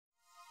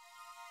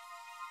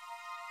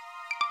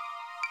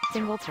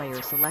Single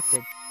player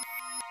selected.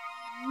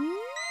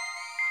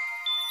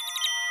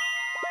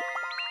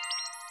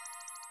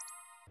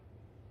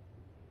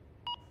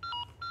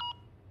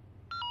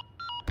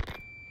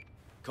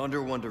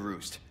 Condor 1 to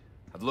Roost.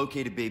 I've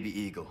located Baby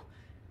Eagle.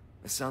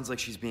 It sounds like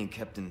she's being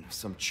kept in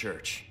some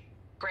church.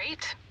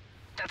 Great.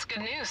 That's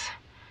good news.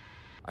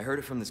 I heard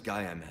it from this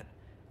guy I met.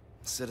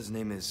 Said his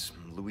name is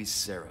Luis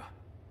Serra.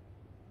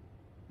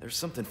 There's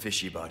something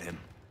fishy about him.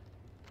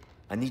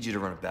 I need you to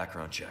run a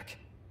background check.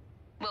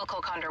 We'll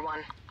call Condor 1.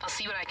 I'll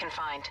see what I can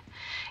find.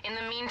 In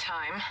the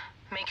meantime,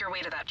 make your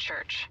way to that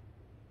church.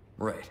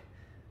 Right.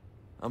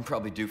 I'm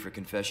probably due for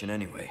confession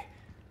anyway.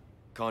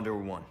 Condor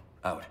 1,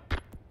 out.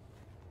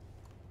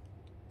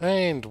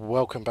 And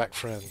welcome back,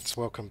 friends.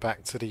 Welcome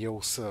back to the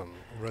awesome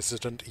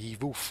Resident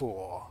Evil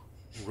 4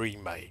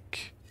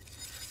 Remake.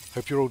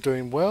 Hope you're all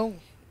doing well.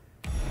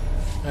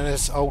 And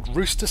as old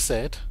Rooster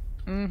said,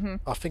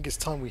 I think it's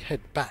time we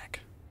head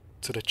back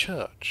to the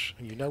church.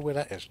 And you know where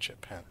that is,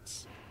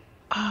 Chippants.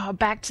 Ah,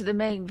 back to the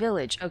main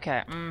village.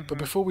 Okay. But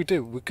before we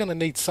do, we're going to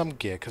need some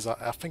gear because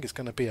I think it's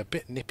going to be a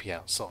bit nippy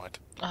outside.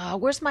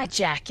 Where's my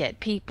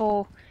jacket,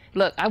 people?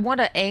 Look, I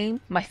want to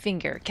aim my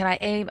finger. Can I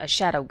aim a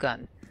shadow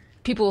gun?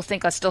 People will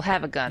think I still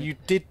have a gun. You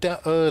did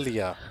that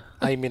earlier,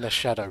 aiming a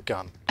shadow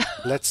gun.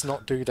 Let's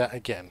not do that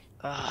again.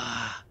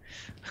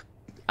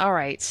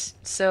 Alright,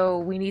 so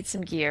we need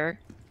some gear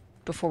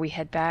before we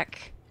head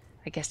back,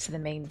 I guess, to the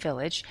main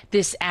village.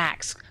 This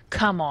axe,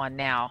 come on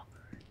now.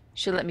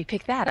 Should let me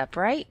pick that up,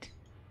 right?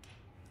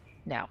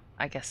 No,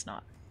 I guess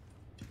not.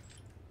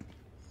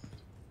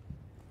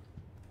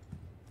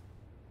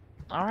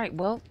 Alright,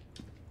 well,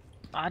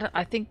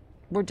 I think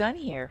we're done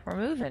here. We're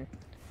moving.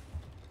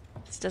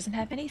 This doesn't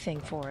have anything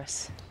for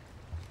us.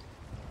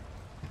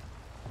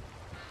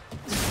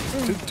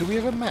 Do we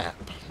have a map?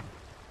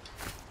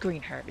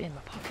 Green herb in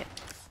my pocket.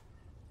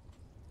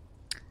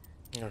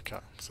 Okay,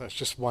 so it's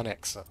just one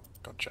exit.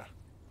 Gotcha.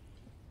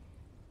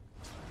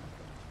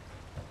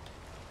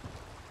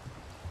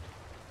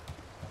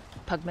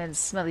 Pugman's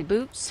smelly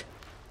boots.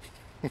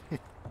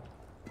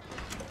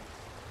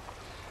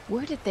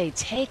 Where did they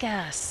take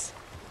us?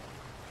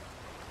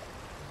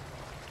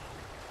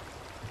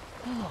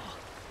 Oh.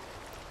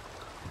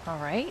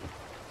 Alright.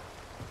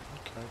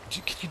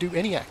 Okay. Can you do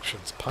any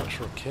actions? Punch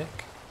or kick?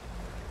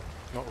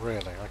 Not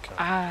really,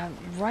 okay.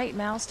 Right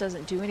mouse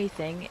doesn't do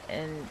anything,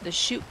 and the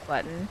shoot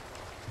button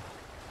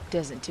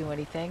doesn't do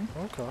anything.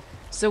 Okay.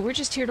 So we're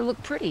just here to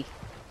look pretty.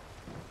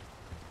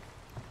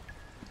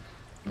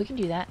 We can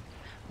do that.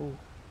 Ooh.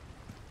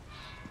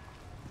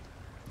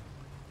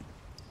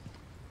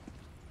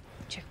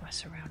 Check my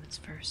surroundings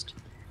first.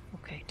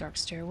 Okay, dark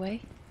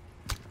stairway.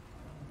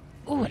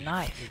 Ooh, a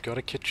knife. You've got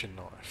a kitchen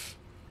knife.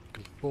 You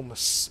can perform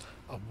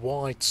a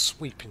wide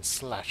sweeping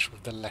slash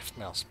with the left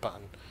mouse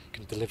button. You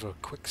can deliver a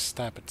quick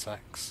stab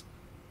attacks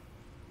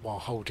while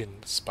holding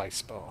the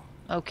spacebar.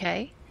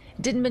 Okay.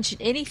 Didn't mention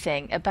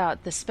anything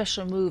about the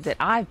special move that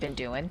I've been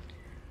doing,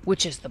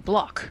 which is the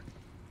block.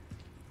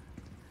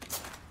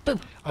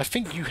 Boom. I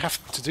think you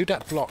have to do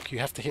that block. You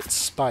have to hit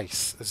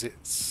space as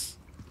it's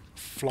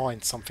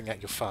flying something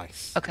at your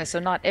face. Okay, so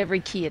not every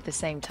key at the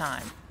same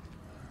time.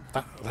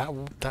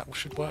 That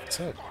should work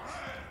too.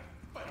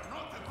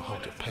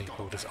 Hold it,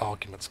 people. There's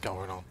arguments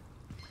going on.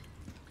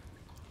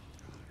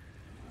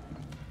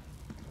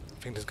 I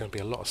think there's going to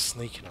be a lot of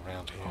sneaking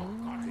around here.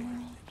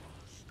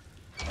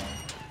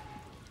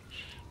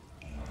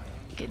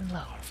 Getting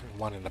low. I think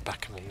one in the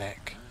back of the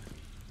neck.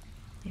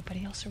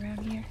 Anybody else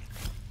around here?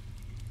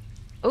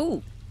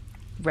 Oh!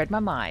 Read my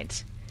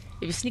mind.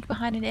 If you sneak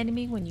behind an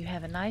enemy when you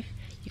have a knife,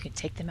 you can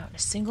take them out in a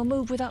single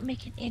move without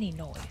making any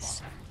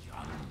noise.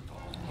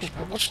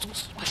 Watch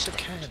the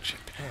can,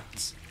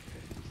 Chippants.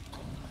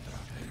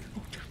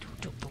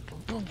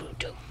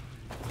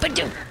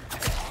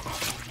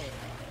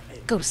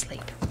 Go to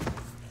sleep.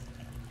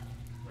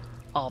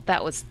 Oh,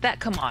 that,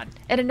 come on.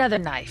 And another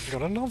knife. You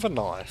got another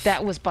knife.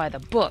 That was by the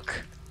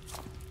book.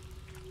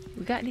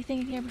 We got anything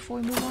in here before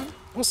we move on?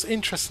 What's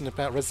interesting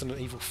about Resident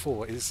Evil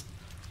 4 is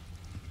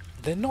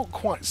they're not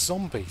quite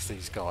zombies,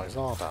 these guys,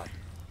 are they?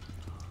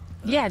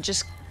 Yeah,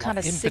 just kind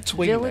of sick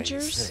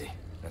villagers. Hey,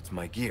 that's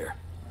my gear.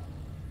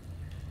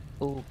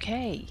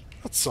 Okay.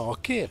 That's our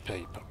gear,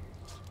 people.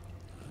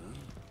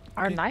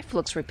 Our knife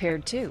looks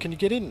repaired too. Can you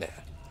get in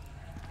there?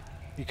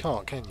 You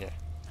can't, can you?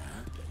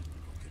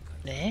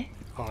 Eh?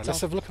 Alright,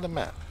 let's have a look at the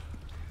map.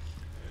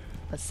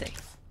 Let's see.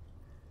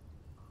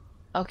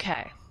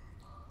 Okay.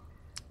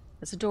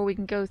 There's a door we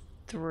can go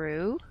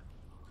through.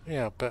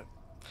 Yeah, but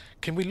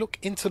can we look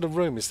into the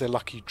room? Is there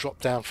like you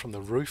drop down from the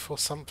roof or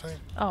something?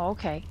 Oh,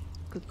 okay.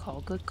 Good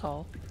call, good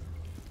call.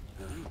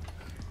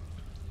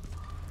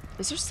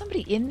 Is there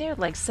somebody in there,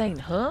 like, saying,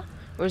 huh?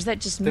 Or is that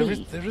just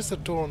me? There is a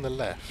door on the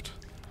left.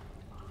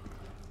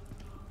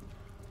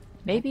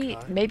 Maybe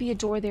a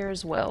door there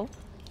as well.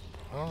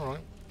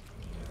 Alright.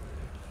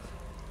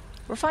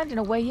 We're finding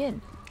a way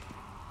in.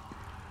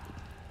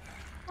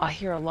 I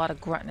hear a lot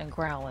of grunting and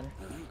growling.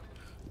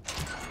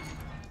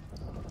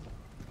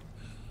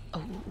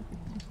 Oh.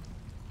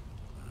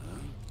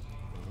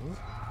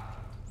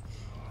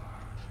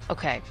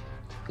 Okay.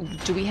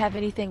 Do we have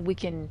anything we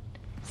can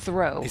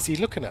throw? Is he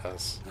looking at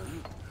us?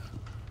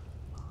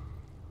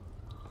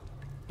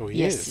 Oh, he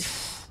Yes.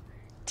 is.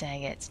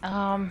 Dang it.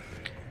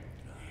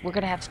 We're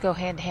gonna have to go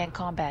hand-to-hand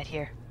combat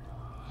here.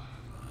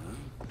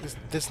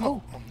 There's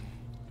not...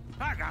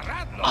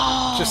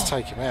 Oh! Just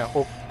take him out.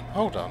 Or,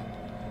 hold on.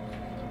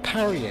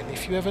 Parrying.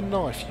 If you have a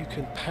knife, you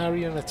can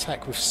parry an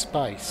attack with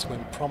space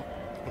when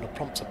a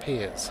prompt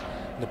appears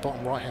in the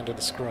bottom right hand of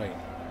the screen.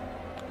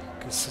 You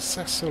can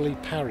successfully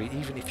parry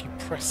even if you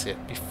press it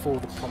before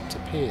the prompt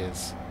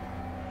appears.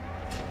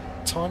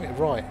 Time it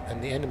right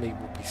and the enemy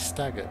will be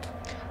staggered.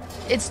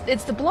 It's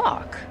the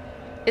block.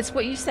 It's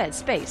what you said,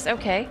 space.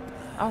 Okay.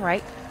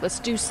 Alright. Let's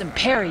do some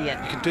parrying.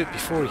 You can do it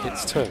before he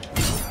hits 2.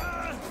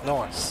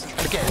 Nice.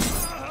 And again.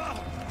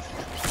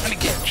 And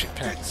again,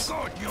 Chippants.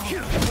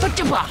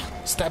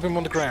 Stab him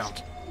on the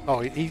ground.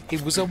 Oh,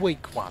 it was a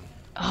weak one.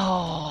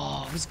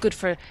 Oh, it was good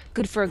for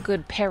a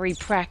good parry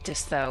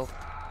practice, though.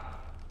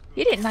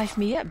 He didn't knife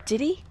me up,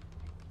 did he?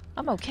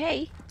 I'm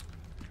okay.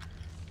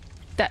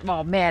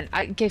 Oh man,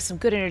 I gave some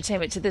good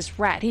entertainment to this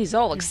rat. He's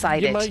all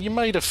excited. You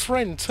made a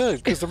friend too,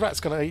 because the rat's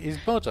going to eat his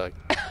body.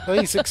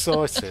 He's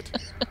excited.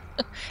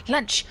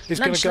 Lunch. He's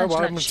going to go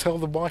home and tell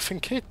the wife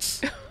and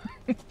kids.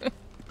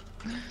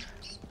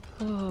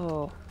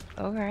 Oh,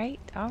 all right,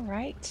 all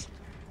right.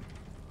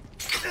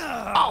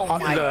 Oh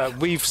my!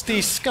 Look, we've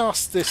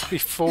discussed this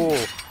before.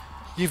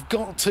 You've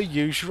got to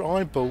use your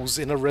eyeballs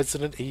in a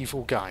Resident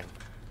Evil game.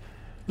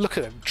 Look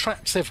at them,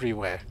 traps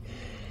everywhere.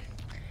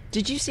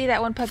 Did you see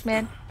that one,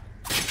 Pugman?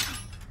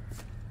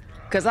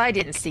 Because I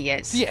didn't see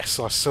it. Yes,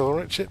 I saw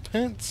it,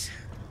 Chippants.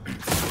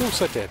 Of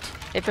course I did.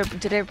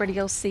 Did everybody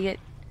else see it?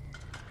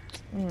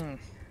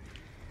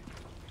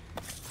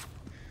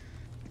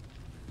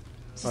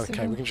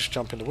 Okay, we can just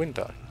jump in the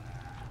window.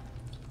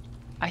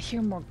 I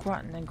hear more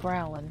grunting and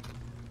growling.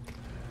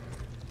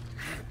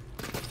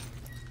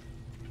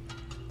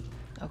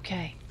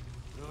 Okay.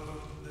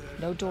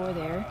 No door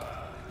there.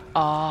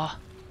 Ah.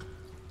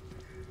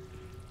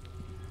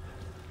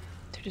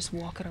 They're just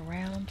walking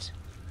around.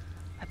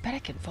 I bet I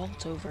could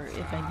vault over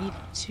if I needed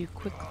to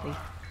quickly.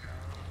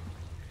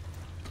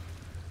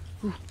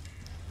 Ooh.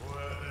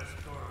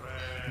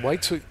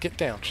 Wait till get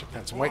down,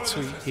 Chippants. Wait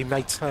till he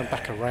may turn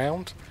back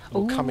around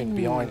or come in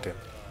behind him.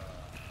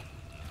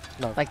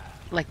 No.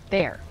 Like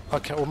there.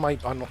 Okay, or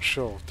maybe I'm not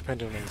sure,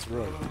 depending on his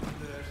room.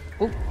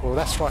 Oh, well,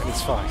 that's right in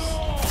his face.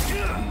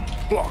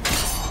 Block.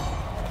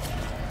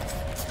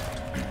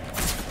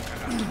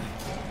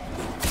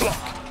 Block.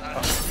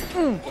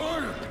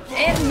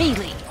 And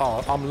melee.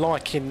 Oh, I'm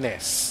liking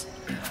this.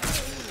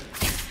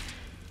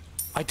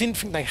 I didn't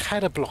think they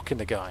had a block in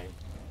the game.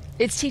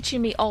 It's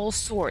teaching me all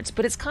sorts,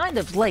 but it's kind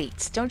of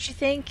late, don't you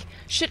think?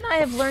 Shouldn't I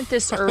have learned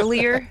this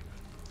earlier?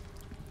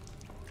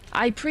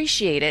 I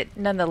appreciate it,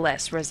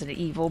 nonetheless, Resident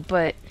Evil,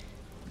 but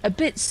a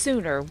bit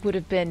sooner would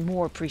have been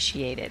more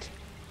appreciated.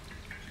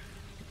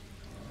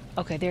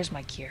 Okay, there's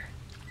my gear.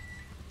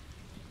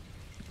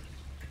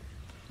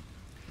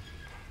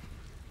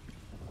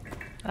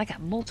 I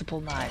got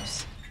multiple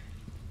knives.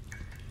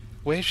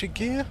 Where's your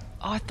gear?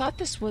 Oh, I thought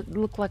this would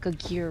look like a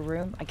gear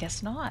room. I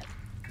guess not.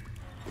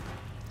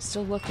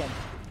 Still looking.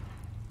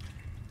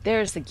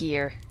 There's the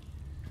gear.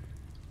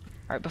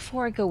 Alright,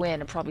 before I go in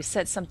and probably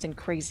set something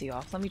crazy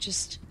off, let me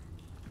just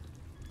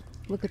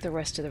look at the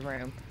rest of the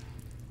room.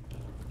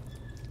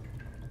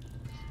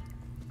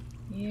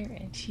 Here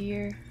and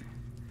here.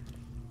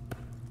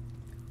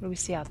 What do we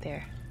see out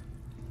there?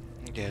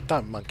 Yeah,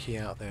 don't monkey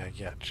out there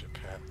yet,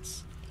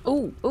 Chippants.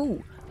 Oh,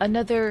 ooh,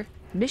 another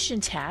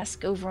mission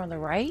task over on the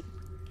right.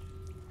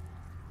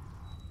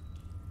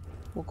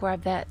 We'll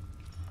grab that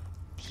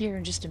here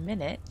in just a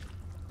minute.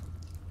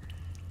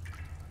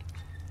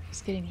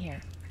 Let's get in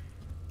here.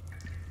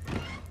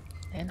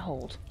 And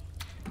hold.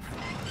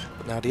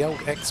 Now, the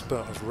old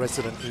expert of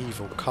Resident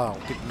Evil, Kyle,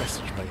 did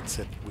message me and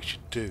said we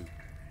should do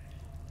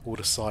all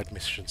the side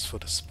missions for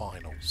the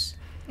spinals.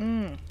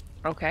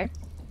 Okay.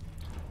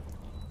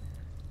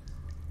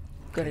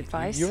 Good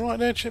advice. You're right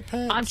there,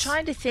 Chippants? I'm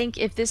trying to think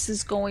if this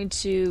is going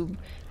to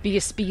be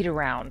a speed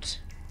around.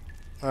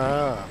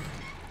 Ah.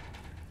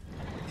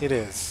 It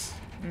is.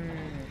 All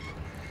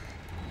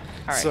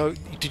right. So,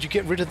 did you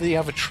get rid of the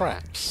other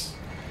traps?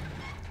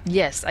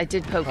 Yes, I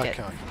did poke it.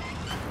 Okay.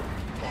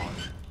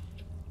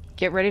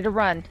 Get ready to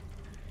run.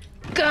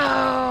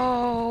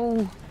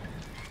 Go!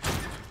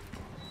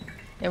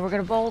 And we're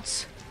gonna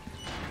bolt.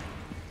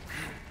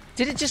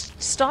 Did it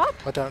just stop?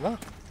 I don't know.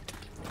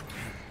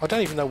 I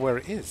don't even know where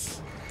it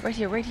is. Right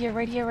here, right here,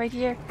 right here, right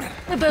here.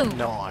 Boom!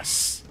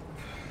 Nice.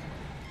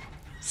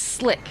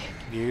 Slick.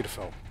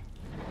 Beautiful.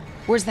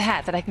 Where's the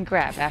hat that I can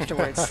grab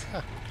afterwards?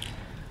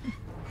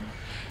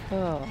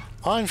 Oh.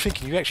 I'm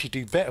thinking you actually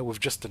do better with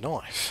just a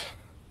knife.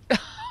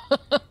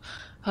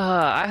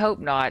 I hope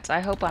not. I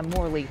hope I'm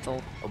more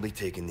lethal. I'll be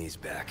taking these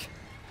back.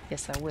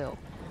 Yes, I will.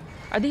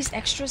 Are these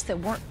extras that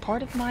weren't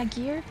part of my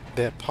gear?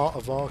 They're part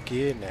of our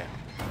gear now.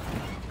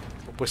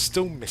 But we're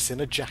still missing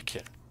a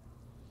jacket.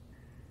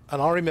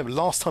 And I remember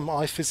last time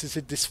I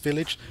visited this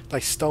village, they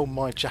stole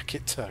my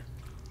jacket too.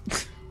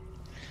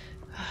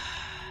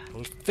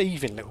 All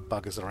thieving little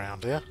buggers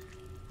around here.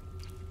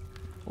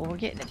 Well, we're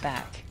getting it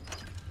back.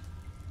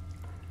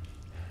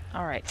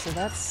 Alright, so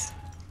that's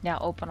now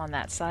open on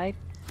that side.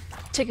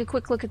 Take a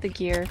quick look at the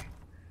gear.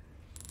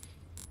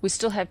 We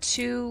still have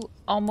 2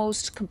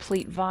 almost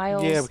complete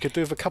vials. Yeah, we could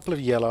do with a couple of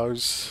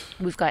yellows.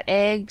 We've got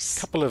eggs.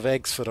 Couple of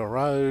eggs for the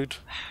road.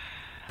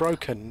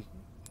 Broken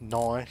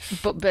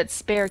knife. But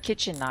spare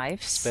kitchen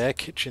knives. Spare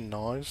kitchen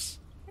knives.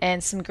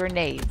 And some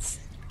grenades.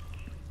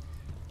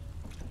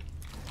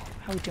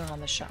 How are we doing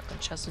on the shotgun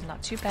shells?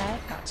 Not too bad,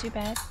 not too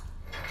bad.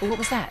 Oh, what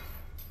was that?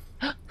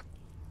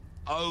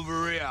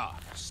 Over here,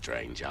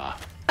 stranger.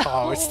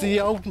 Oh, it's the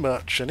old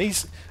merchant.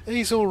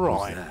 He's all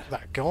right,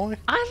 that guy.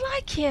 I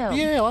like him.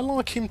 Yeah, I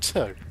like him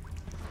too.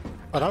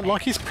 I don't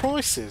like his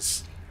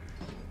prices,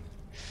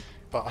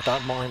 but I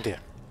don't mind him.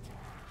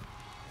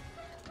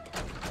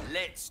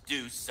 Let's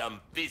do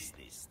some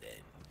business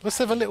then. Let's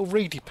have a little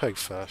reedy poo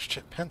first.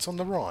 Chippants on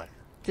the right.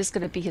 This is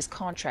going to be his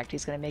contract.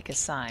 He's going to make us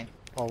sign.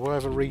 Oh, we'll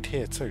have a read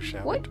here too,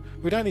 shall What? we?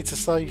 We don't need to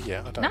save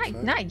yet, I don't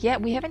think. Not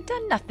yet. We haven't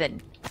done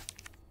nothing.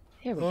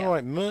 Here we go.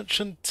 Alright,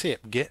 merchant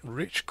tip. Get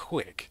rich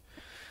quick.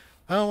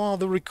 How are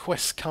the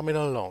requests coming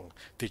along?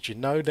 Did you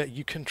know that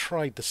you can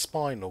trade the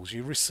spinels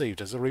you received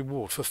as a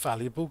reward for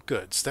valuable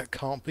goods that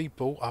can't be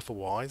bought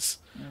otherwise?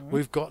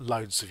 We've got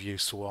loads of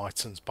useful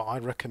items, but I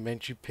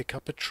recommend you pick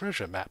up a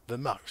treasure map the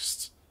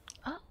most.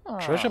 Oh.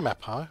 Treasure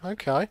map, huh?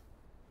 Okay.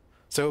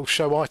 So it'll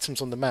show items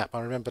on the map.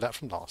 I remember that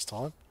from last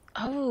time.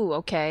 Oh,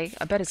 okay.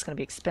 I bet it's going to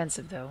be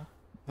expensive, though.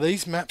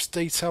 These maps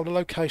detail the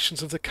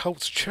locations of the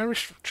cult's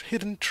cherished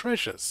hidden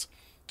treasures.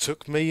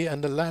 Took me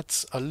and the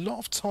lads a lot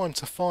of time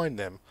to find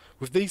them.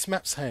 With these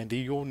maps handy,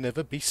 you'll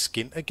never be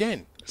skint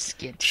again.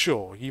 Skint.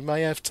 Sure, you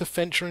may have to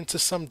venture into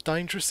some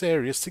dangerous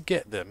areas to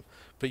get them,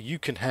 but you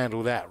can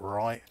handle that,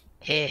 right?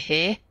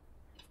 Heh.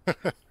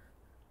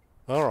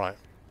 Alright.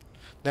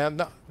 Now,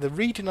 no, the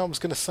reading I was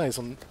going to say is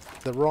on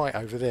the right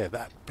over there,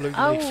 that blue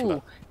Oh,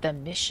 leaflet. the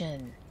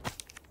mission.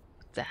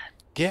 What's that?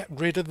 Get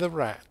rid of the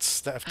rats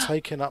that have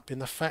taken up in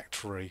the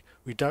factory.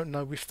 We don't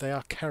know if they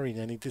are carrying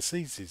any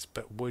diseases,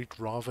 but we'd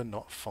rather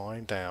not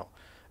find out.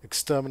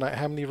 Exterminate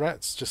how many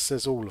rats? Just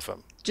says all of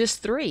them.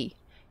 Just 3.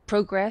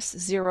 Progress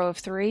 0 of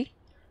 3.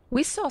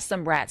 We saw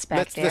some rats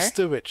back there. Let's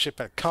do it,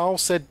 Chipper. Carl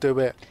said do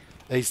it.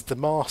 He's the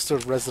master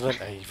of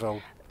Resident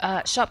Evil.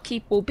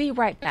 Shopkeep, we'll be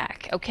right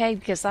back, okay?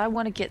 Because I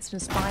want to get some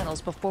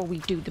spinels before we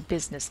do the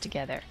business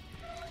together.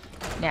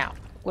 Now,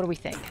 what do we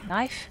think?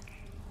 Knife?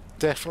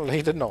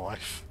 Definitely the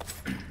knife.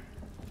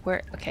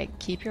 Where? Okay,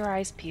 keep your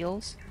eyes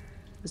peeled.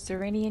 Was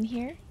there any in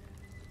here?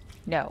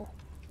 No.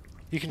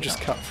 You can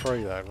just cut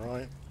through though,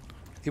 right?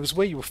 It was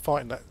where you were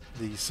fighting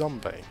the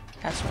zombie.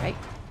 That's right.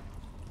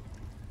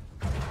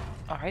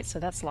 Alright, so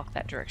that's locked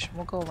that direction.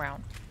 We'll go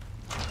around.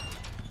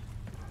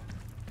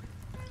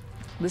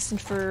 Listen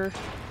for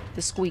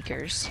the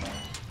squeakers.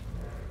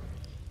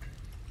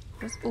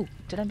 Oh,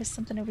 did I miss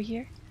something over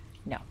here?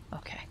 No.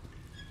 Okay.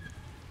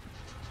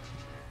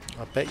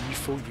 I bet you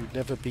thought you'd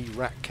never be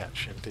rat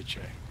catching, did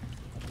you?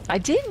 I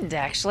didn't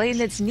actually, and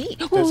it's neat.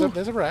 There's Ooh,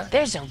 a rat.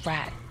 There's a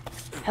rat.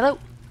 Hello?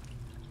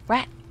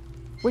 Rat.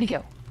 Where'd he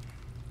go?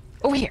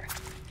 Over here.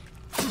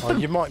 Oh,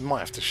 you might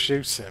have to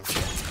shoot him.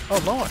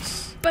 Oh,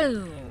 nice.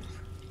 Boom.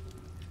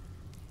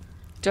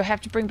 Do I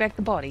have to bring back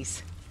the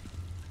bodies?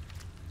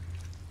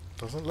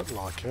 Doesn't look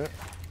like it.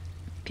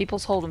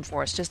 People's hold them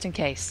for us, just in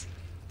case.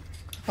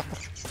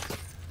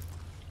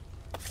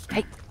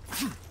 Hey.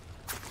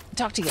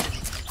 Talk to you.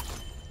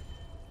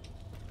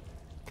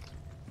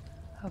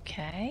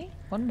 Okay.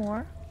 One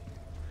more.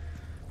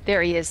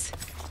 There he is.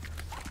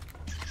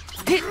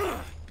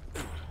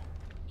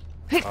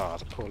 Ah,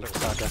 the poor little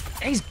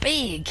bugger. He's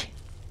big.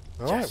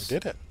 Alright, we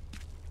did it.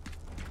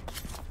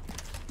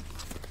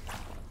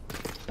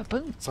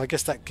 Boom. So I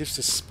guess that gives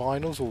us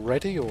spinels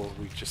already, or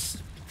we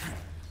just...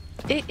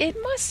 It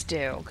must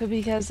do,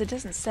 because it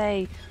doesn't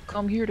say,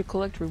 come here to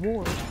collect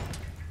reward.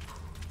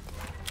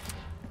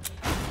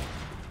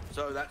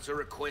 So that's a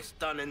request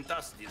done and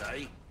dusted,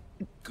 eh?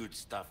 Good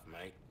stuff,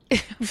 mate.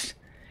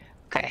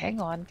 Okay,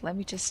 hang on. Let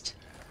me just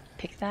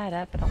pick that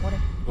up. I don't want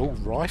to... Oh,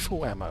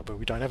 rifle ammo, but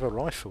we don't have a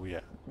rifle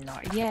yet.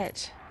 Not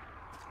yet.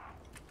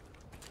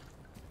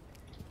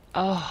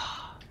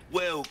 Oh.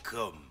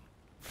 Welcome.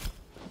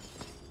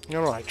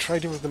 Alright,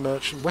 trading with the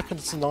merchant.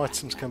 Weapons and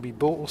items can be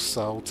bought or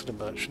sold to the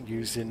merchant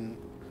using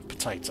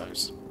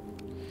potatoes.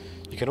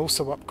 You can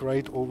also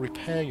upgrade or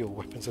repair your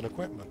weapons and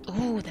equipment.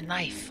 Ooh, the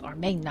knife. Our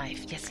main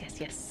knife. Yes,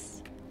 yes,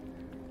 yes.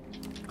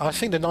 I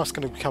think the knife's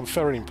going to become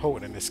very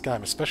important in this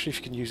game, especially if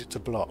you can use it to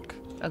block.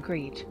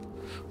 Agreed.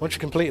 Once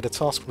you've completed a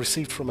task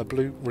received from a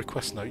blue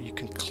request note, you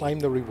can claim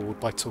the reward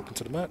by talking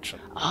to the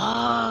merchant.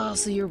 Oh,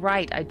 so you're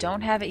right. I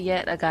don't have it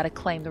yet. I gotta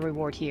claim the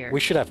reward here. We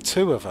should have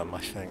 2 of them, I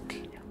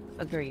think.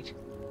 Agreed.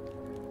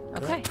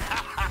 Okay.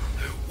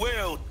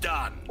 Well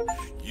done.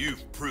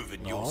 You've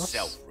proven Nice.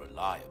 yourself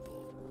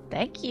reliable.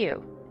 Thank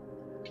you.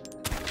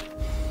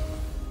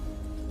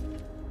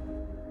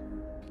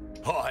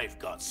 I've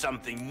got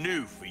something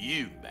new for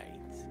you,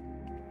 mate.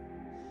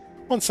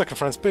 1 second,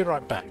 friends. Be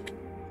right back.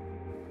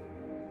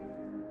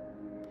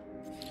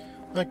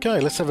 Okay,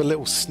 let's have a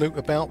little snoot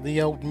about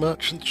the old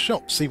merchant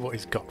shop, see what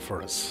he's got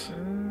for us.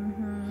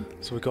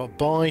 So we've got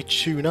buy,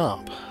 tune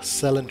up,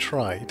 sell and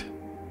trade.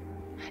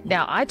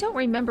 Now, I don't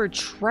remember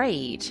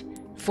trade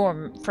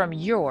from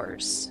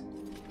yours.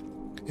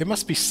 It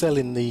must be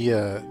selling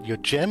the your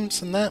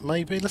gems and that,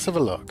 maybe. Let's have a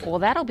look. Well,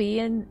 that'll be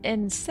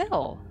in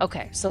sell.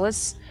 Okay, so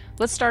let's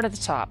start at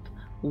the top.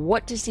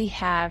 What does he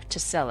have to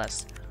sell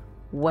us?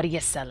 What are you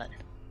selling?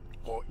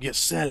 What you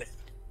selling?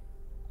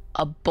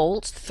 A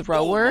bolt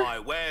thrower? All my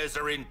wares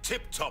are in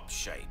tip-top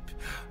shape,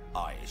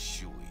 I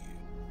assure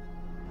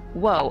you.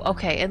 Whoa,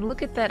 okay, and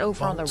look at that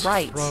over on the Bolt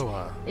right.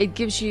 thrower. It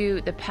gives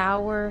you the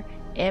power,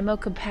 ammo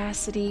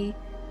capacity,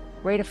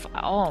 rate of...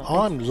 Oh,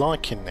 I'm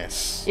liking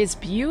this. it's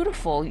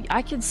beautiful.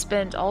 I can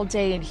spend all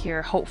day in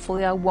here.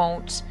 Hopefully I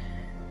won't.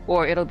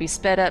 Or it'll be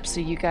sped up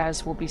so you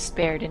guys will be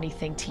spared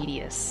anything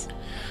tedious.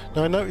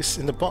 Now I notice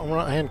in the bottom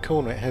right hand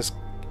corner it has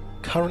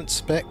current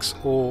specs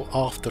or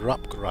after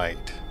upgrade.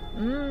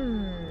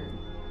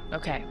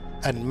 Okay.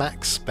 And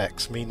max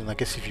specs, meaning I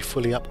guess if you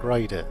fully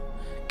upgrade it.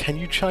 Can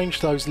you change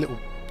those little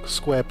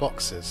square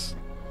boxes?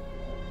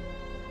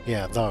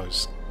 Yeah,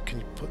 those. Can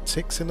you put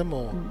ticks in them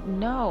or?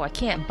 No, I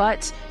can't.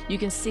 But you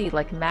can see,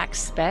 like, max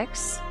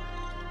specs.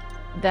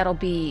 That'll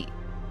be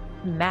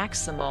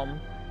maximum.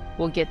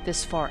 We'll get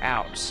this far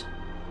out.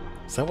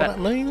 Is that what that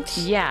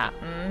means? Yeah.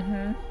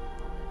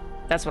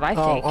 That's what I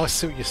think. Oh, I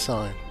see what you're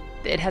saying.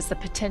 It has the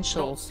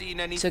potential Not seen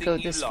to anything go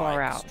you this like,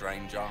 far out.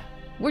 stranger.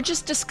 We're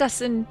just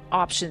discussing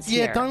options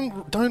Yeah,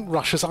 here. don't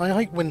rush us. I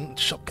hate when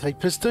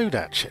shopkeepers do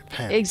that,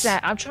 Chippants.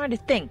 Exactly. I'm trying to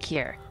think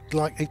here.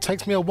 Like, it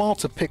takes me a while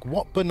to pick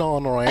what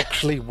banana I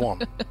actually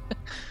want.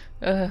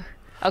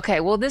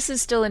 Okay, well, this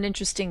is still an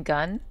interesting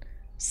gun.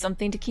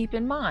 Something to keep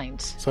in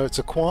mind. So it's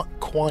a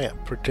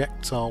quiet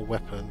projectile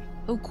weapon.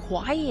 Oh,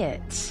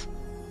 quiet.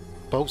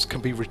 Bolts can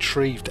be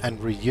retrieved and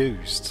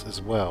reused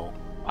as well.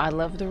 I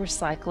love the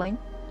recycling.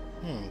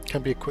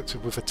 Can be equipped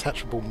with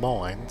attachable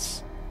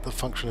mines that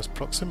function as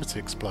proximity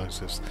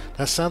explosives.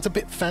 That sounds a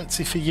bit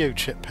fancy for you,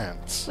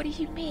 Chippants. What do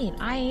you mean?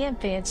 I am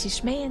fancy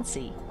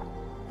schmancy.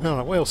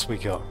 Alright, what else we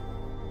got?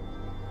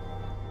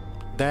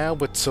 Now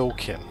we're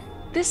talking.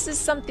 This is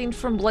something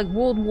from, like,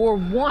 World War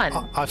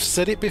One. I've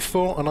said it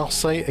before and I'll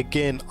say it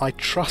again. I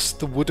trust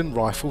the wooden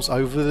rifles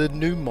over the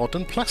new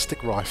modern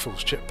plastic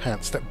rifles,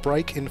 Chippants, that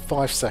break in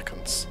 5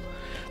 seconds.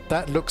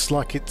 That looks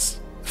like it's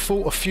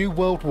fought a few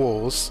world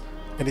wars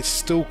and it's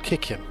still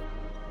kicking.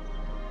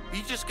 Are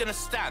you just gonna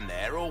stand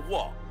there or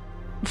what?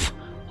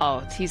 Oh,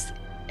 he's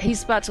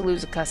about to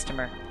lose a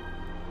customer.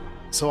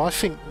 So I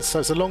think,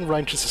 so it's a long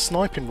range, it's a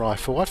sniping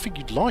rifle. I think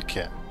you'd like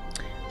it.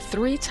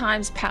 3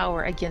 times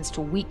power against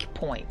weak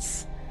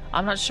points.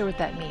 I'm not sure what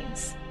that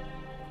means.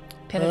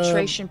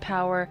 Penetration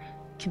power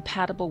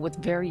compatible with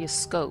various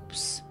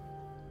scopes.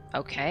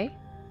 Okay.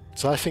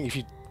 So I think if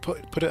you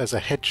put it as a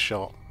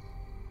headshot,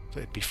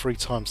 it'd be 3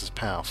 times as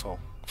powerful,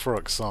 for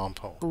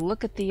example.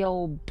 Look at the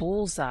old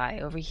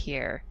bullseye over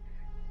here.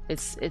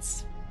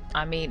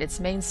 I mean, its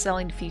main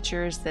selling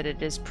feature is that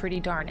it is pretty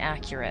darn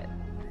accurate.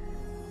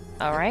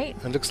 Alright?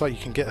 And looks like you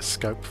can get a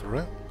scope for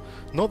it.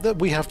 Not that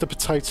we have the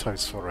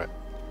potatoes for it.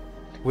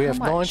 We have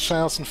much?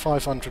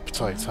 9,500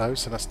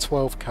 potatoes, and that's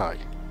 12k.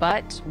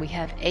 But we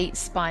have 8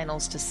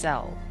 spinels to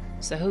sell.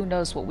 So who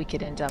knows what we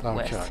could end up Okay.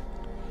 with.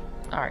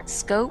 Alright,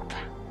 scope.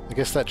 I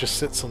guess that just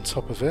sits on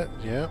top of it,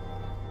 yeah.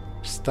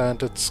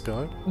 Standard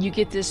scope. You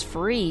get this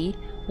free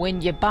when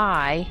you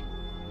buy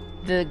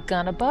the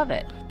gun above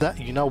it. That,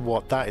 you know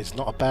what, that is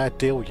not a bad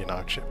deal, you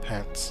know,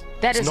 Chippants.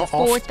 That is a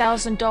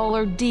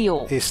 $4,000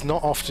 deal. It's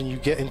not often you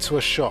get into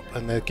a shop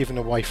and they're giving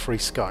away free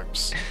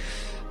scopes.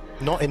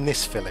 Not in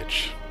this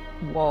village.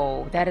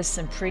 Whoa, that is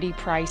some pretty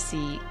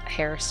pricey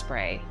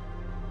hairspray.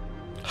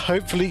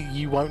 Hopefully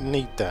you won't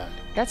need that.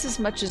 That's as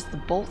much as the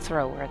bolt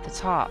thrower at the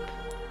top.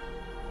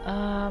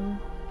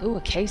 Ooh,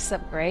 a case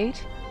upgrade.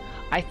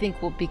 I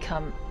think will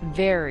become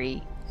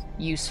very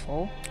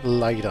useful.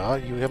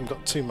 Later, you haven't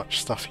got too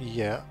much stuff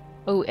yet.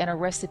 Oh, and a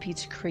recipe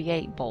to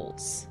create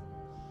bolts.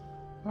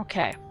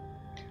 Okay.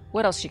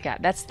 What else you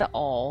got? That's the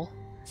all.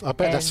 I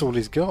bet that's all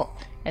he's got.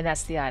 And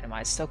that's the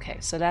itemized. Okay,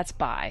 so that's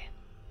buy.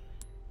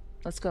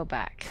 Let's go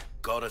back.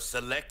 Got a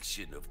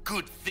selection of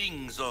good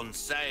things on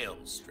sale,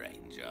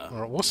 stranger.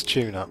 Alright, what's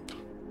tune up?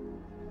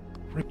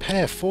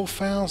 Repair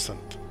 4,000.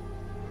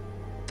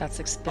 That's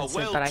A expensive,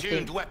 but I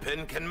well-tuned think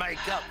weapon can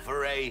make up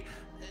for a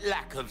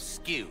lack of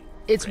skill.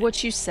 it's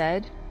what you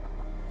said.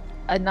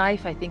 A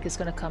knife, I think, is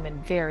going to come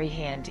in very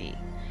handy.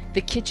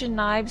 The kitchen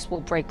knives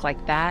will break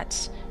like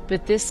that,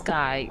 but this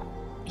guy,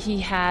 he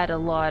had a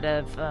lot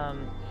of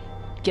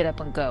get up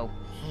and go.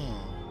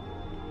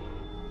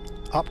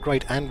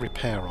 Upgrade and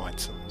repair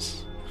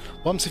items.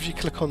 Once if you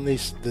click on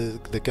these,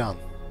 the gun.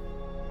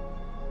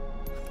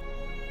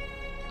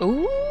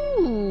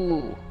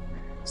 Ooh!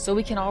 So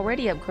we can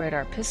already upgrade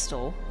our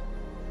pistol.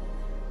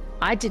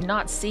 I did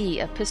not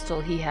see a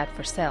pistol he had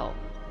for sale.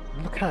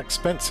 Look how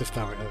expensive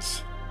though it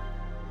is.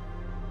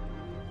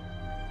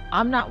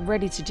 I'm not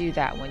ready to do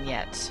that one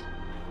yet.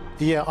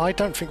 Yeah, I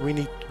don't think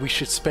we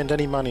should spend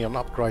any money on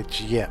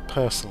upgrades yet,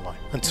 personally,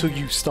 until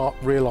you start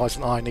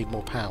realising I need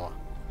more power.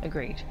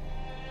 Agreed.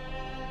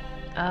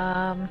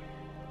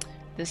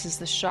 This is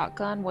the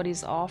shotgun, what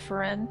he's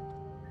offering.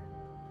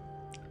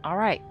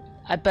 Alright.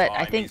 But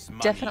I think Time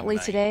is definitely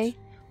money, today, mate.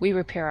 we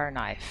repair our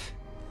knife.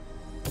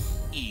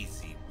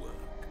 Easy work.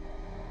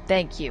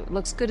 Thank you.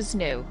 Looks good as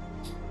new.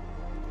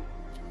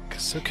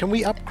 So can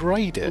we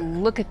upgrade it?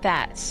 Look at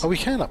that. Oh, we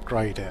can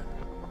upgrade it.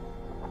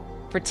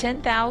 For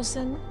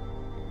 10,000,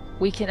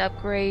 we can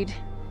upgrade.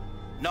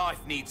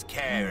 Knife needs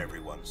care every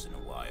once in a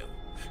while.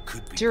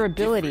 Could be the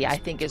Durability, I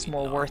difference think, is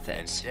between more worth life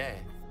and it.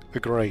 death.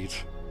 Agreed.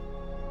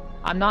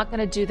 I'm not going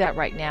to do that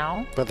right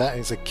now. But that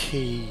is a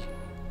key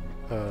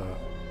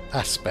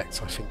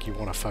aspect I think you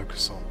want to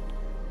focus on.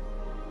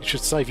 It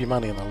should save you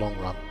money in the long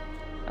run.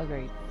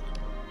 Agreed.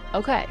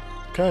 Okay.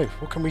 Okay,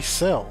 what can we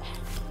sell?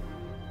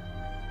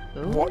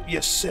 Ooh. What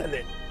you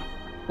selling?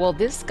 Well,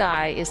 this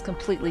guy is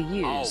completely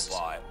I'll used.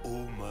 buy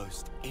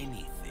almost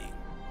anything.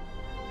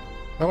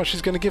 How much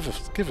is going to give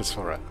us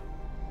for it?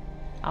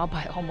 I'll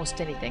buy almost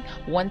anything.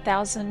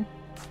 1,000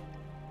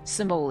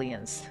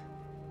 simoleons.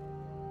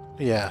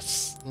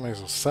 Yes, may as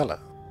well sell it.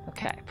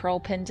 Okay, pearl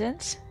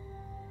pendant.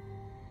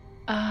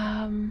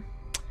 Hang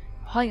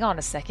on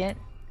a second.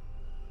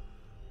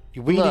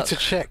 We need Look. to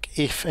check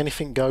if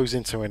anything goes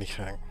into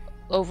anything.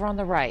 Over on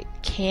the right,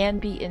 can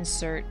be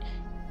insert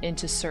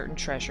into certain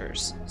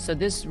treasures. So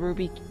these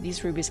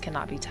rubies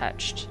cannot be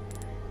touched.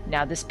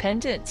 Now this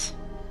pendant,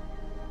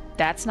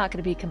 that's not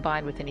going to be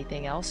combined with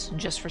anything else,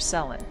 just for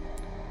selling.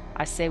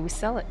 I say we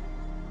sell it.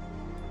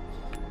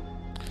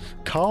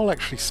 Carl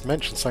actually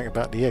mentioned something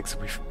about the eggs.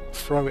 If we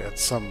throw it at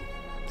some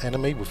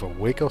enemy with a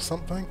wig or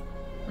something.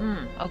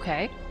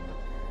 Okay.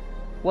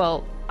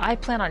 Well, I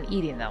plan on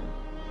eating them.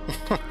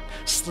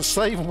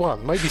 Save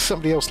one. Maybe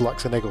somebody else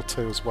likes an egg or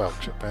two as well,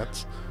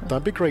 Chippants.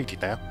 Don't be greedy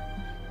now.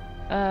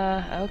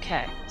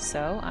 Okay.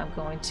 So I'm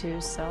going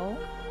to sell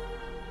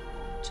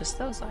just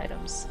those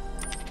items.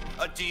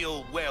 A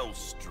deal well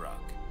struck.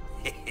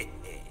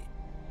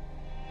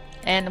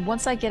 And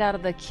once I get out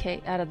of the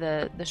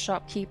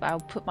shopkeep, I'll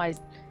put my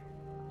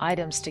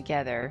items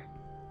together.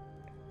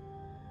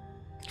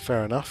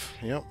 Fair enough.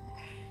 Yep.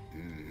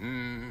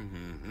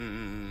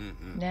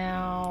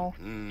 Now,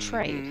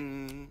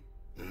 trade.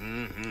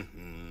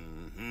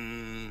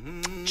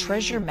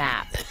 Treasure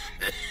map.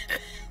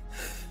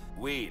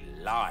 We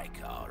like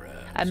our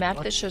A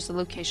map that shows the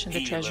location of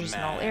the treasures in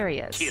all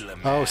areas.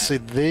 Oh, see,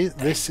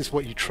 this is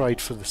what you trade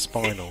for the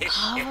spinels.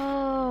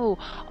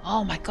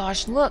 Oh my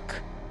gosh, look.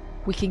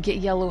 We can get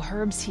yellow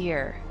herbs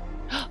here.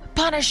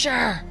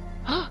 Punisher!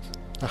 A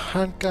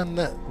handgun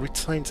that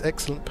retains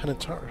excellent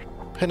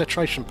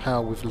penetration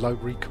power with low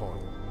recoil.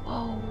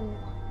 Whoa.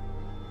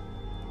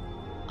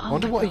 I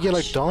wonder what a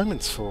yellow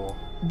diamond's for.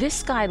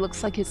 This guy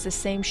looks like it's the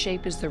same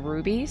shape as the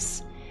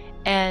rubies,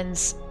 and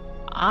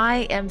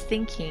I am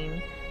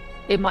thinking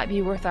it might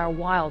be worth our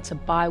while to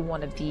buy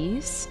one of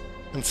these.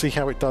 And see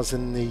how it does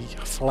in the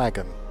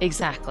flagon.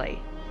 Exactly.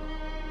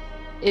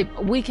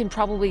 We can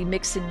probably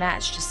mix and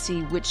match to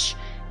see which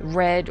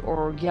red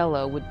or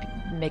yellow would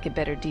make a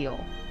better deal.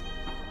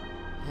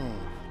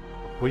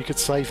 Well, you could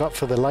save up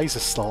for the laser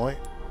sight.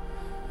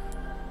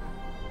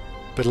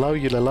 Below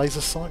you, the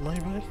laser sight,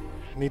 maybe?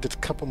 Needed a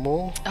couple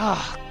more.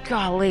 Oh,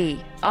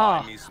 golly. Oh,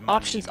 Time is money,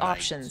 options, mate.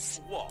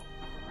 options. What?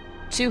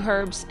 2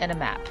 herbs and a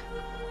map.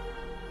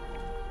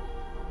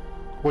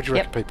 What do you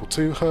reckon, people?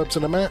 2 herbs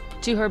and a map?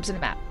 2 herbs and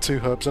a map. 2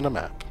 herbs and a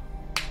map.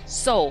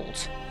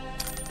 Sold.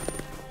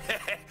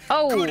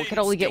 Oh, Good we could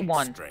only get instinct,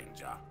 1.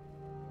 stranger.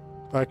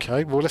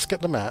 Okay, well, let's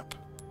get the map.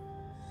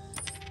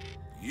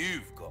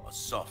 You've got a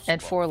soft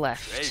And spot 4 for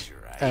left.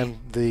 treasure, eh? And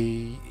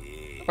the...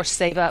 Or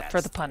save up for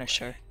That's the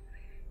Punisher.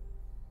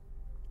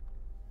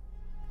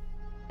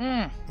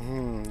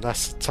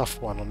 that's a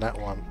tough one on that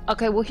one.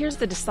 Okay, well, here's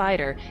the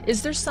decider.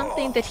 Is there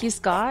something that he's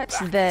got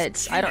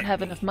that I don't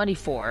have enough money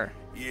for?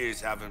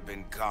 Years haven't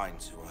been kind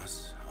to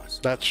us. I suppose.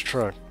 That's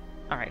true.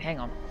 Alright, hang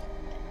on.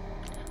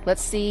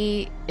 Let's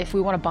see if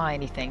we want to buy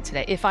anything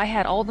today. If I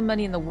had all the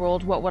money in the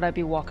world, what would I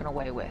be walking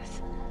away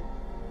with?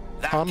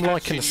 That I'm cash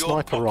liking in the your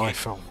sniper pocket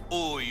rifle.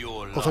 Or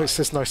your Although it life.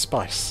 says no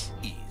space.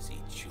 Easy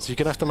choice. So you're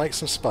going to have to make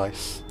some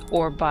space.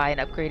 Or buy an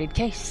upgraded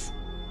case?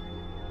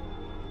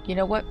 You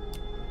know what?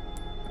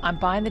 I'm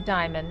buying the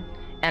diamond,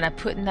 and I'm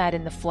putting that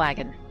in the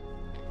flagon.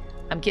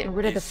 I'm getting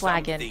rid of the There's some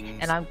flagon, things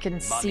and I can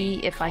see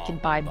money if I can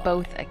can't buy buy.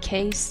 both a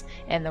case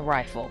and the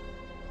rifle.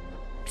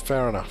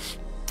 Fair enough.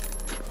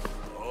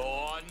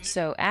 Oh,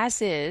 So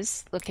as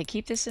is, okay,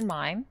 keep this in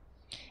mind.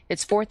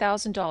 It's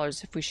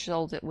 $4,000 if we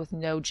sold it with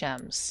no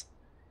gems.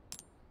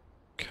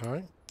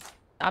 Okay.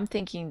 I'm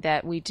thinking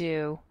that we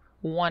do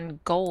 1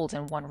 gold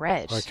and 1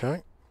 red.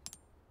 Okay.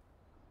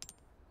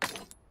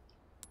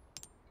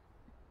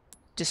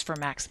 Just for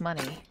max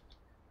money.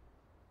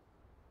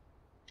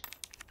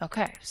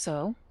 Okay,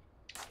 so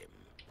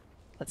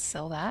let's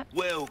sell that.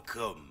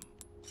 welcome.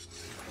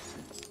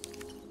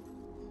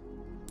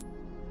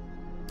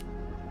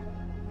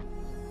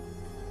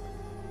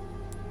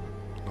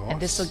 Nice.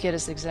 this will get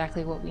us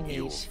exactly what we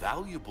Your need.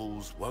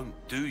 valuables won't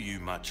do you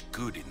much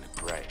good in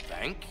the bread.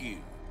 Thank you.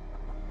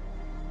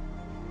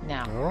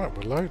 Now. Alright,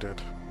 we're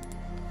loaded.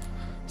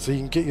 So you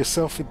can get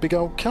yourself a big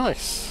old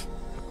case.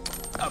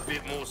 A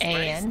bit more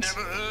space And?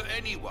 never hurt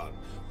anyone.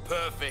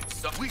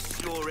 Perfect.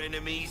 Wish your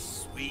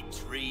enemies sweet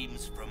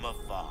dreams from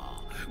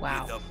afar.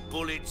 Wow. With a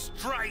bullet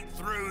straight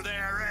through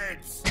their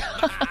heads.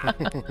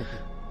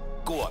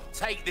 Go on,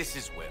 take this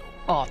as well.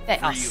 Oh, a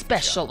Free of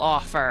special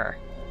charge. offer.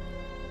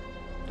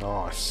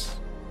 Nice.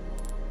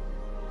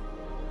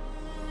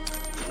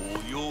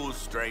 All yours,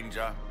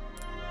 stranger.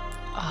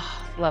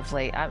 Oh,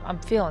 lovely. I'm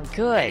feeling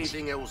good.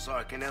 Anything else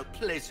I can help?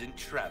 Pleasant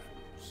travels.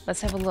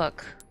 Let's have a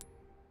look.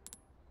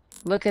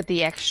 Look at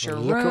the extra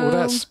Well, look room. at all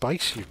that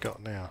space you've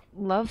got now.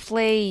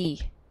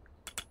 Lovely.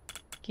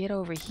 Get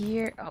over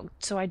here. Oh,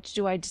 so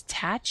do I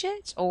detach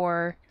it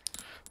or?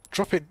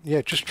 Drop it,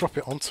 yeah, just drop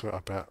it onto it, I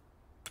bet.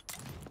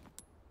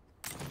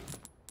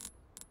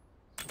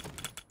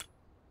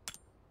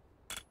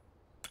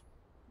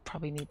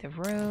 Probably need the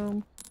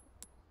room.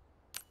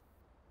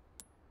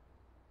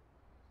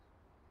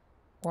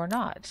 Or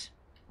not.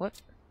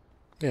 What?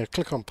 Yeah,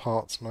 click on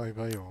parts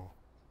maybe, or...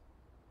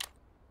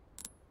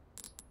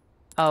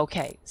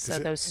 Okay, so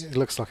It those...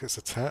 looks like it's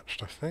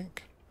attached, I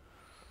think.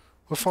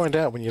 We'll find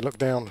out when you look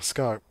down the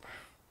scope.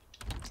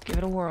 Let's give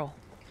it a whirl.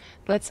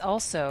 Let's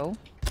also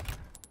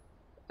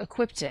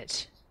equip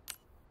it.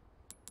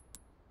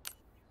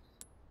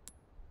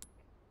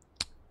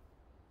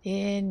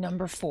 In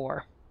number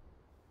 4.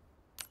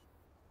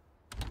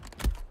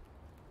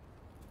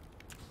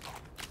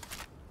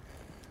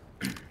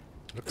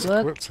 Looks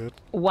Look.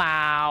 equipped.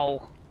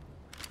 Wow.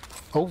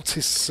 Alt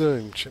is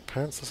zoom,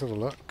 Chippants, let's have a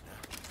look.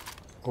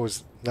 Or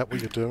is that what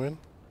you're doing?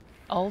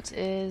 Alt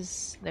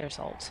is... There's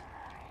Alt.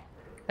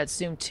 That's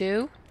zoom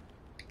 2.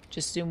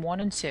 Just zoom 1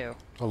 and 2.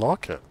 I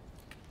like it.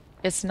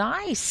 It's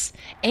nice.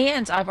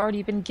 And I've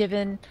already been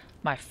given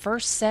my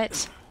first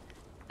set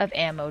of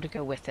ammo to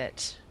go with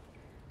it.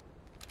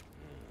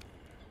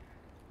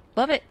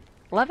 Love it.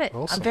 Love it.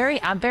 Awesome.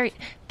 I'm very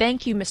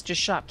thank you, Mr.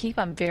 Shopkeep.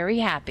 I'm very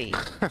happy.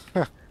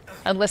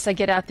 Unless I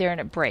get out there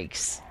and it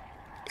breaks.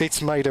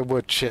 It's made of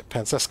wood,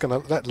 Chippants.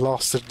 That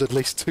lasted at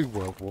least 2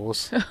 world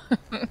wars.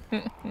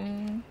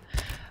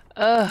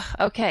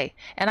 Okay.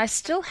 And I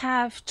still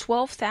have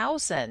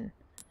 12,000.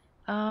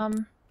 Yeah,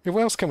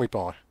 what else can we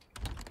buy?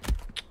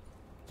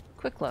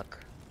 Quick look.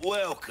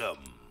 Welcome.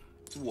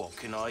 What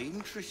can I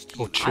interest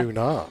you? Or tune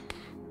up?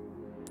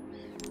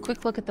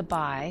 Quick look at the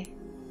buy.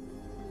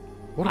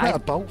 What about a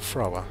bolt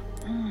thrower?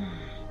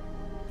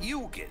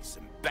 You'll get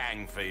some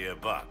bang for your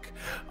buck.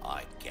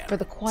 I guarantee. For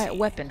the quiet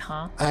weapon,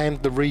 huh?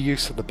 And the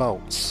reuse of the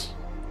bolts.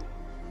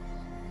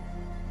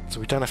 So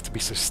we don't have to be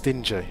so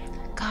stingy.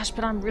 Gosh,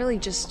 but I'm really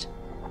just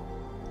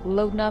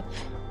loading up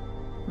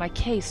my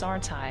case,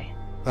 aren't I?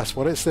 That's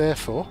what it's there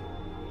for.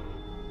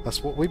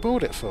 That's what we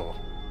bought it for.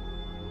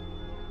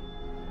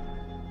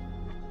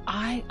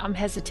 I'm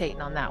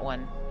hesitating on that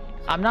one.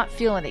 I'm not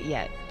feeling it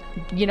yet.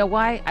 You know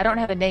why? I don't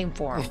have a name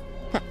for him.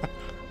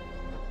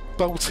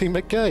 Bolty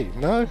McGee,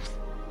 no?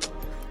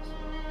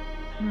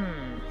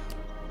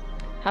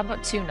 How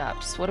about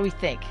tune-ups? What do we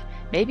think?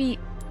 Maybe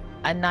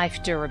a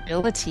knife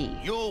durability.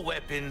 Your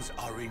weapons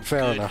are in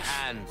Fair good enough.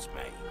 hands,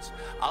 mate.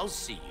 I'll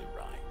see you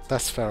right.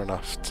 That's fair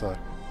enough, so...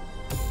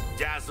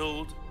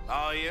 Dazzled,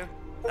 are you?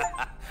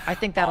 I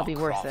think that'll Our be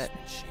worth it.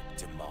 craftsmanship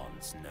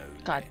demands no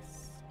God,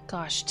 less.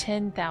 gosh,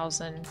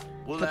 10,000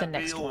 Will for the that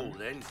next be all, one.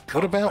 then? What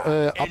Come about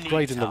back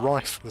upgrading the anytime.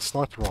 rifle, the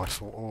sniper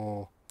rifle,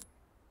 or...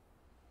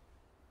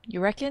 You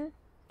reckon?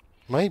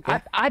 Maybe.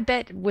 I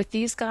bet with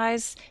these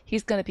guys,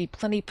 he's going to be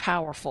plenty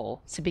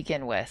powerful to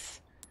begin with.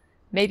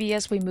 Maybe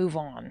as we move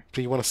on.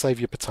 Do you want to save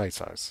your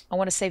potatoes? I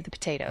want to save the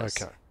potatoes.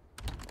 Okay.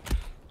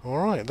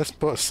 Alright, let's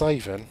put a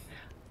save in.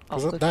 Oh,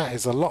 'Cause good. that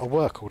is a lot of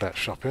work, all that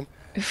shopping.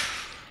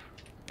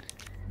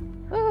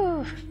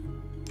 Ooh.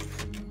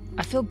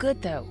 I feel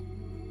good though.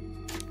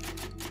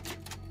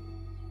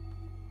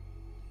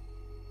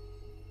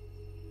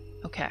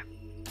 Okay.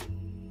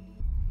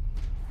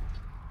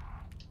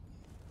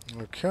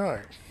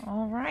 Okay.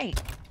 All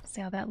right. See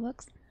how that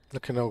looks?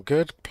 Looking all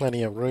good.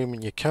 Plenty of room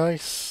in your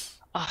case.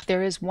 Oh,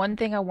 there is one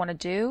thing I want to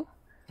do.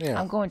 Yeah.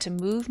 I'm going to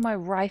move my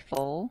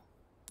rifle.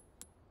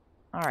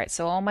 All right,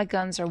 so all my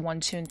guns are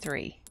 1, 2, and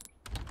 3.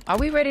 Are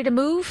we ready to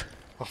move?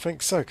 I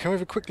think so. Can we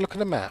have a quick look at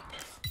the map?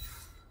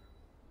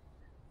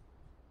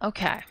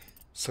 Okay.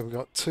 So we've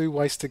got 2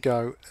 ways to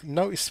go.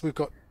 Notice we've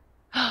got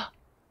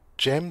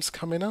gems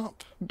coming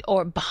up.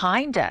 Or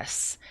behind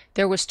us,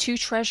 there was 2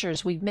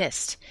 treasures we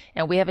missed,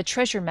 and we have a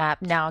treasure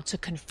map now to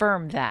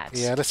confirm that.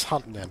 Yeah, let's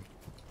hunt them.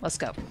 Let's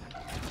go.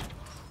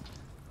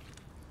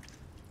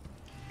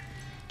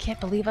 Can't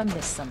believe I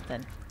missed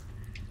something.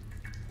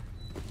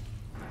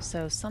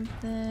 So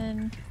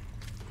something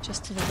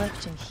just to the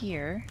left in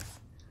here.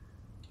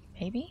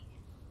 Maybe?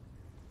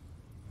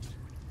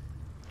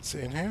 Is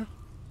it in here?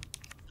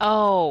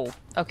 Oh,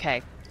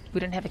 okay. We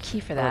didn't have a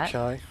key for that.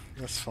 Okay,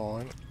 that's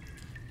fine.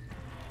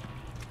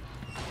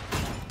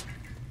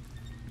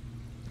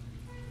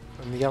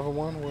 And the other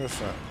one, where's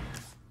that?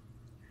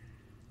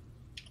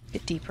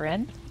 bit deeper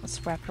in.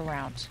 Let's wrap it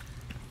around.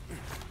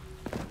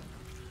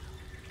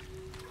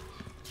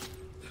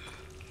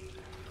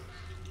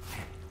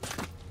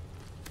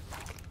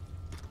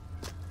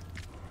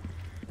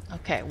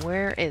 Okay,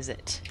 where is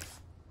it?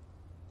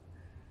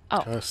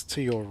 Oh. It's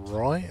to your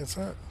right, is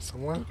that?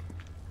 Somewhere?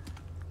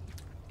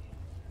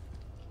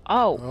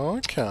 Oh.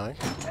 Okay.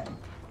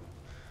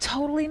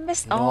 Totally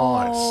missed. Nice.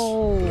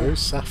 Oh. Blue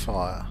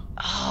sapphire.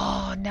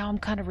 Oh, now I'm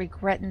kind of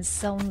regretting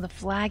selling the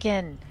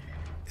flagon.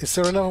 Is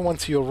there another one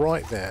to your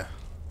right there?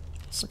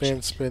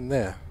 Spin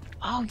there.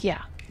 Oh,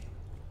 yeah.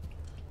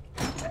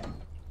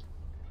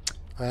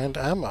 And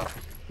ammo.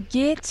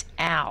 Get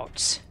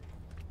out.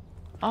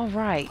 All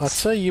right. I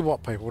tell you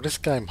what, people, this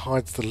game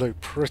hides the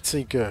loot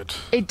pretty good.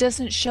 It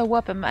doesn't show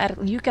up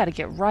automatically. You got to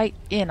get right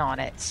in on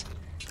it.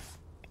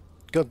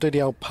 Got to do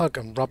the old pug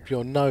and rub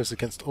your nose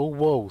against all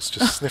walls,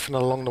 just sniffing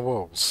along the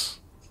walls.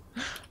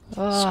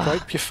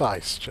 Scrape your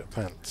face,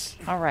 Chippants.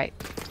 All right.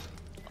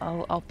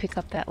 I'll pick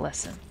up that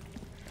lesson.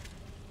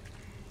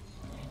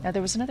 Now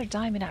there was another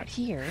diamond out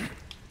here.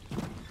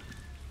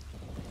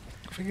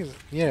 I think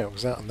it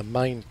was out in the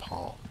main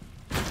part.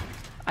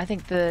 I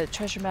think the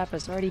treasure map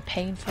is already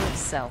paying for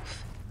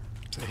itself.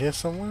 Is it here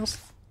somewhere else?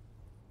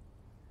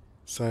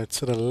 So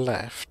to the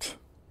left.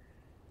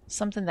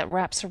 Something that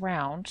wraps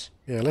around.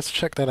 Yeah, let's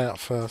check that out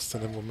first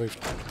and then we'll move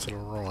to the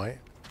right.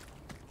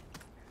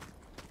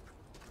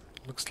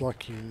 Looks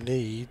like you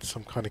need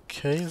some kind of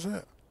key, is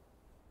it?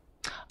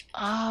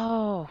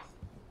 Oh.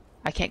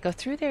 I can't go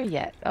through there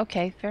yet.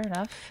 Okay, fair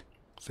enough.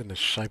 It's in the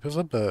shape of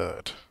a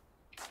bird.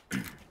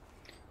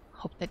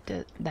 Hope that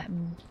that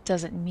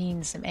doesn't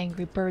mean some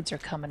angry birds are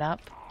coming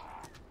up.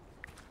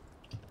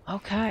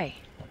 Okay.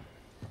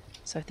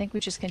 So I think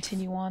we just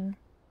continue on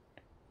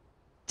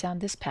down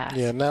this path.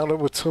 Yeah, now that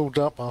we're tooled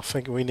up, I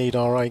think we need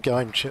our A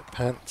game,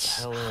 Chippants.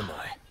 Hell am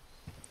I?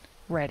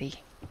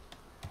 Ready.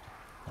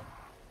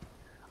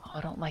 Oh, I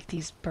don't like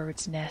these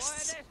birds'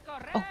 nests.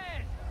 Oh.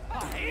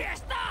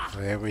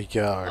 There we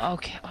go.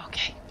 Okay,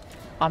 okay.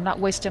 I'm not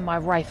wasting my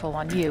rifle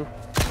on you.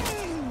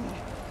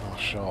 Nice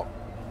shot.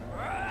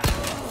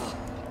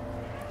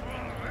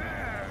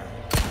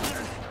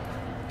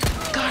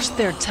 Gosh,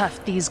 they're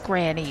tough, these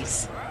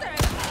grannies.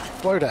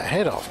 Blow that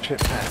head off,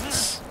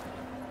 Chippants.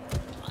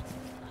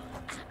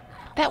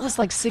 That was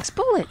like 6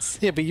 bullets.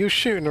 Yeah, but you're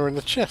shooting her in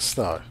the chest,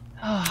 though.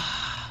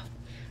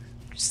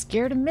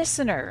 Scared of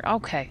missing her.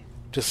 Okay.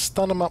 Just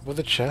stun them up with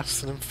the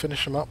chest and then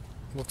finish them up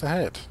with the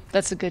head.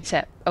 That's a good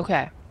tip.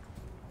 Okay.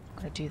 I'm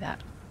gonna do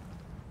that.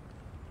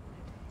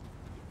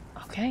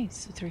 Okay,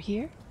 so through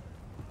here.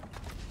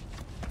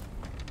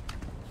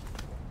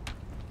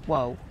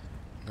 Whoa.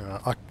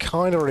 I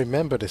kind of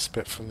remember this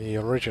bit from the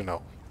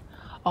original.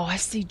 Oh, I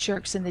see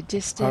jerks in the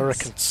distance. I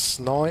reckon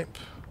snipe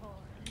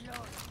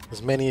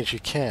as many as you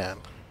can.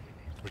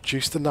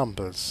 Reduce the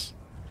numbers.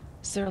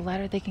 Is there a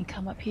ladder they can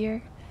come up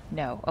here?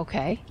 No.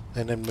 Okay.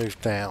 And then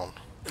move down.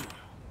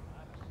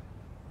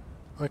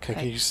 Okay,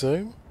 can you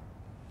zoom?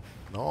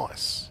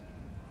 Nice.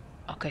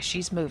 Okay,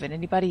 she's moving.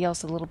 Anybody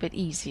else a little bit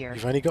easier?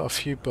 You've only got a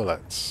few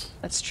bullets.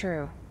 That's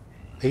true.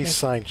 He's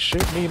saying,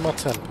 shoot me in my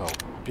temple.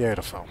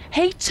 Beautiful.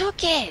 He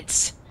took it!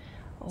 See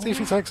if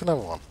he takes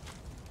another one.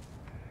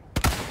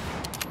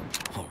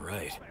 All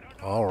right.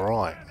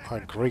 Alright, I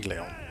agree,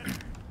 Leon.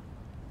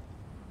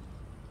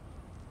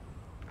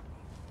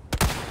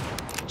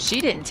 She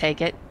didn't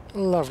take it.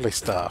 Lovely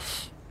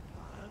stuff.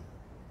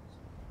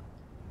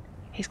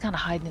 He's kind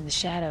of hiding in the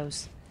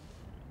shadows.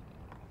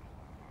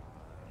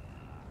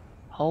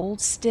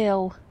 Hold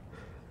still.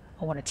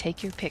 I want to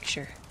take your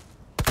picture.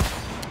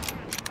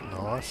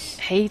 Nice.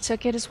 He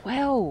took it as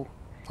well.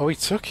 Oh, he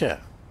took it.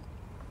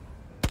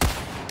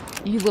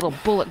 You little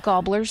bullet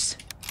gobblers.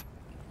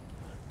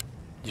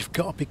 You've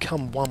got to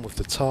become one with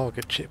the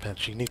target,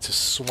 Chippants. You need to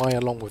sway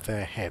along with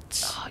their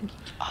heads.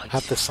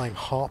 Have the same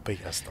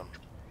heartbeat as them.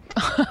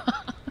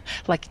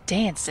 Like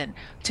dancing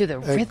to the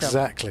rhythm.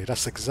 Exactly.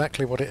 That's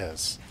exactly what it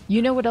is.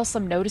 You know what else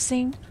I'm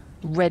noticing?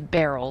 Red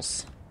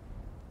barrels.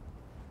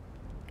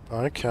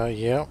 Okay,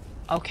 yeah.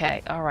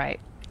 Okay, alright.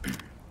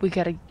 We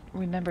gotta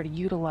remember to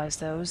utilize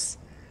those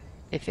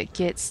if it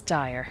gets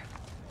dire.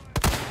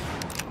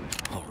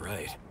 All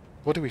right.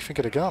 What do we think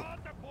of the gun?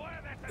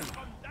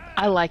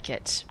 I like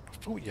it. I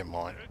thought you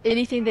might.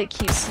 Anything that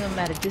keeps them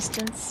at a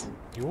distance.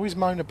 You always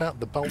moan about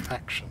the bolt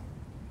action.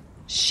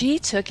 She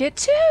took it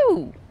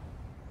too!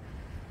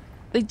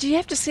 Like, do you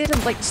have to see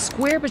them like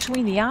square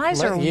between the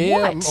eyes or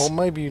yeah, what? or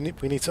maybe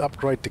we need to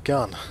upgrade the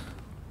gun.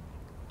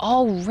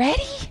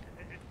 Already?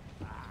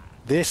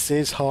 This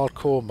is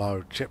hardcore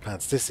mode,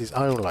 Chippants. This is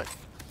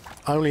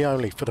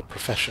only for the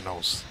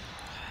professionals.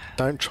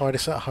 Don't try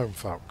this at home,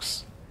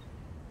 folks.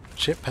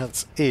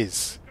 Chippants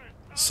is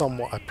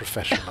somewhat a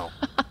professional.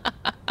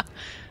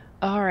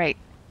 Alright,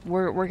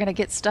 we're gonna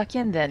get stuck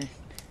in then.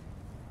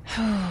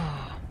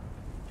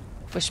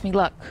 Wish me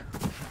luck.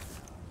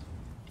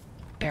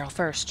 Barrel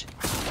first.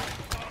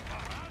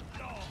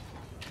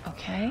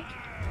 Okay.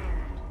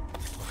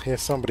 I hear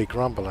somebody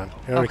grumbling.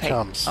 Here he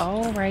comes.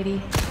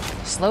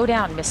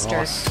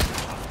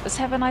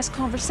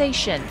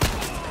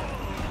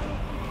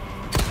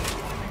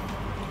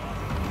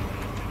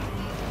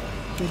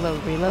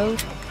 Reload, reload.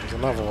 There's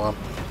another one.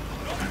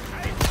 You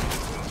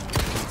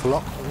can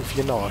block with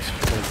your knife if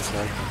you need to.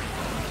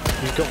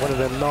 You've got one of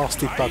them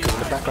nasty buggers in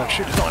the background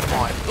shooting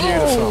dynamite.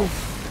 Beautiful.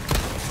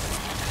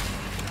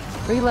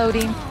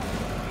 Reloading.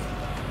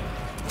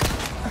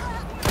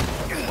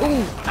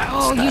 Ooh.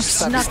 Oh, you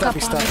snuck up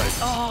on me.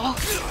 Oh.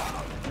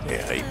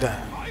 Yeah, eat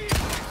that.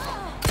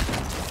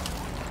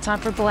 Time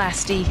for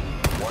Blasty.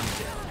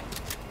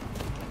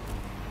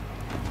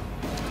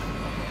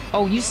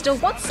 Oh, you still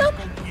want some?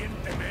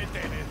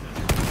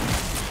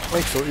 I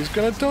thought he was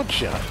going to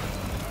dodge you.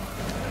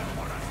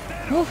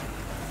 Ooh.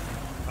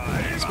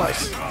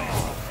 Space.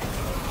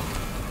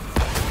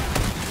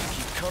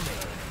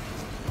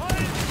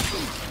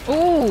 Ooh.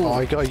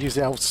 Oh, you got to use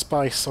the old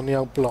space on the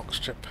old blocks,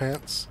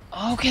 Chippants.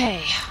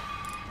 Okay.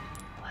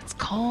 Let's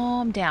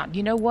calm down.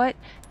 You know what?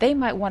 They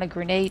might want a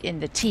grenade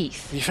in the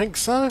teeth. You think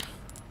so?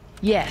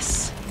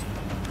 Yes.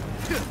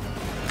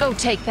 Go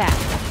take that.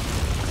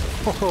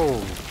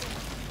 Oh,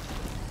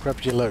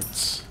 grab your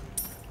loads.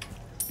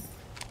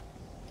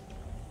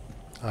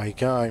 There you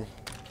go.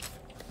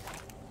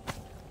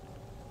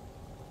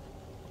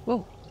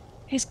 Whoa.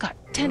 He's got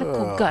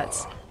tentacle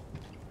guts.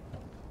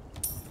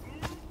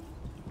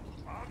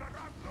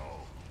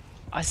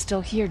 I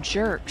still hear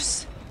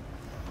jerks.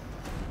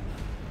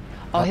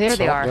 Oh, here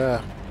they are.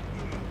 There.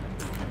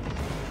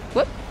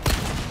 Whoop.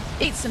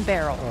 Eat some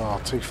barrel.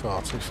 Oh, too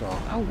far, too far.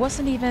 Oh,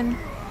 wasn't even...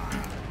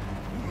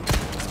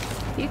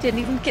 You didn't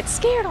even get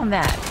scared on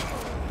that.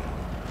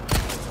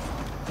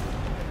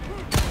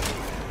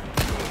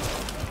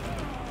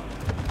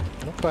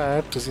 Not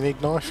bad. Does he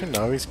need knifing?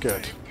 No, he's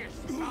good.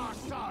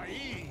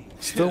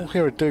 Still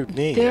hear a dude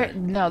near you.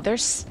 No, they're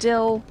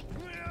still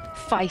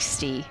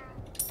feisty.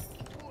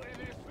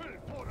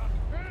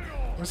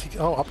 Where's he?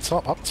 Oh, up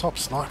top,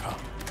 sniper.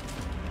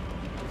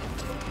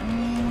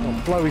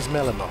 Oh, blow his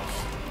melon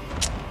off.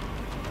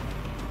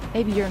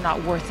 Maybe you're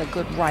not worth a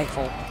good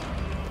rifle.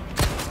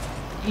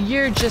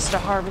 You're just a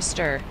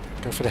harvester.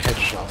 Go for the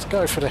headshots.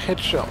 Go for the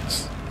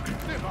headshots.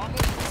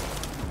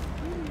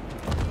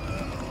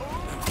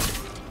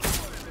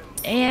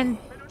 And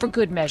for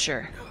good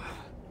measure.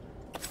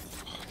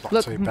 Not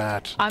Look, too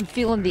bad. I'm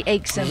feeling the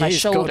aches in my He's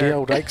shoulder. got the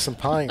old aches and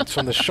pains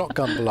from the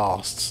shotgun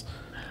blasts.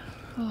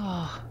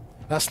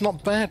 That's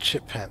not bad,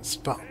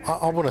 Chippants, but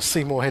I want to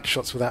see more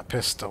headshots with that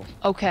pistol.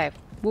 Okay,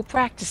 we'll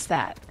practice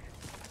that.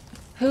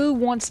 Who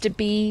wants to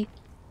be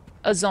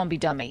a zombie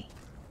dummy?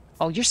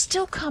 Oh, you're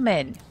still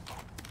coming.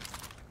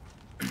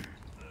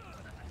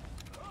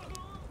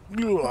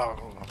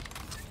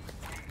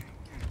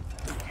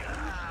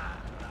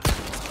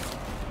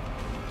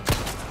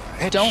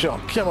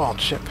 Headshot, come on,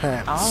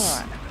 Chippants.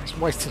 Alright. It's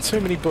wasting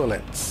too many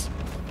bullets.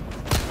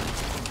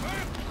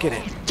 Get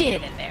it.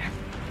 Get in there.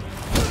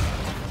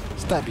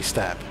 Stabby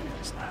stab. You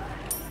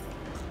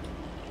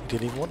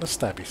didn't even want the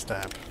stabby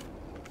stab.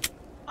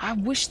 I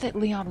wish that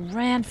Leon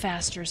ran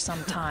faster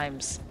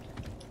sometimes.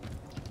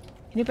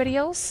 Anybody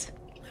else?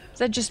 Is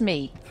that just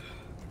me?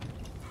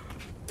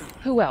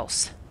 Who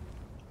else?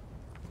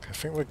 I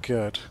think we're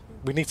good.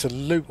 We need to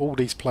loot all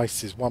these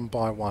places one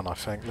by one, I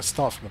think. Let's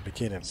start from the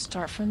beginning.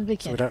 Start from the So we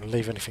beginning. don't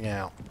leave anything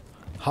out.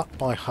 Hut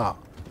by hut.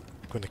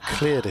 I'm going to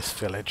clear this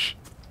village.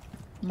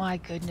 My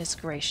goodness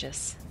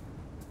gracious.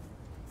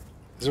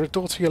 Is there a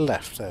door to your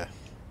left there?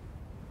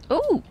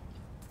 Ooh!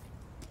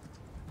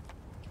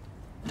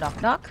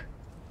 Knock knock.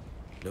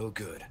 No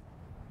good.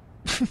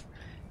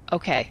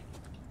 Okay.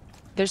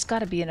 There's got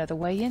to be another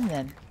way in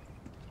then.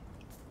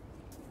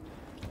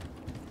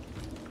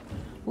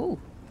 Ooh.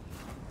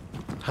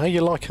 How are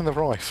you liking the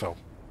rifle?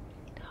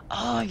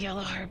 Oh,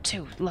 yellow herb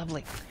too.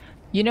 Lovely.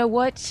 You know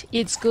what?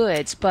 It's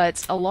good,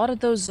 but a lot of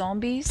those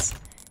zombies,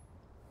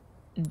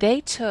 they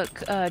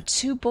took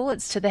 2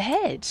 bullets to the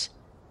head.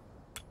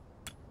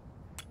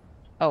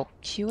 Oh,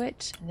 cue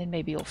it, and then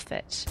maybe it'll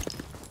fit.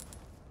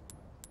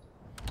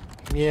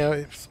 Yeah,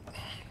 it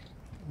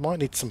might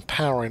need some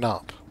powering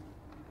up.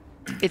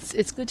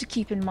 It's good to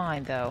keep in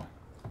mind, though.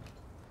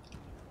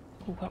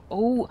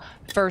 Oh,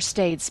 first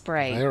aid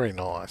spray. Very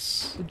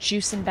nice.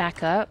 Juicing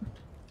back up.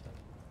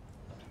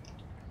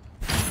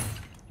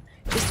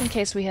 Just in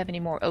case we have any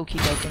more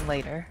okie doking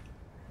later.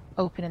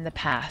 Opening the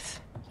path.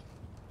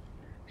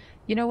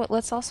 You know what?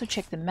 Let's also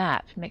check the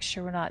map. Make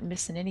sure we're not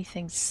missing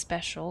anything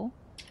special.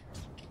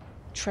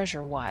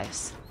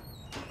 Treasure-wise.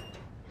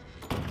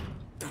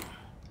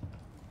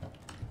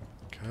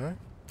 Okay.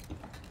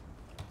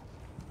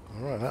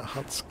 Alright, that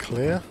hut's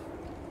clear.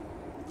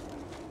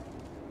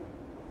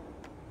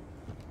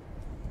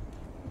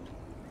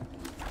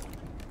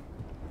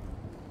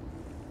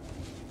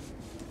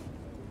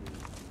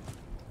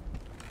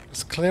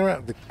 Let's clear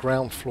out the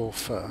ground floor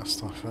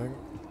first, I think.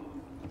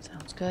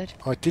 Sounds good.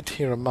 I did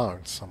hear a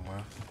moan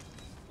somewhere.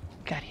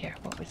 Got here.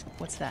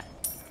 What's that?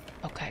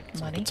 Okay,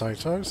 money.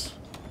 Potatoes.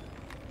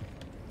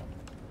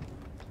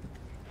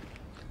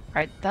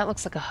 Alright, that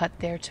looks like a hut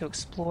there to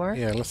explore.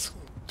 Yeah, let's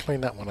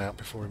clean that one out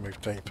before we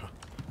move deeper.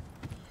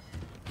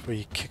 Before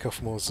you kick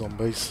off more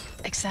zombies.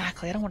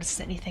 Exactly. I don't want to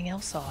set anything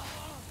else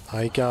off.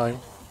 There you go.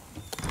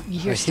 You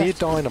I hear hear stuff?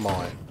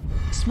 dynamite.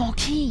 Small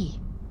key.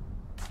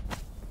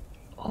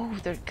 Oh,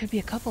 there could be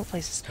a couple of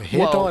places. I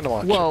hear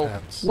dynamite, whoa,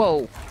 Chippants.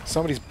 whoa.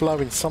 Somebody's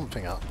blowing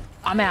something up.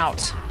 I'm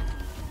out.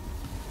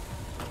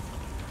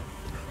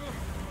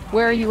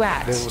 Where are you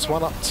at? There was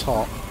one up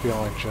top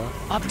behind you.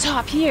 Up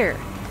top here.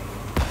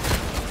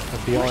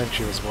 And behind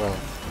you as well.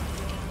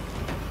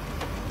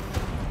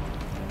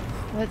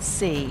 Let's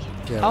see.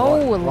 Yeah,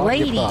 oh, a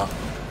right in lady. your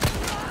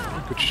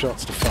butt. Good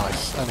shots to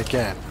face. And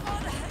again.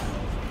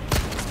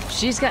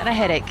 She's gotten a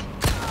headache.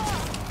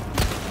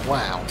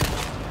 Wow.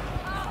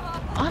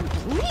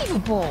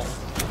 Unbelievable.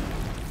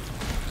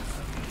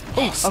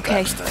 Oh,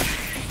 okay.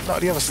 Stab.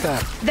 Not the other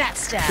stab. That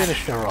stab.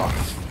 Finish her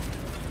off.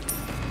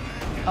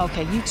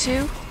 Okay, you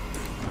two.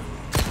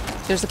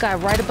 There's a guy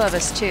right above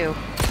us, too.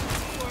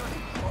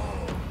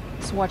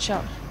 So watch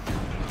out.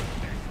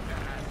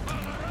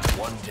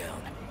 One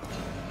down.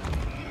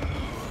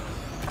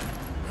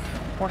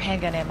 More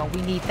handgun ammo.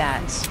 We need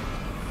that.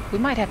 We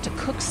might have to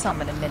cook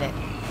some in a minute.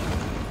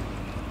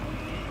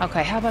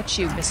 Okay, how about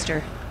you,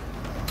 mister?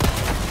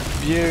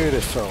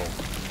 Beautiful.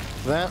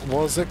 That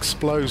was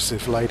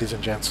explosive, ladies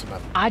and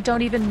gentlemen. I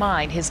don't even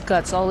mind his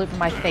guts all over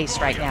my face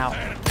right now.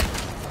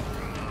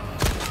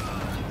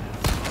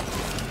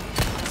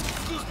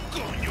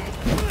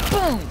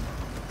 Boom!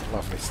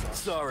 Lovely stuff.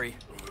 Sorry,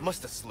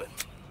 must have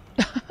slipped.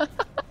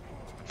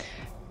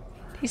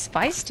 He's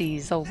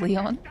feisty, old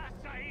Leon.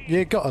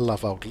 You gotta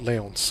love old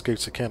Leon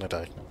Scooter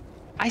Kennedy.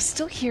 I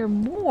still hear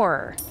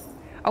more.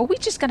 Are we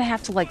just gonna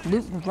have to, like,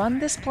 loot and run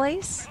this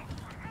place?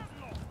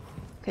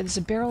 Okay, there's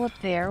a barrel up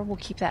there. We'll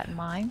keep that in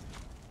mind.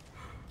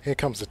 Here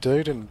comes a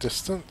dude in the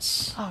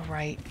distance. All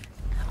right.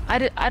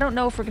 I don't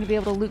know if we're gonna be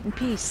able to loot in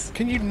peace.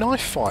 Can you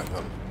knife fight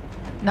them?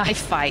 Knife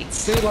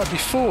fights. Do it like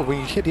before,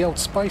 when you hit the old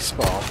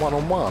spacebar,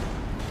 one-on-one.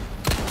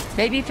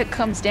 Maybe if it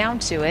comes down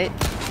to it.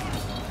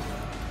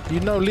 You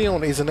know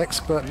Leon is an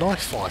expert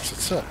knife fighter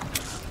too.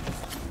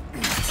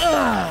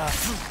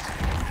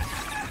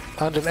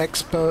 And an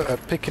expert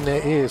at picking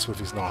their ears with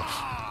his knife.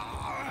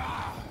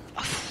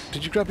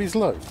 Did you grab his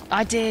loot?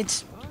 I did.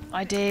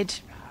 I did.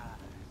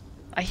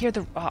 I hear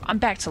the... I'm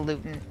back to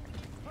looting.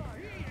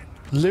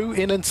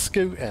 Looting and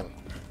scooting.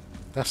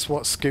 That's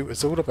what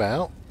Scooter's all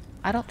about.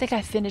 I don't think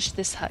I finished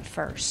this hut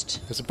first.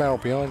 There's a barrel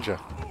behind you.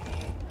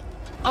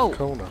 Oh,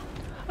 Corner.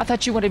 I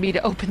thought you wanted me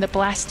to open the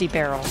blasty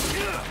barrel.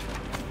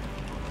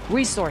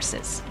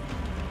 Resources.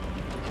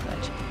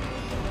 Good.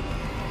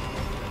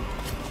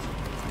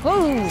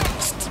 Whoa!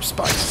 Some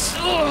spice.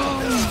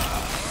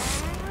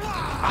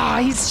 Ah,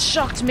 he's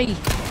shocked me.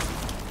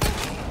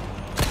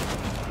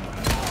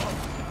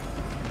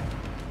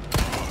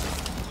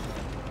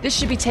 This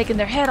should be taking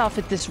their head off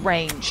at this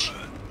range.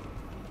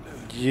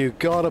 You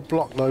gotta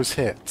block those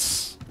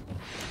hits.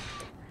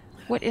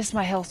 What is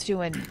my health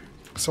doing?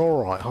 It's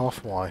alright,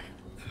 halfway.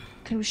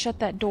 Can we shut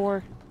that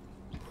door?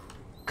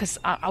 Because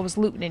I was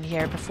looting in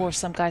here before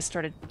some guys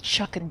started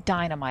chucking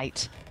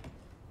dynamite.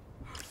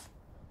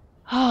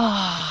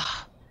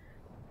 Ah.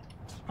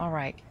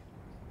 Alright.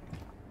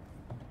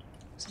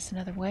 Is this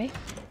another way?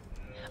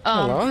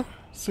 Hello?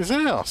 It's his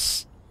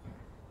house.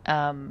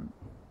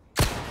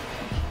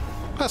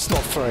 That's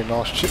not very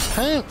nice,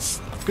 Chippants.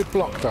 Good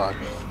block though.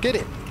 Get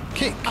it.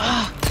 Kick.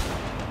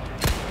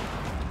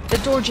 The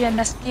door jam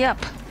messed me up.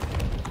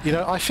 You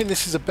know, I think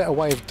this is a better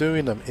way of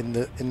doing them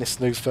in this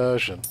new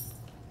version.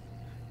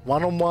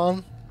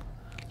 One-on-one,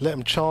 let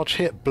them charge,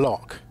 hit,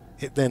 block.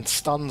 It then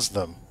stuns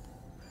them.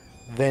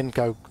 Then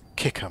go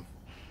kick them.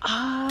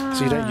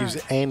 So you don't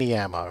use any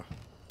ammo.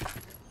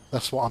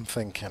 That's what I'm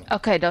thinking.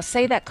 Okay, now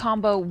say that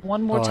combo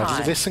one more Alright,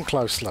 time. listen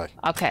closely.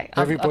 Okay.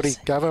 Everybody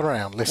gather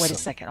around, listen. Wait a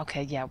second.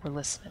 Okay, yeah, we're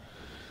listening.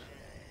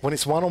 When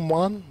it's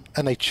one-on-one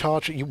and they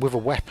charge at you with a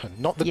weapon,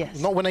 not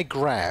when they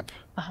grab,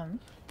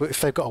 but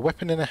if they've got a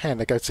weapon in their hand,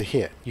 they go to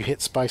hit. You hit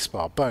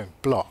spacebar, boom,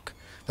 block.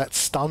 That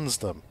stuns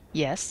them.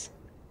 Yes.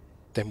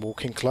 Then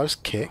walk in close,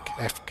 kick,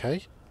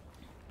 FK,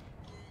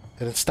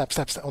 and then stab,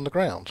 stab, stab on the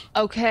ground.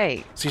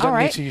 Okay. So you don't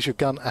need to use your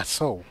gun at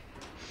all.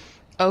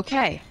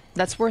 Okay,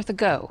 that's worth a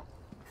go.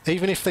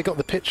 Even if they got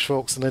the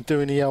pitchforks and they're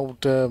doing the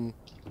old Charging?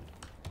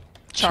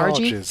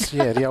 charges.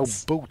 Yeah, the old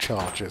bull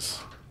charges.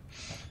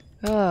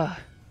 Ugh.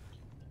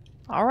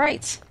 All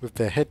right. With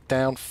their head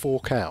down,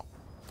 fork out.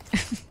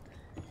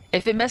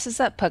 If it messes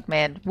up,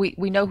 Pugman,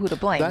 we know who to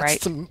blame,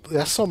 right?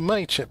 That's on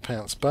me,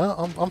 Chippants, but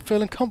I'm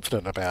feeling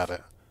confident about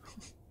it.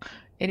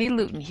 Any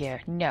loot in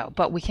here? No,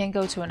 but we can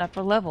go to an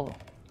upper level.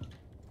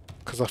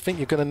 Because I think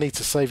you're going to need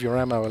to save your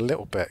ammo a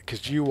little bit,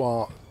 because you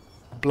are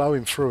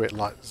blowing through it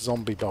like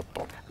zombie dog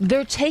bob.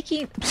 They're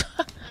taking...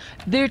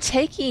 they're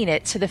taking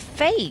it to the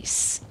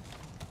face.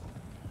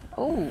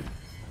 Oh.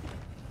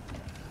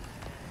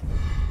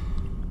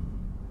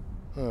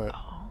 Alright.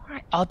 All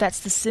right. Oh, that's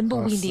the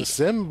symbol we That's need. the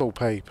symbol,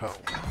 people.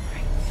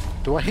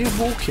 Do I hear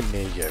walking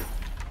near you?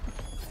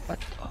 What?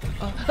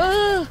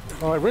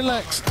 Alright,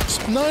 relax.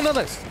 No.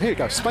 Here you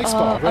go.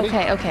 Spacebar. Ready?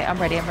 Okay, I'm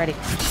ready. There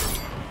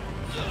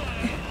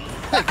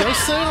you go,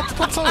 see?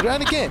 I told you.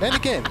 And again.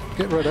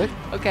 Get ready.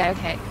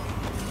 Okay.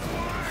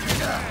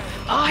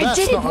 Oh, I That's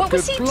did it! not a What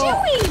was good he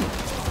block.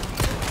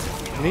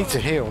 doing? You need to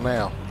heal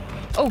now.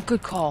 Oh,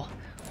 good call.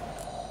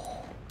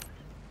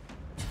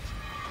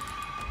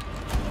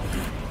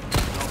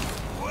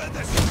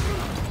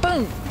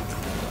 Boom!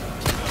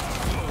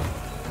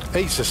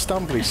 He's a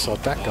stumbly sod,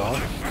 that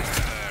guy.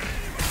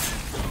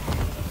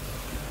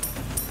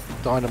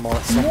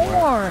 Dynamite somewhere.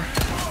 More!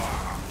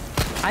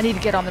 I need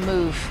to get on the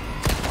move.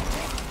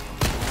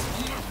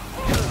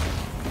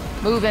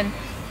 Moving.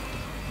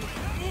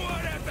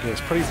 Yeah,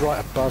 it's pretty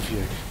right above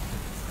you.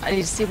 I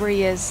need to see where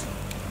he is.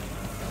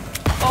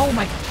 Oh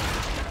my...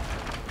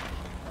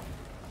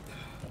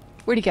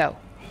 Where'd he go?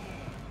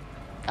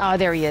 Oh,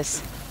 there he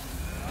is.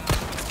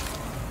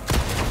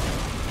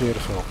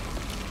 Beautiful.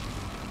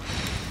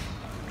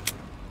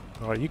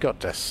 Alright, you got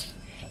this.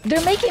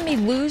 They're making me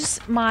lose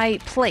my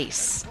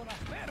place.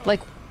 Like,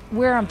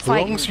 where I'm As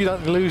fighting. long as you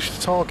don't lose your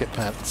target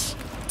pants,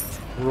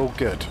 we're all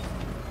good.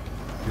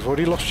 You've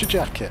already lost your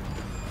jacket.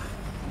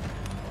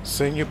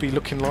 Soon you'll be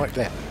looking like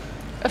that.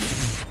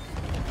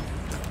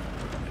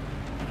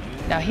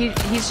 No,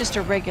 he's just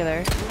a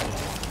regular.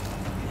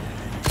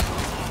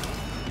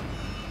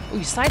 Ooh,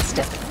 you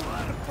sidestep.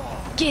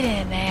 Get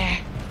in there.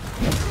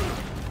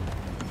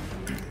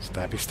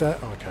 Stabby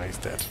stab. Okay, he's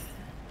dead.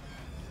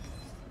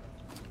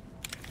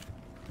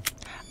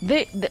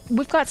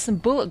 We've got some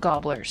bullet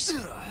gobblers.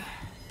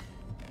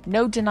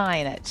 No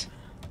denying it.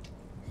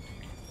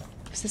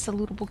 Is this a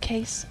lootable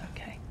case?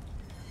 Okay.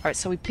 Alright,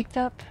 so we picked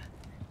up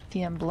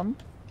the emblem.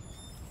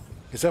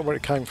 Is that where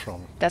it came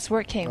from? That's where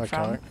it came Okay.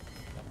 from.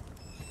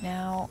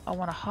 Now, I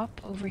want to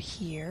hop over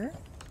here.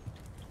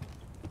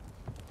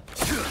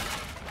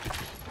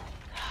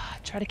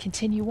 Try to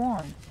continue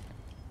on.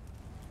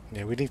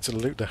 Yeah, we need to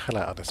loot the hell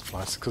out of this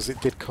place, because it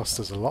did cost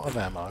us a lot of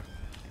ammo.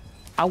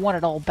 I want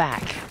it all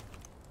back.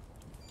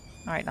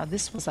 Alright, now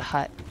this was a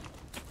hut.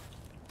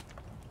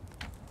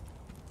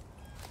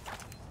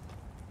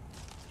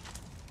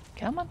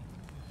 Come on.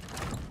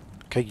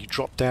 Okay, you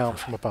drop down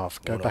from above.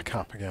 Go back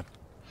up again.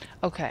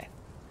 Okay.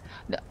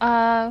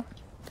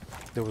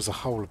 There was a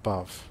hole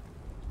above.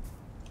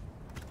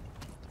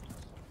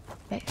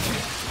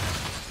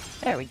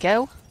 There we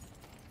go.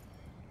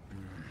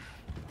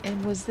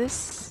 And was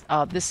this...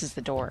 Oh, this is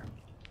the door.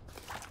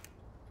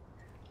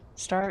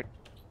 Start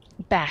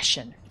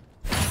bashing.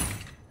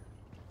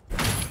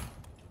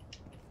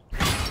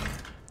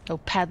 No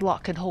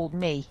padlock can hold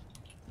me.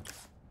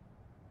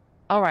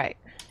 Alright.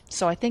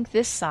 So I think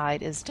this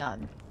side is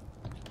done.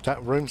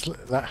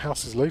 That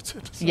house is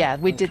looted? Is Yeah,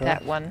 it? we did Okay.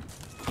 that one.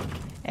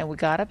 And we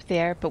got up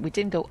there, but we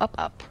didn't go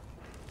up.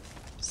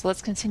 So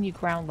let's continue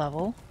ground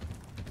level.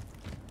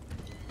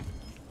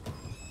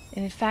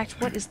 And in fact,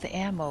 what is the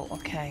ammo?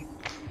 Okay.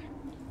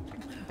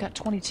 We've got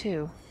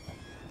 22.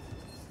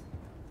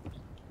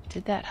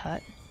 Did that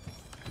hut.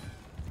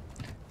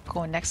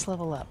 Going next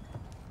level up.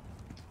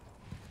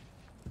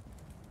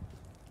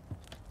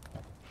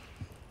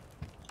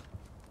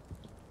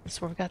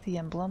 That's where we got the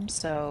emblem,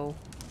 so...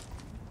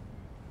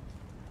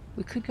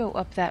 We could go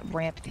up that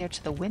ramp there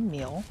to the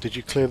windmill. Did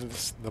you clear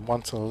the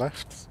one to the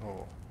left?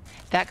 Or?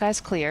 That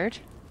guy's cleared.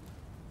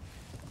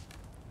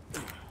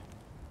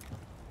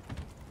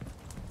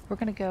 We're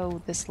gonna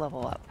go this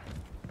level up.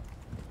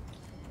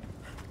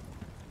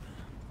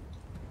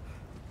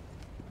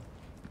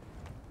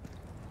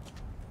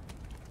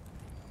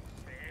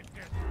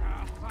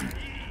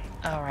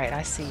 Alright,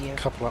 I see you.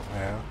 Couple up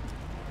there.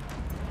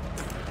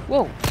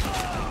 Whoa!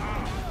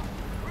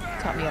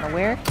 Caught me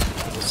unaware.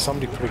 There's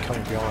somebody probably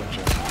coming behind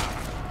you.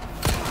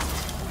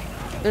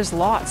 There's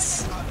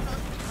lots.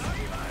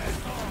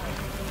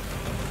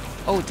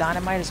 Oh,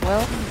 dynamite as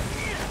well?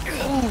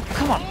 Ooh,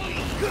 come on.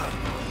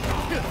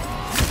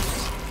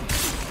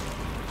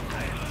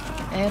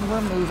 And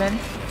we're moving.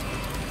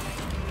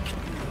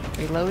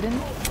 Reloading.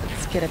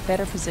 Let's get a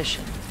better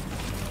position.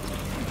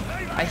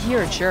 I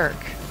hear a jerk.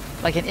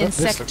 Like an This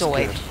looks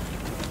insectoid. good.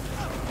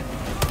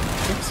 I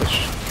think it's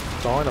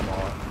a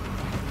dynamite.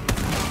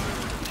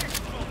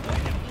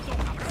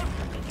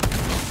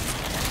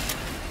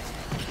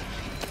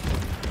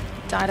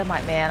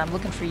 Dynamite man, I'm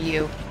looking for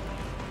you.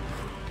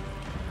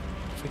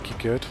 I think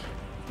you're good.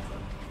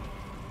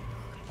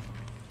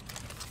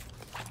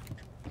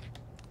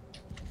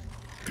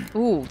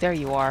 Ooh, there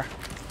you are.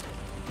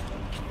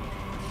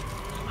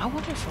 I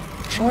wonder if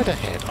Try the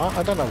head.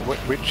 I don't know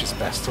which is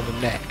best, or the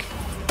neck.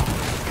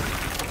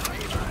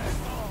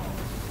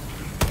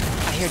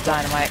 I hear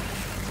dynamite.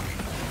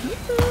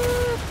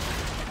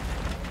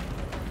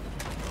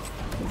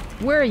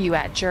 Where are you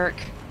at, jerk?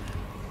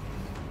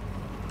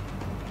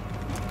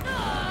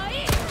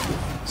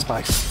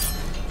 Space.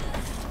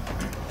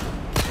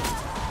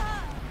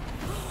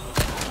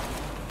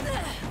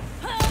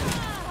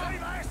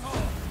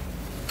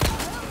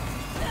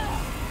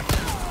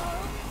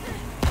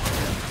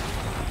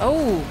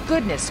 Oh,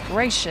 goodness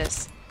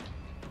gracious.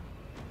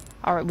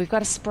 Alright, we've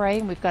got a spray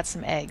and we've got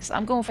some eggs.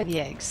 I'm going for the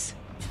eggs.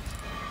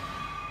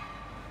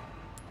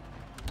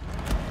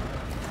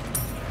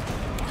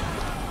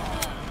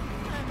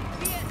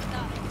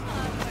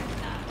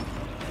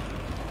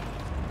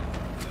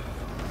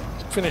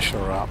 Finish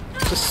her up.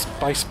 Just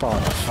spacebar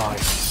in her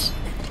face.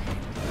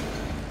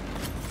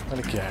 And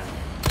again.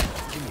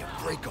 Give me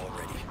a break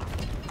already.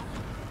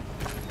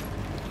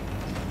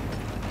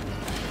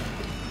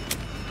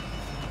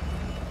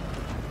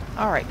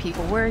 Alright,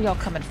 people, where are y'all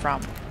coming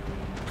from?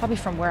 Probably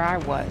from where I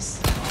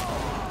was.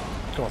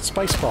 Go on,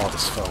 spacebar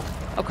this fool.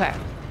 Okay.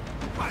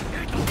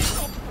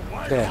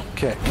 There,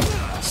 kick.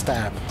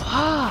 Stab.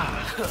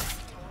 Ah!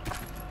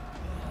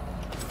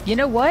 You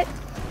know what?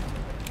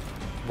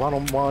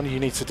 One-on-one, you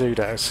need to do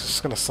that. It's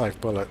just going to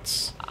save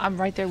bullets. I'm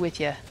right there with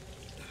you.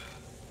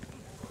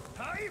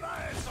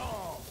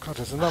 God,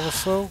 there's another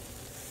fool.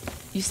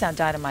 You sound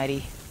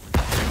dynamite-y.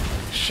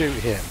 Shoot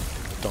him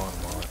with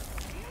dynamite.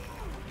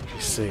 If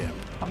you see him.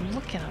 I'm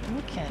looking.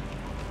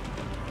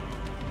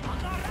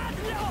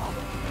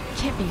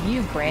 Can't be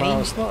you, Granny. No,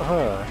 it's not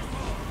her.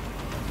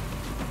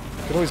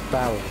 You can always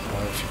barrel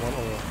her if you want.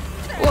 Or...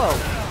 Whoa!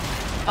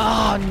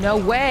 Oh, no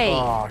way!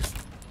 Oh, it's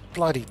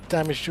bloody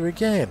damaged you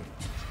again.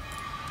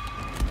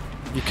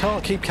 You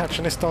can't keep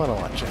catching this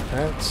dynamite,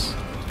 Chippants.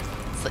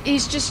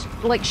 He's just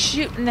like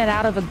shooting it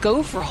out of a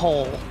gopher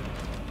hole.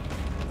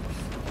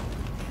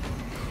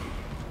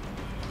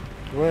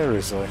 Where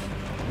is he?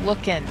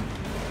 Looking.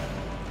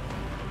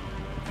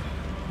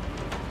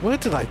 Where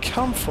do they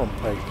come from,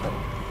 people?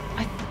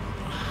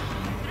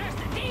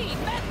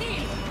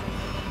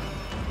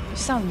 You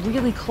sound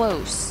really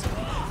close.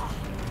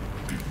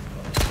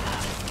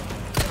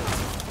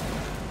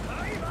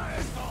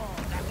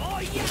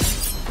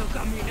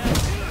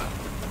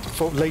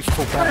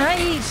 Lethal back.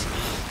 Right.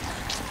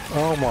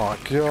 Oh my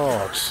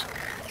god.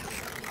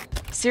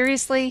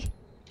 Seriously?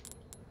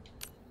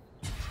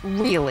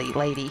 Really,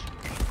 lady?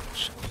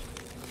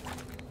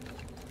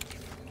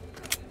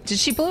 Did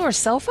she blow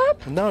herself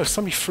up? No,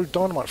 somebody threw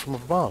dynamite from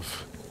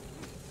above.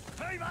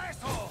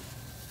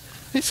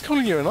 He's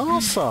calling you an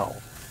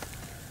arsehole.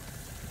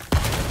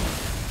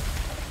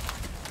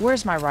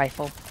 Where's my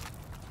rifle?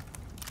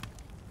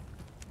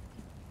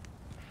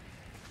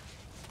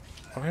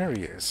 Oh, there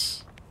he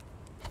is.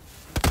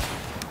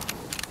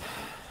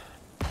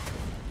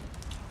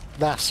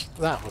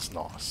 That was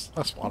nice.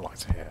 That's what I like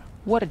to hear.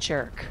 What a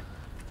jerk.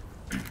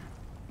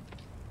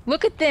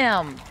 Look at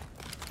them!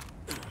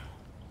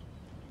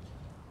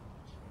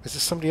 Is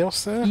there somebody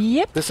else there?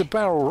 Yep. There's a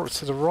barrel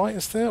to the right,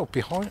 is there? Or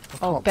behind?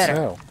 I Oh, can't better.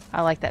 tell.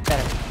 I like that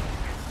better.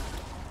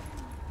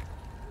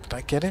 Did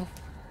I get him?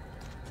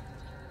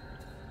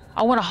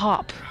 I want to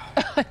hop.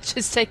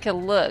 Just take a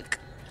look.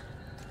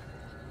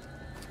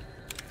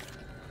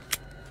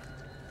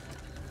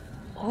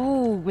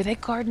 Oh, were they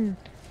guarding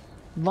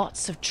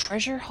lots of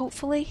treasure,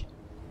 hopefully?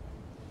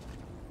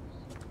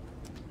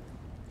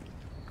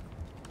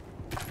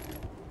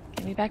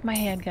 Give me back my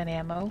handgun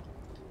ammo.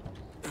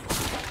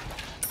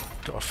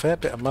 Got a fair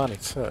bit of money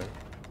too,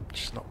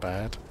 which is not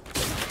bad.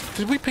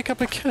 Did we pick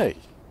up a key?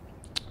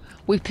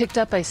 We picked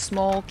up a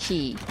small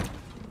key.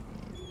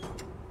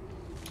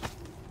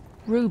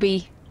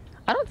 Ruby.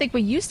 I don't think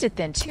we used it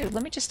then, too.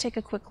 Let me just take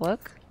a quick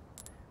look.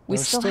 We We've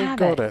still, still have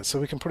got it, so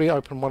we can probably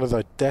open one of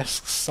those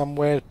desks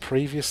somewhere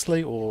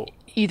previously, or...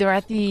 Either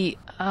at the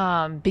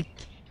big...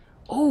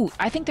 Oh,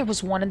 I think there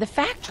was one in the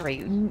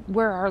factory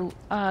where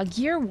our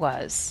gear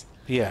was.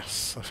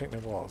 Yes, I think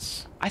there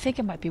was. I think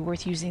it might be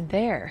worth using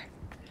there.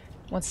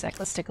 One sec,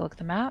 let's take a look at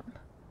the map.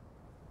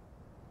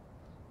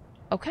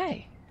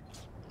 Okay.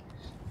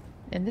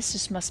 And this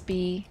just must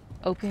be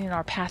opening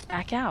our path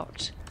back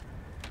out.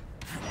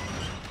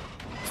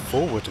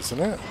 Forward, isn't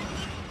it?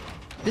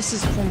 This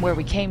is from where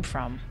we came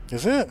from.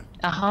 Is it?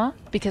 Uh-huh,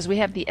 because we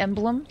have the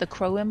emblem, the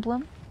crow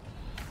emblem.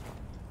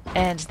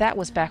 And that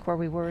was back where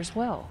we were as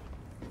well.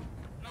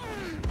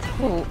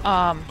 Oh,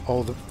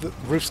 Oh, the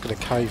roof's going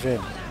to cave in.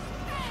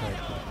 Okay.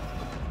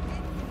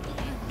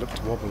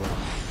 Looked wobbly.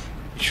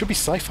 You should be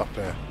safe up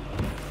there.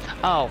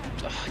 oh,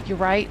 you're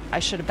right. I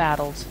should have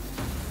battled.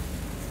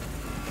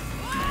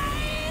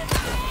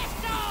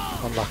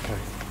 Unlucky.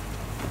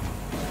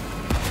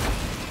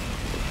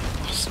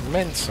 It's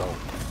mental.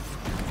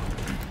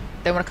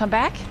 They want to come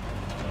back?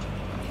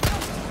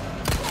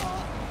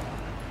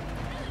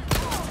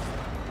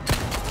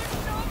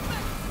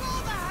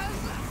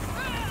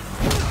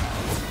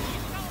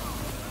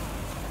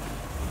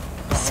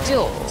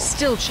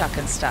 Still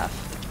chucking stuff.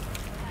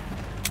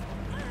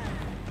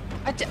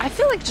 I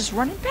feel like just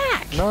running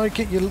back. No,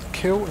 get your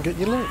kill and get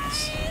your loot.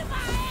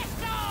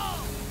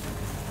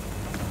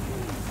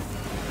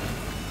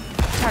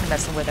 Tired of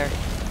messing with her.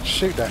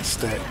 Shoot that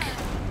stick.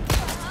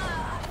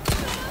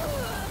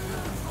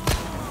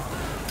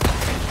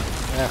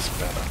 That's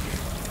better.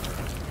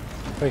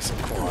 Face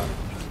and quiet.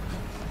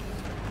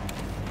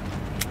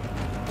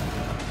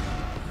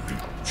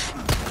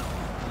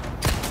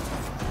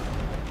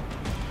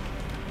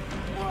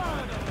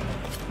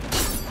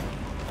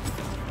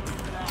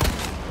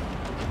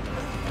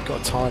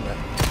 Got to time it.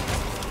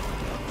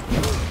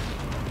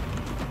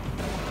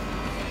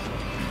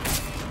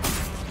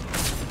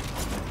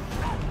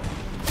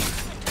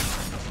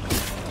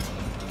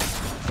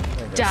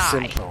 There you go, Die.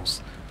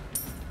 simples.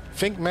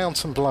 Think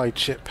Mountain Blade,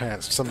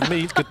 Chippants. Some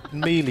good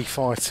melee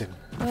fighting.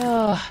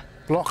 Ugh.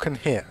 Block and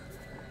hit.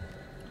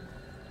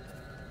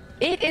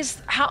 It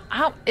is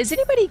how is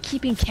anybody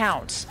keeping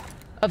count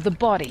of the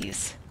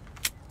bodies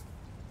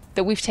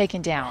that we've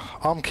taken down?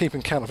 I'm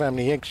keeping count of how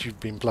many eggs you've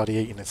been bloody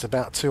eating. It's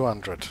about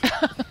 200.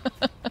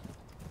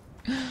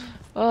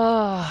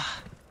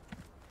 Oh,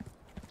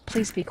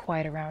 please be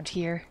quiet around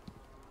here.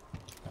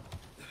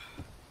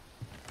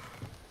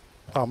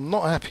 I'm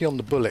not happy on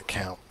the bullet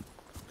count.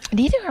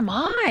 Neither am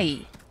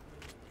I.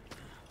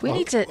 We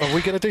need to. Are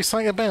we going to do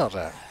something about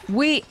that?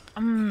 We.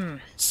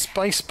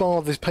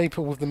 Spacebar the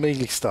people with the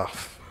melee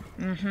stuff.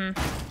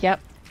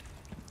 Yep.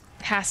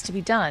 Has to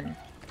be done.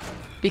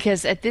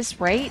 Because at this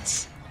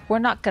rate, we're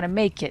not going to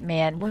make it,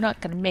 man. We're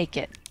not going to make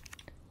it.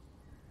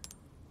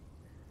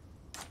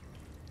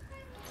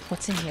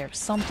 What's in here?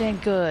 Something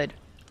good.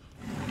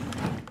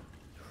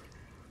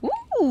 Ooh.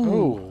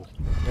 Ooh,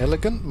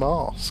 elegant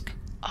mask.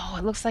 Oh,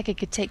 it looks like it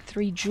could take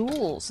 3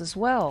 jewels as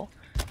well.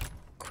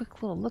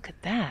 Quick little look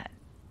at that.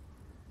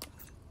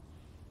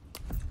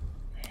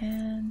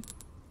 And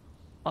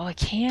oh, I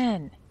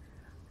can.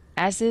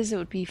 As is, it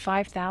would be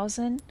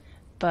 5,000,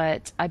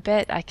 but I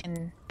bet I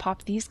can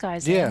pop these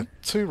guys in. Yeah,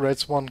 2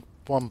 reds, one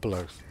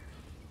blue.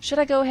 Should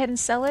I go ahead and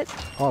sell it?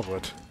 I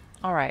would.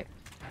 All right.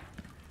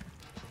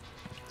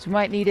 So we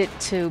might need it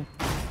to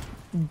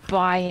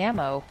buy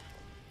ammo.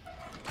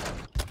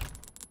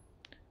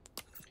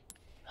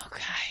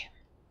 Okay.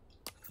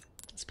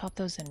 Let's pop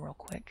those in real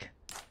quick.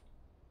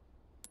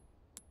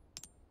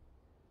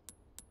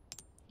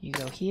 You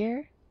go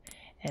here,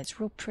 and it's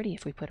real pretty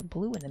if we put a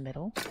blue in the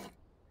middle,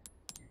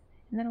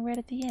 and then a red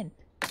at the end.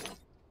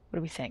 What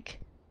do we think?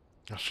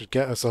 I should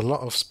get us a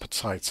lot of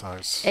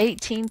potatoes.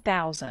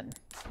 18,000.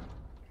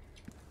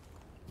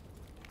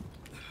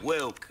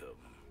 Welcome.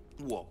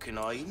 What can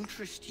I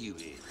interest you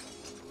in?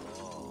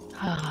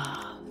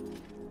 Ah.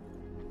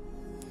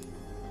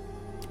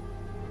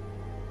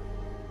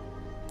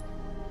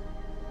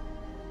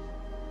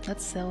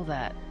 Let's sell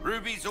that.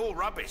 Ruby's all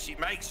rubbish. It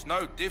makes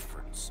no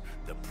difference.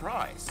 The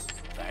price.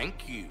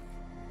 Thank you.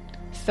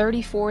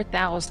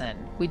 34,000.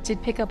 We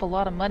did pick up a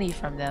lot of money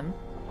from them.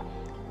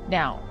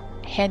 Now,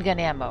 handgun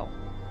ammo.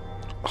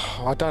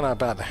 Oh, I don't know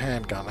about the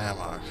handgun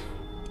ammo.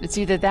 It's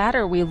either that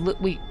or we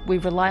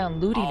rely on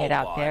looting it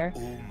out there,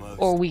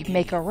 or we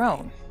make our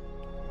own.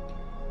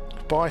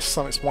 Buy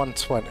some, it's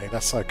 120,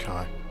 that's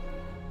okay.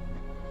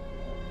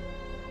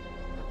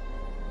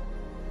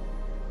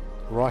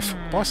 Rifle,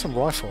 buy some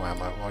rifle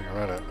ammo while you're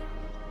at it.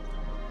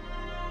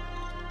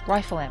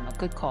 Rifle ammo,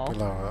 good call.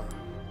 Below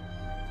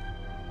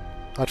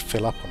it. I'd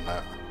fill up on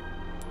that.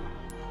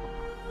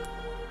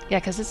 Yeah,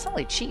 because it's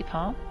only cheap,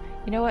 huh?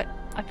 You know what?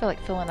 I feel like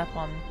filling up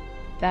on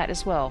that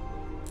as well.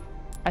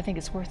 I think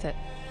it's worth it.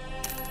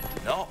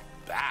 Not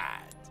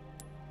bad.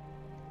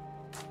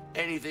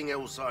 Anything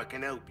else I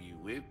can help you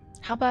with?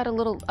 How about a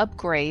little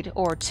upgrade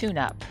or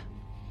tune-up?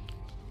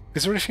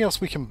 Is there anything else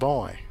we can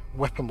buy?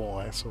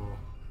 Weapon-wise, or...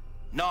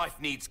 Knife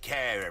needs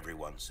care every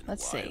once in a while.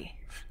 Let's see.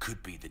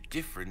 Could be the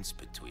difference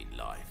between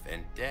life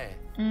and death.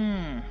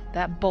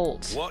 That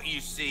bolt. What you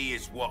see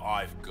is what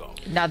I've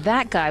got. Now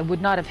that guy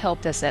would not have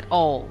helped us at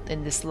all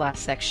in this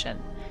last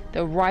section.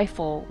 The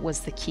rifle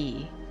was the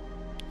key.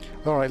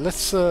 Alright,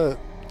 let's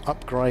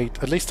upgrade,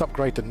 at least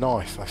upgrade the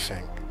knife, I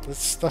think.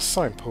 That's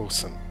so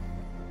important.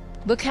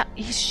 Look how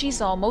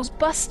she's almost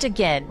bust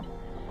again.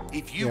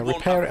 If you Yeah, want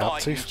repair a it up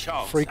fighting to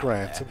chance 3 out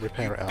grand there, to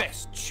repair it you up.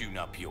 best tune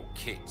up your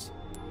kit.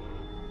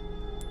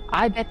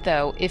 I bet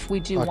though, if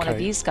we do one of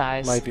these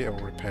guys, maybe it'll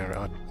repair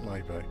it.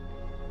 Maybe.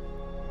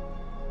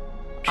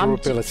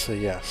 Durability,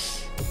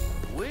 yes.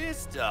 We're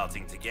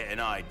starting to get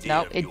an idea.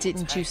 Nope, of it your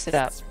didn't juice it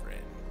up. tastes,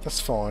 friend. That's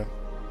fine.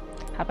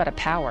 How about a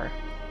power?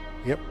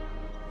 Yep.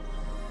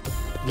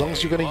 As long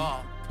as you're going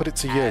to put it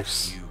to use.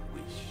 As you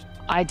wished.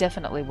 I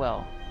definitely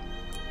will.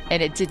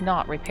 And it did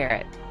not repair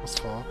it. That's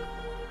fine.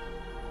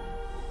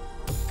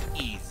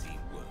 Easy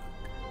work.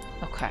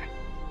 Okay.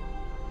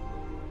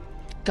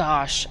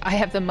 Gosh, I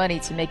have the money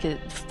to make a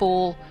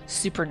full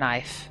super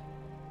knife.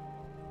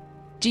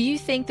 Do you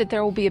think that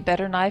there will be a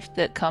better knife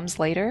that comes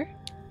later?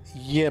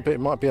 Yeah, but it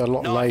might be a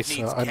lot Knife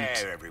later. needs And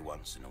care every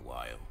once in a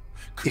while.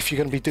 if you're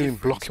going to be doing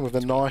blocking with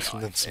a knife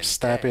and then some life and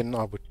stabbing,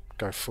 I would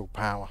go full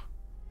power.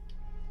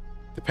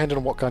 Depending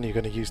on what gun you're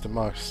going to use the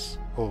most,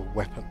 or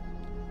weapon.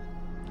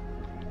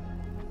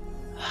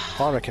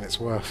 I reckon it's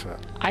worth it.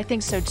 I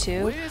think so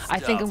too. We're I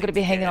think I'm going to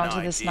be starting to hanging get on an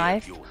to this idea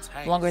knife of your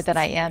tastes, longer than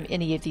I am friend.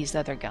 any of these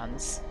other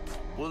guns.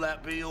 Will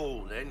that be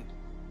all then?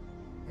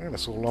 Yeah,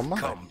 that's all on mine.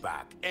 Come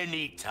back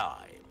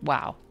anytime.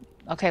 Wow.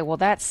 Okay, well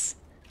that's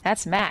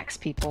max,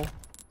 people.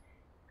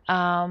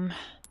 The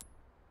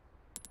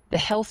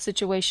health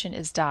situation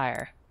is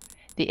dire.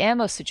 The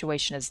ammo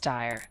situation is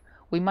dire.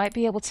 We might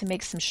be able to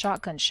make some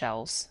shotgun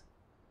shells.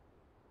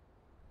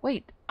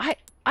 Wait, I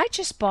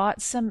just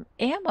bought some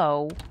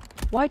ammo.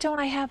 Why don't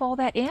I have all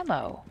that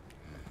ammo?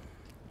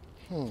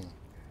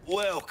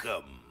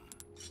 Welcome.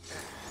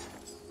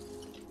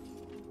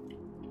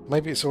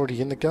 Maybe it's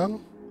already in the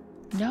gun?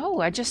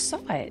 No, I just saw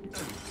it.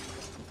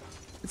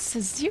 It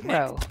says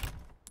 0.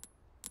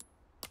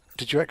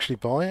 Did you actually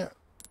buy it?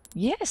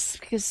 Yes,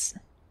 because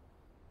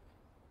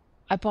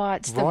I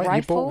bought the Right,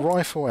 rifle. you bought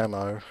rifle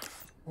ammo.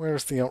 Where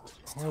is the...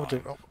 Where would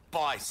it,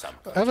 Buy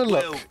something. have a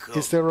look. Welcome.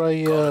 Is there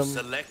a... Got a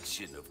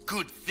selection of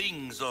good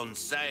things on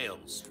sale,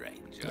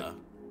 stranger.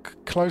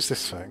 close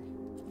this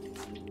thing.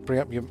 Bring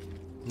up your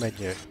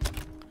menu.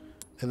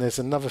 And there's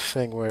another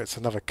thing where it's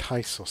another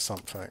case or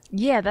something.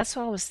 Yeah, that's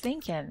what I was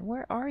thinking.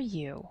 Where are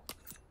you?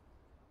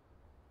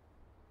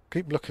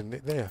 Keep looking.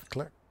 There.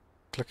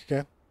 Click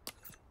again.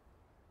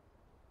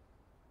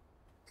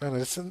 No,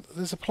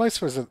 there's a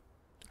place where there's a...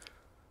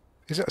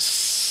 Is it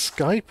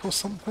escape or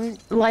something?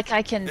 Like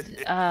I can,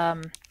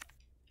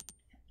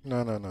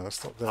 No,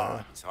 it's not there.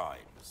 Hard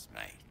times,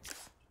 mate.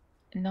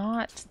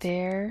 Not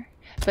there.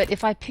 But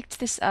if I picked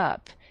this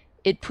up,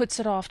 it puts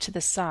it off to the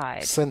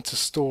side. Center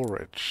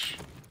storage.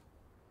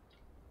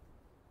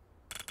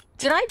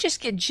 Did I just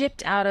get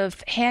gypped out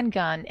of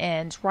handgun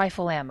and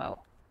rifle ammo?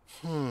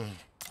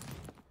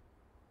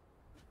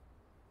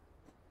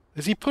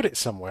 Has he put it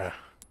somewhere?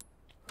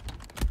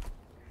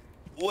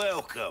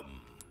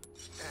 Welcome.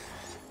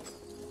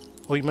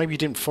 Or maybe you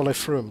didn't follow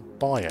through and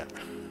buy it.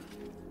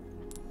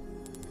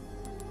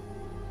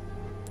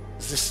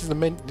 This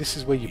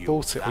is where you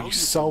bought it, or you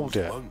sold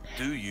it. Won't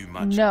do you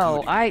much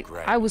No,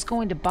 good, I was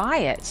going to buy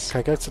it.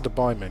 Okay, go to the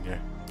buy menu.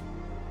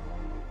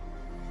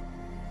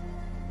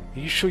 Are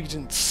you sure you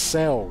didn't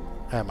sell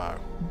ammo?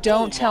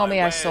 Don't tell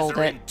me I sold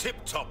it.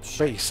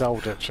 Bet you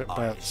sold it,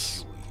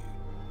 Chippants.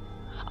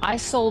 I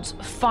sold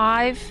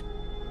 5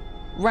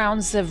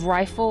 rounds of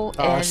rifle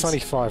Oh, it's only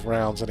 5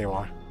 rounds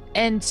anyway.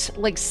 and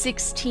like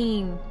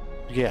 16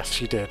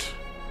 Yes, you did.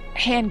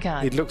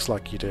 handgun. It looks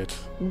like you did.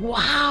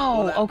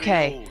 Wow.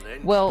 Okay.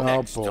 Well,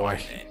 Oh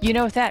boy. you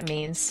know what that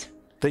means.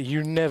 That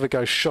you never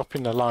go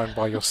shopping alone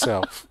by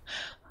yourself.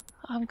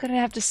 I'm gonna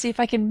have to see if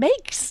I can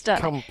make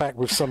stuff. Come back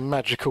with some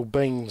magical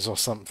beans or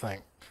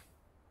something.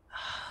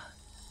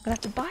 I'm gonna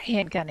have to buy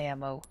handgun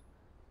ammo.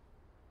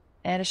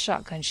 And a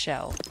shotgun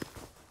shell.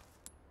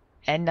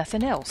 And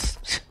nothing else.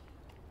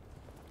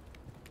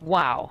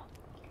 Wow.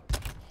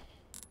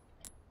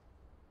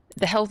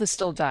 The health is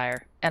still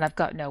dire, and I've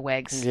got no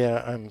eggs.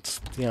 Yeah, and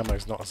the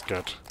ammo's not as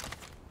good.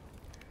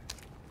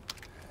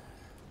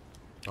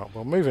 Right,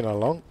 well, moving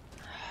along.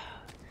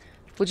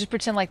 We'll just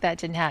pretend like that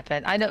didn't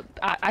happen. I know.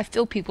 I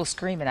feel people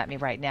screaming at me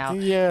right now.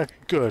 Yeah,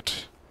 good.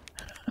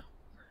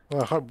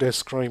 Well, I hope they're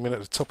screaming at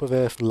the top of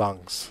their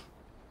lungs.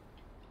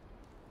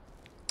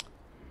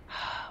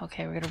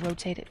 Okay, we're gonna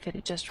rotate it, fit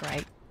it just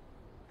right.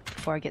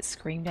 Before I get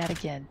screamed at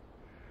again.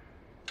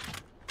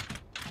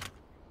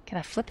 Can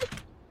I flip it?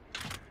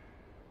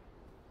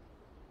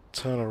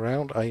 Turn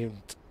around, A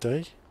and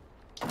D.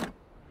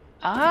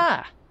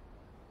 Ah!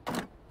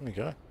 There you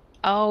go.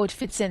 Oh, it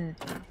fits in.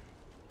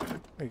 There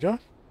you go.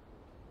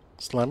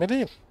 Slam it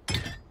in.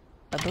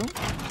 A boom.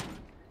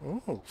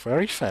 Oh,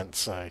 very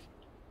fancy.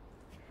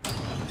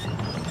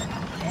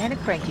 And a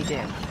cranky do.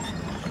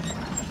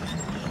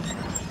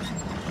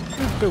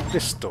 Who built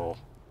this door?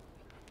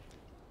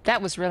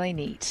 That was really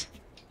neat.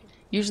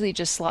 Usually it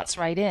just slots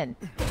right in.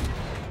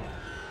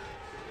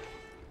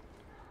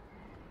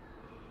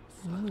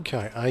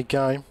 Okay, A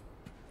game.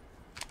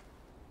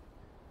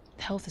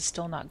 Health is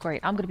still not great.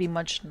 I'm gonna be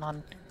munching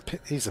on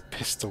He's a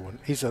pistol, and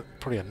he's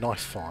probably a knife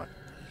fight.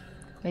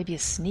 maybe a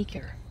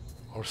sneaker.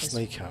 Or a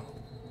sneaker.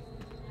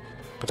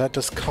 But that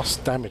does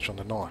cost damage on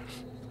the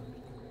knife.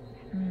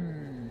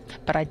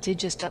 But I did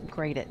just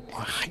upgrade it.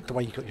 I hate the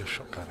way you got your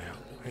shotgun out.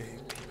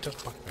 It does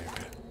bug me a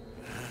bit.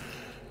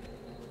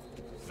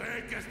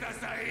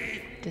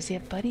 Does he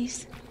have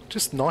buddies?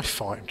 Just knife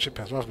fighting,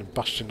 Chippants, rather than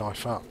bust your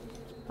knife up.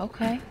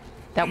 Okay.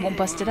 That won't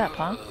bust it up,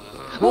 huh?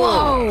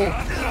 Whoa!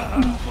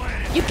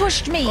 You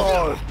pushed me!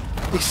 Oh,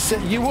 he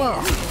set you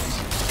up!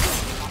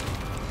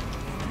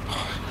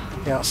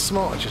 He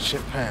outsmarted your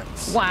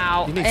Chippants.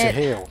 Wow. You need to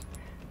heal.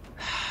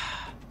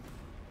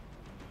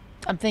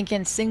 I'm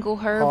thinking single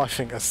herb. Oh, I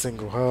think a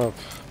single herb.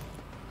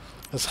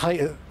 As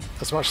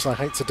much as I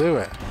hate to do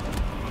it.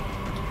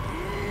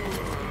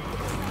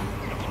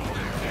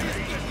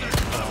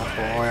 Oh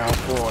boy, oh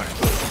boy.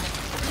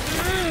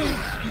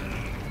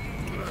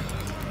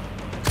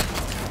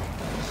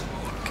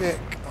 Kick.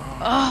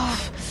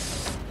 Oh.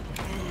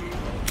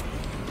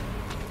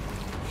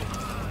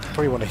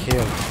 Probably want to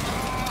heal.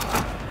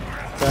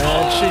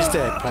 And she's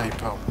dead,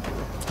 people.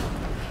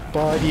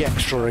 Buy the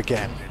extra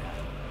again.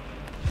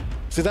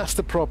 See, that's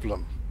the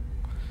problem.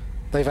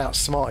 They've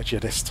outsmarted you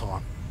this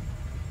time.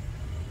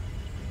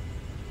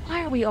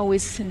 Why are we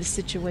always in this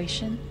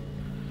situation?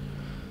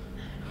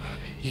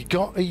 You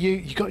got to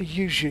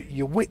use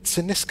your wits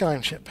in this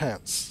game,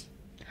 Chippants.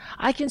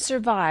 I can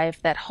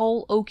survive that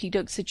whole okie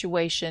doke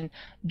situation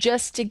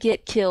just to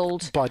get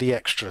killed By the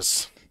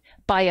extras.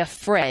 by a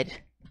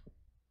Fred.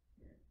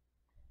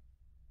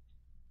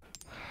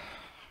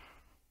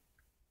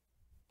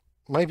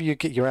 Maybe you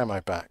get your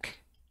ammo back.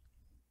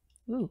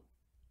 Ooh.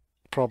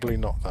 Probably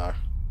not, though.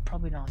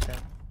 Probably not, though.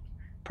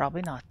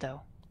 Probably not,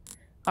 though.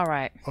 All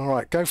right. All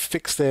right, go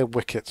fix their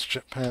wickets,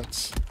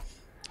 Chippants.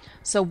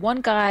 So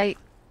one guy...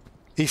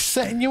 He's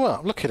setting you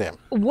up. Look at him.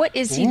 What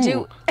is he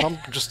do? I'm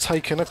just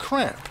taking a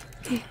crap.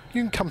 You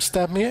can come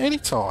stab me at any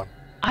time.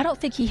 I don't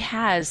think he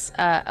has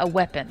a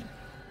weapon.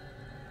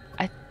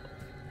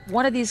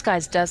 One of these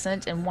guys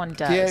doesn't, and one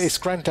does. Yeah, it's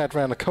Grandad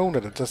round the corner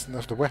that doesn't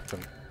have the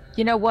weapon.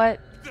 You know what?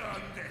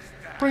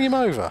 Bring him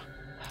over.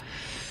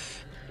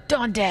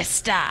 Donde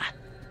está?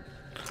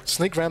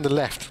 Sneak round the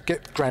left.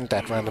 Get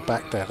Grandad round the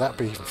back there. That'd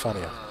be even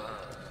funnier.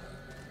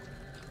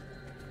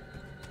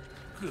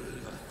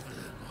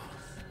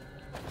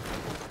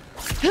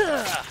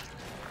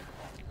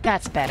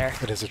 That's better.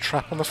 There's a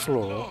trap on the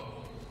floor.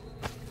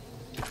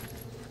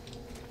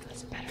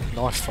 That's better.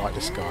 Knife fight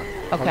this guy.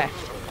 Okay.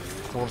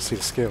 I want to see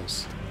the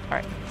skills.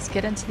 Alright, let's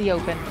get into the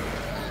open.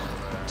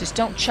 Just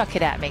don't chuck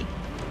it at me.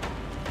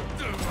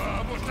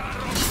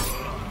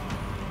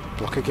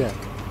 Block again.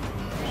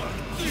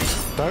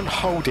 Don't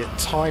hold it,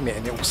 time it,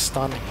 and it will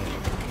stun him.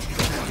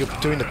 You're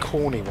doing the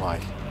corny way.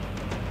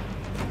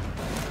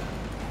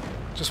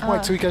 Just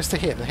wait till he goes to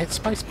hit and hit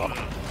spacebar.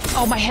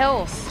 Oh, my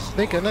health!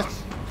 They're gonna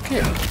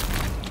kill.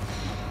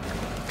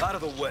 Out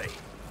of the way.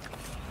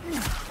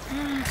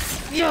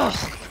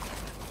 Ugh.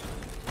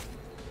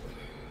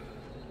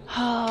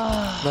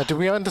 Now, do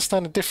we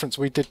understand the difference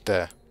we did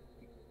there?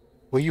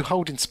 Were you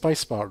holding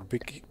spacebar at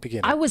the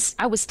beginning? I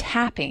was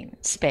tapping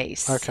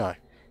space. Okay.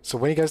 So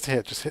when he goes to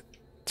hit, just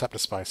tap the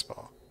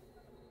spacebar.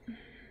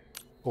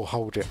 Or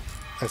hold it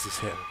as he's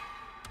hitting.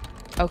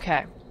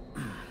 Okay.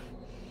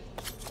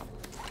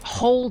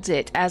 Hold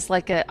it as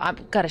like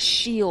I've got a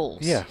shield.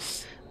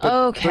 Yes.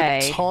 Okay.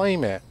 But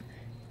time it.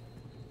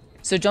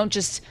 So don't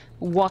just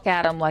walk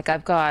at him like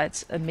I've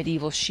got a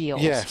medieval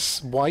shield.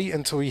 Yes. Wait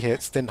until he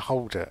hits, then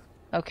hold it.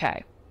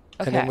 Okay.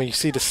 And then when you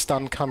see the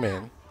stun come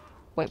in...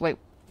 Wait.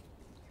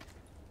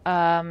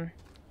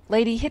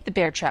 Lady, hit the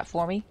bear trap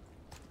for me.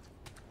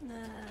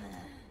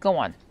 Go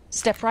on.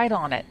 Step right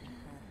on it.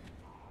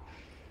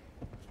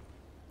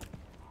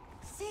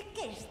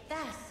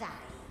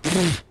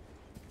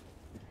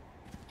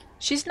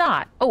 She's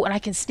not. Oh, and I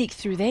can sneak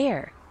through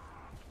there.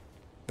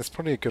 That's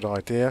probably a good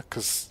idea,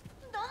 because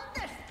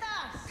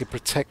it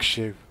protects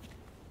you.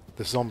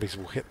 The zombies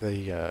will hit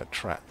the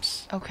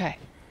traps. Okay.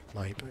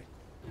 Maybe.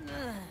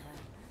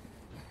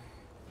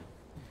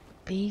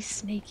 Be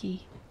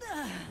sneaky.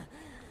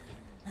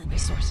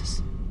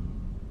 Resources.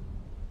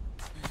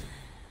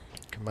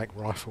 Can make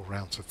rifle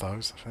rounds with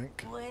those, I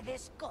think.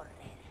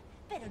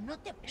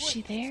 Is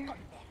she there?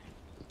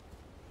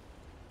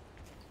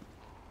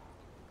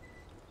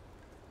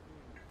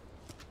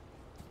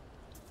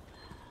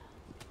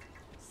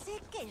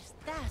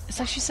 It's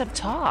like she's up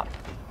top.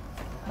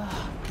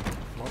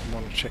 Might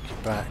want to check your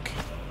back.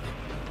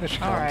 There she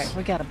comes. Alright,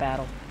 we got a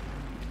battle.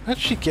 How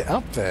did she get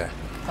up there?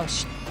 Oh,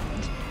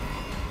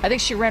 I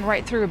think she ran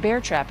right through a bear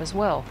trap as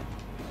well.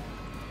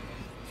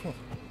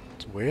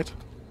 It's weird.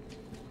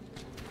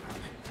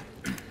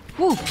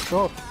 Woo!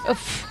 God.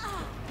 Oof.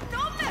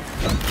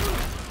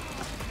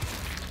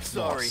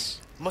 Sorry.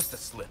 Nice. Must have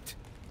slipped.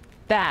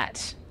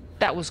 That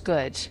was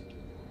good.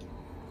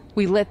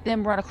 We let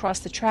them run across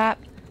the trap,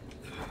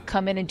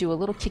 come in and do a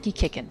little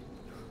kicking.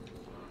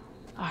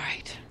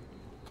 Alright.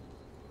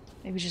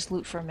 Maybe just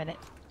loot for a minute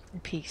in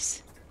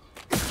peace.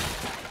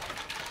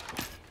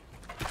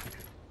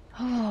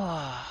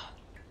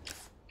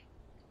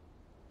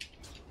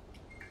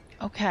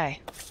 Okay.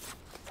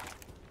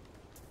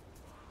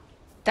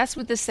 That's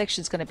what this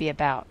section's going to be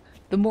about.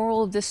 The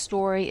moral of this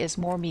story is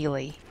more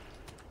melee.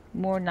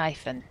 More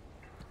knifing.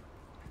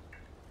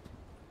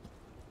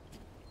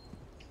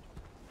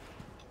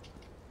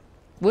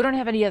 We don't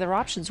have any other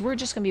options. We're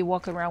just going to be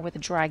walking around with a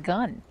dry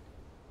gun.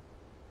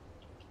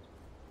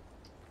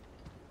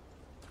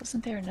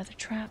 Wasn't there another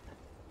trap?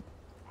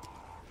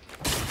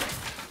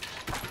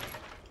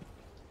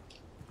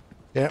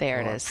 Yep,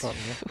 There it right is. front,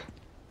 yeah.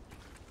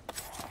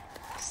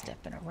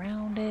 Stepping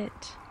around it.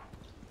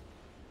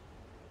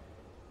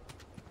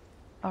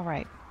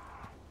 Alright.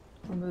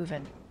 We're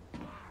moving.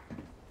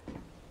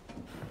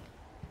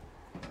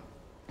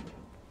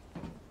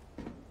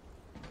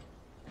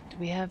 Do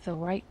we have the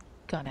right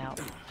gun out?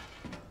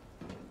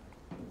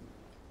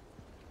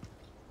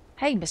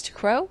 Hey, Mr.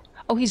 Crow.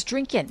 Oh, he's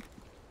drinking.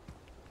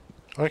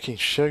 I can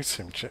shoot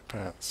him,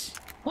 Chippants.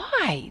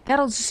 Why?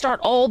 That'll start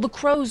all the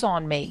crows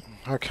on me.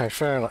 Okay,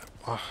 fair enough.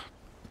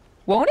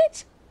 Won't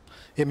it?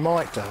 It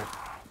might, though.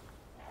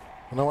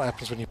 I know what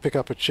happens when you pick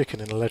up a chicken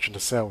in The Legend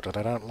of Zelda.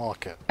 They don't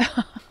like it.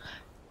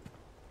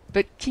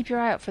 But keep your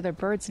eye out for their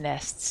birds'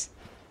 nests.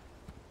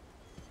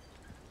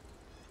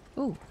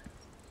 Ooh.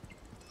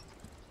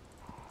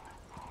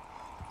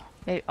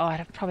 Maybe, oh,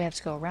 I'd probably have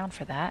to go around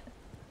for that.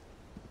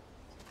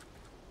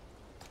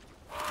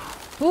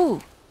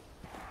 Ooh!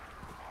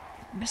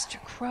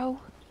 Mr. Crow?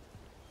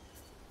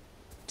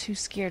 Too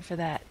scared for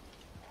that.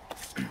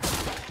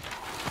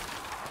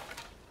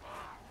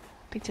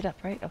 Picked it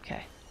up, right?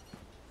 Okay.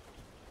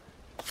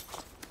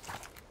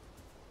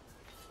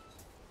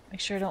 Make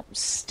sure I don't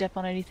step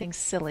on anything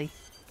silly,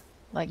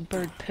 like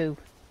bird poo.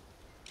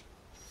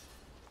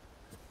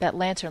 That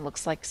lantern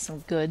looks like some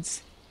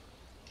goods.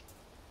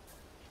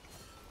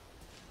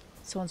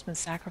 Someone's been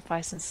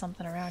sacrificing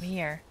something around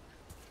here.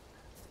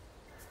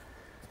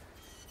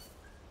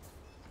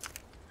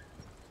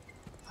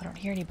 I don't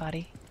hear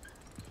anybody.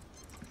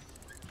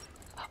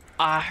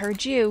 I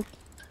heard you.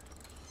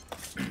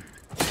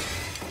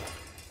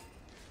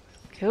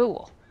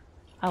 Cool.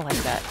 I like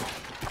that.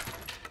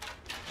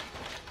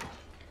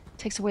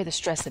 Takes away the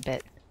stress a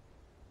bit.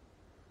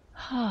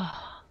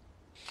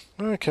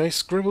 Okay,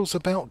 scribbles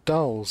about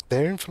dolls.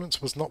 Their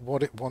influence was not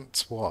what it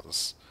once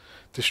was.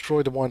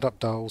 Destroy the wind-up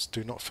dolls.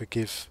 Do not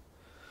forgive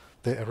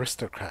the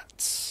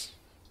aristocrats.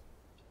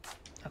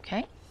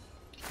 Okay.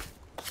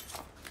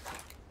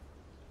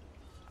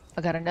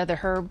 I got another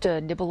herb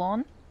to nibble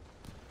on.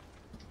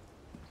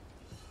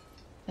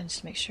 And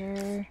just make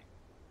sure...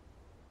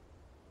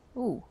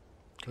 Ooh.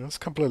 There's a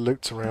couple of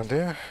loots around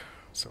here.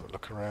 So we'll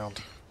look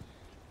around.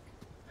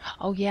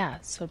 Oh yeah,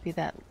 so it'd be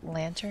that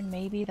lantern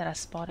maybe that I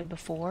spotted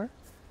before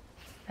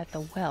at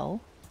the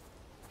well.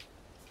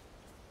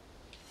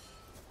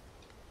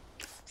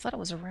 I thought it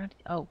was around...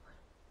 Oh,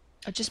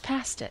 I just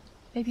passed it.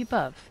 Maybe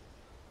above.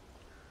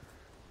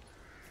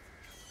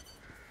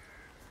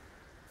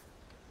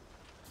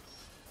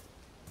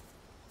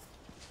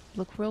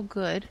 Look real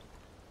good.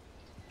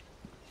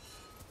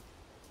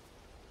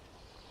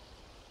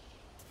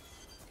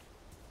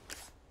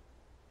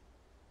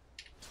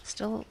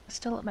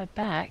 Still at my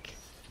back.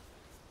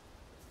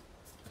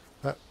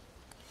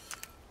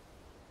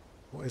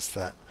 What is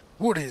that?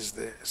 What is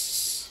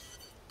this?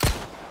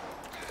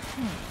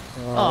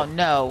 Oh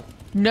no.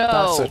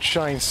 No! That's a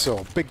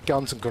chainsaw. Big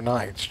guns and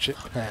grenades.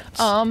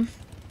 Chippants.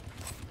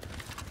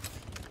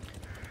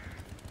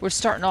 We're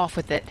starting off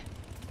with it.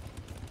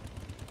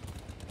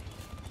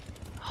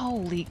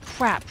 Holy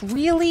crap,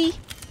 really?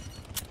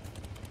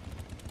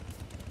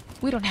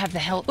 We don't have the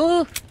hell.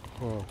 Ooh!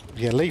 Oh,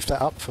 yeah, leave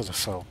that up for the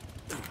soul.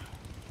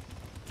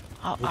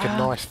 We can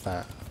knife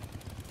that.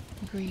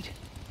 Agreed.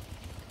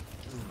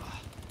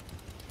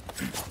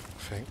 I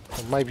think.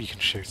 Or maybe you can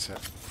shoot it.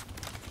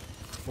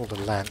 Or the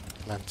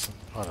lantern.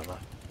 I don't know.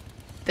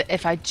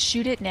 If I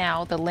shoot it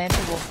now, the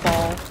lantern will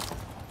fall.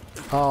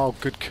 Oh,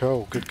 good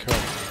call, good call.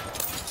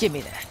 Give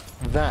me that.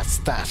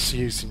 That's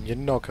using your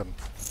noggin.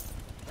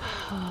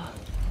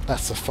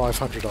 That's a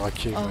 500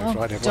 IQ move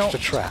right there. Watch the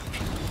trap.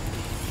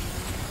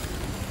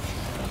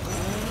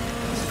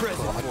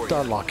 Oh, I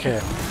don't like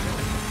it.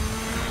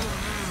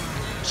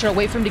 Should I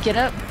wait for him to get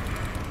up?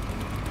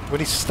 When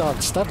he's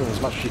stunned, stab him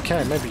as much as you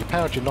can. Maybe you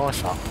powered your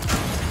knife up.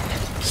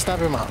 Stab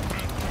him up.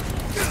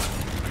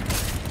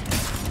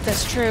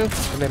 That's true.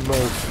 And then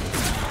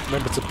move.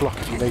 Remember to block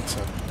if you need to.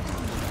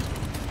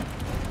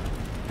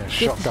 Yeah,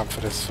 shotgun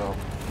for this film.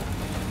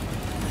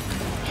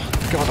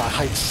 God, I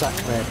hate sack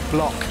man.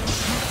 Block.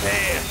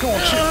 Yeah, go on,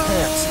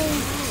 Chippants.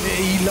 Yeah,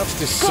 he loves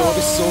this sword.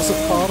 This sword's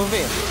a part of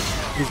him.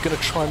 He's going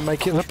to try and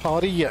make it a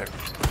part of you.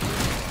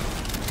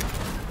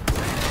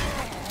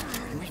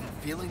 You even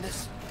feeling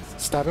this?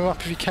 Stab him up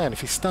if you can,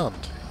 if he's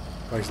stunned.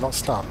 Oh, he's not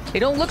stunned. They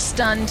don't look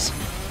stunned.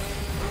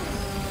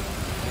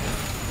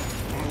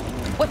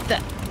 What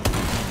the?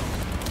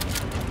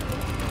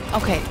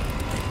 Okay.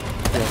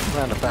 Yeah,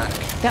 round the back.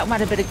 That might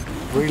have been a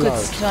Reload.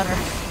 good stunner.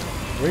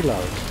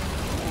 Reload.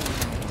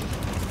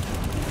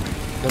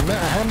 No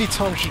matter how many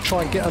times you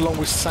try and get along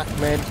with sack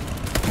men,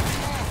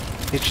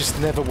 it just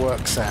never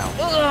works out.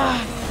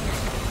 Ugh.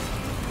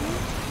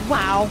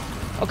 Wow.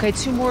 Okay,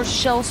 2 more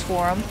shells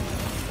for him.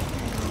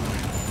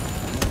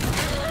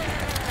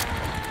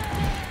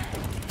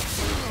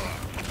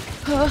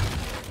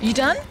 You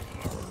done?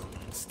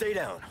 Stay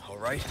down, all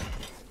right?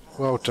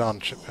 Well done,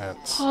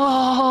 Chippants.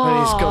 Oh. And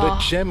he's got a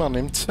gem on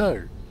him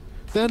too.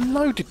 They're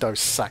loaded, those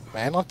sack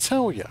men, I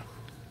tell you.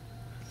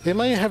 They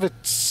may have a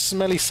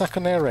smelly sack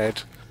on their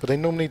head, but they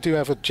normally do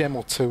have a gem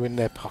or 2 in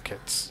their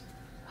pockets.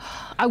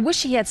 I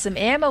wish he had some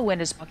ammo in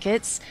his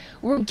pockets.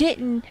 We're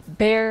getting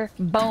bare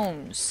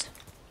bones.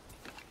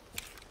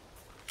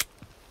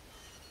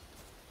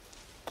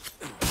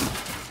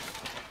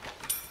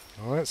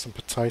 Alright, some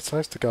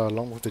potatoes to go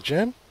along with the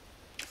gem.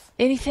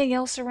 Anything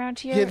else around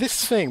here? Yeah,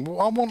 this thing,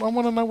 I want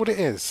to know what it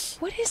is.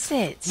 What is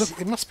it? Look,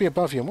 it must be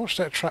above you, and watch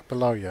that trap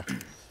below you. Do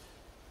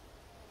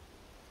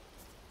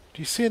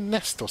you see a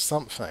nest or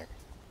something?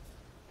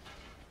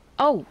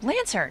 Oh,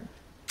 lantern.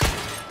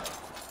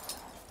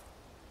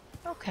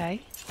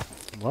 Okay.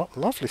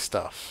 Lovely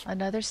stuff.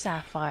 Another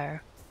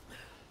sapphire.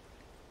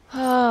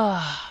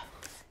 Ah,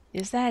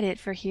 is that it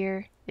for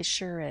here? It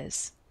sure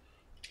is.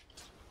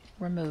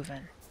 We're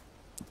moving.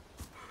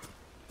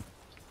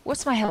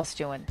 What's my health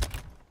doing?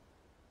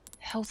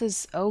 Health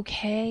is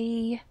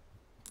okay.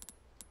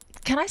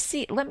 Can I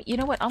see? Let me. You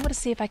know what? I'm gonna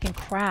see if I can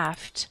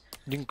craft.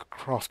 You can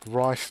craft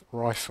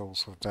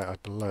rifles with that, I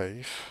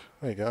believe.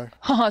 There you go.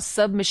 Haha,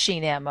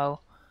 submachine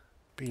ammo.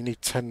 But you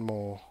need 10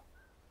 more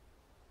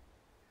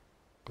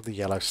of the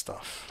yellow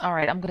stuff. All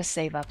right, I'm gonna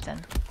save up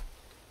then.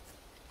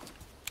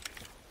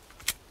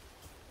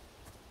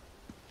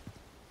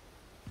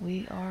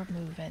 We are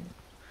moving.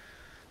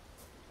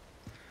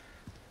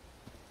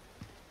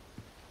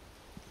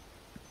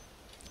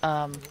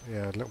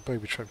 Yeah, a little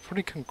booby trap.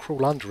 Probably can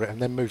crawl under it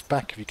and then move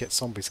back if you get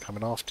zombies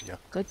coming after you.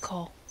 Good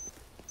call.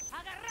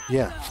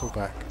 Yeah, fall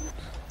back.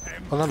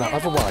 Oh no,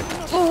 other way.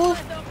 Ooh.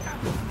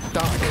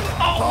 Duck.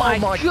 Oh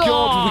my God,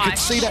 we could gosh.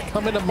 see that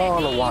coming a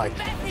mile away.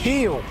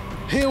 Heal,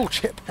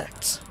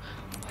 Chippants.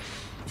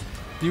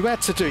 You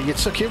had to do. You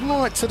took it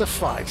right to the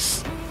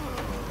face.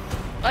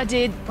 I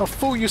did. I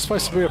thought you were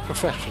supposed to be a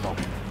professional.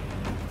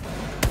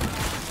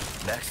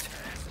 Next.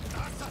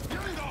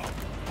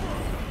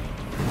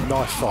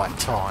 Knife fight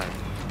time.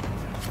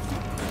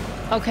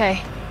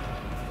 Okay.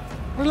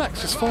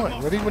 Relax, it's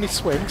fine. Ready when he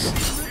swings?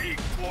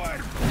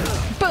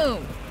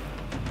 Boom!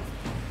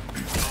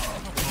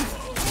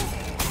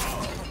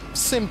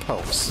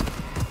 Simples.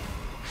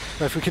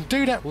 Now, if we can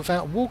do that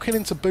without walking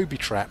into booby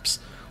traps,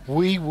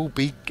 we will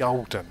be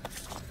golden.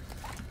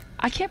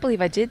 I can't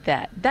believe I did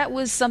that. That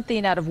was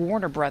something out of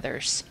Warner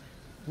Brothers.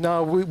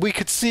 No, we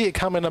could see it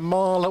coming a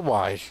mile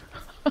away.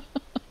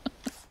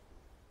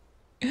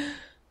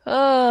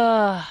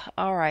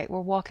 Alright, we're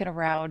walking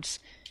around,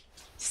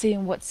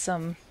 seeing what's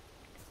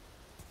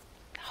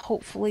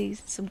hopefully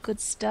some good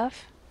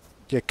stuff.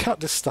 Yeah,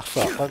 cut this stuff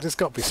up. Like, there's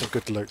got to be some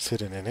good loots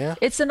hidden in here.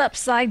 It's an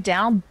upside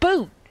down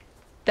boot.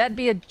 That'd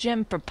be a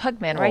gem for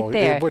Pugman right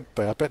there. It would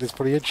be. I bet there's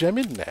probably a gem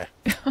in there.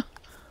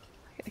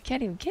 I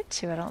can't even get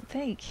to it, I don't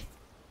think.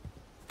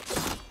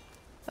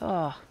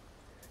 Oh.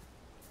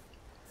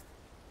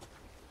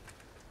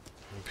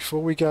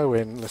 Before we go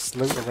in, let's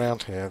loot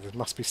around here. There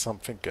must be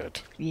something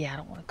good. Yeah, I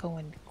don't want to go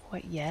in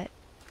quite yet.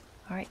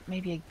 Alright,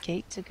 maybe a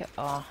gate to go.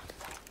 Oh.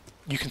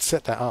 You can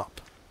set that up.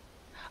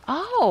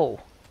 Oh!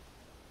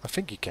 I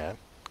think you can.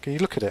 Can you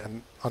look at it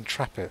and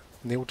untrap it?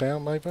 Kneel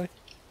down, maybe?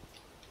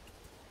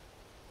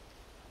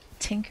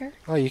 Tinker?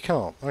 Oh, you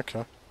can't.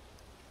 Okay.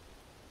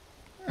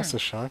 That's a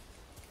shame.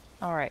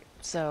 Alright,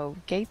 so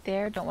gate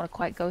there. Don't want to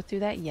quite go through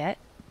that yet.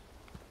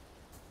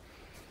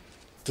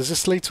 Does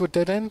this lead to a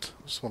dead end?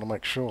 I just want to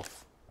make sure.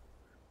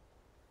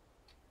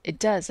 It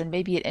does, and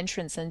maybe an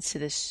entrance into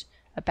this,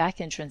 a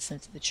back entrance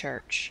into the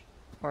church.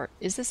 Or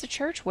is this a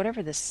church?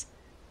 Whatever this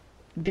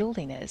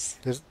building is.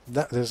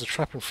 There's a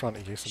trap in front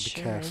of you, so be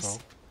Sure careful. is.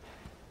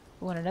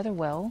 We want another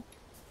well.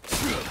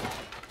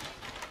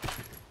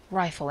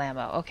 Rifle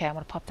ammo. Okay, I'm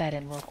gonna pop that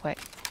in real quick.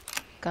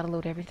 Gotta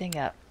load everything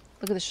up.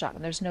 Look at the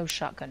shotgun. There's no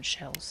shotgun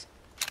shells.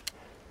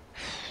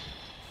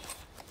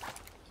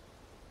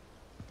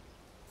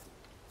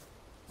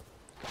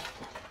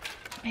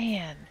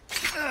 Man.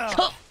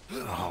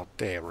 Oh,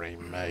 dearie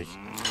me.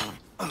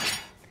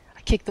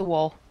 I kicked the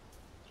wall.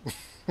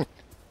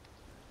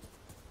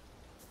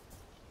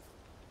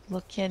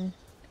 Looking.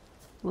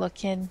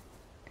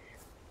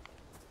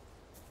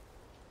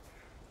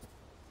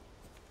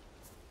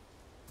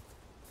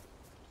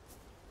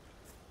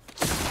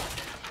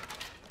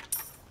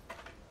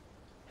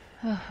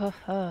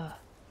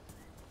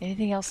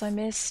 Anything else I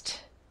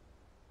missed?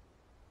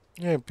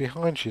 Yeah,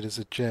 behind you there's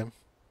a gem.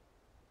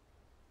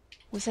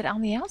 Was it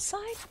on the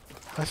outside?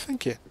 I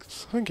think it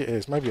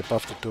is. Maybe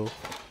above the door.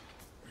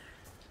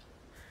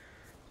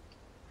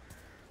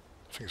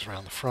 I think it's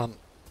around the front.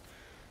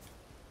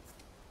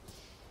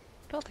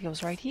 Felt like it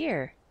was right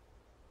here.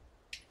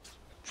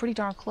 Pretty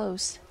darn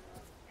close.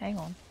 Hang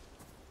on.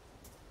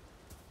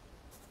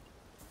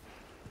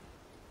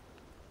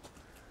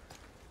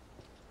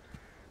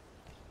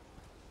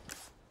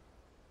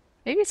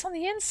 Maybe it's on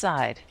the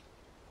inside.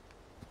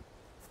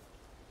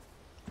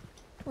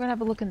 We're gonna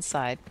have a look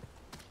inside.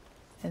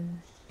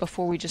 And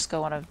before we just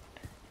go on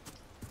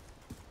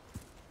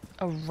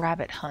a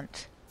rabbit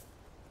hunt.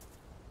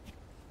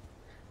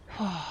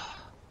 I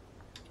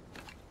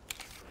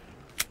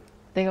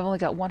think I've only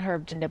got one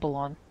herb to nibble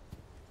on.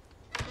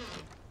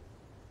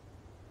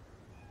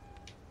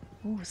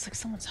 Ooh, it's like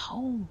someone's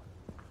home.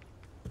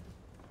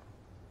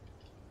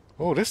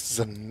 Oh, this is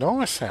a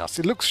nice house.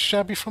 It looks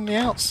shabby from the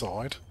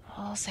outside.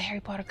 Oh, it's a Harry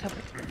Potter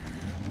cupboard.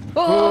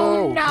 Oh,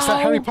 Oh, no! Is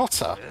that Harry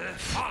Potter?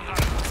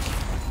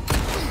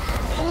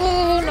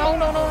 Oh,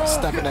 no.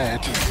 Stabbing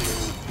head.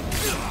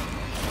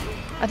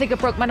 I think I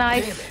broke my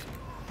knife.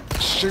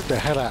 Shoot the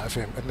hell out of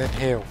him and then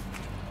heal.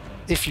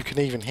 If you can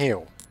even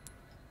heal.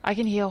 I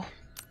can heal.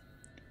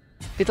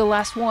 Be the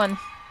last one.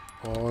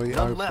 Boy,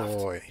 None oh left.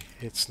 boy.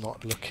 It's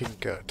not looking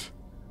good.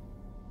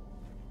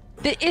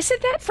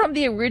 Isn't that from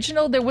the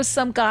original? There was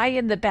some guy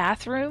in the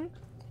bathroom?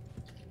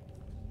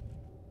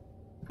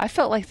 I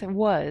felt like there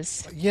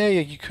was. Yeah,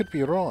 you could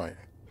be right.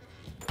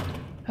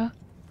 Huh?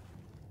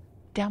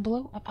 Down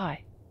below? Up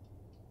high?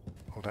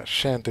 Oh, that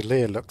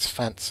chandelier looks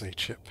fancy,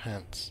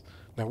 Chippants.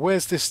 Now,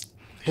 where's this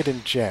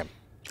hidden gem?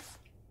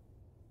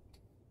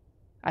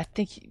 I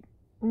think...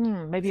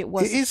 maybe it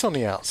was. It is on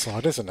the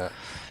outside, isn't it?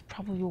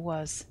 Probably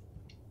was.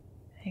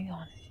 Hang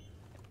on.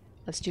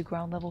 Let's do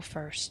ground level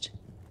first.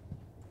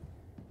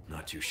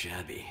 Not too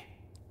shabby.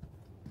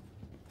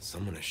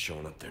 Someone has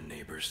shown up their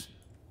neighbors.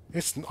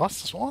 That's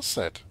what I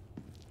said.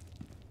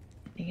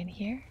 Anything in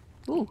here?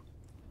 Ooh.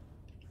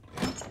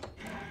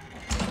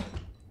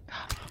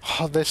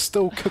 Oh, they're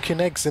still cooking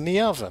eggs in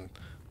the oven.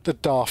 The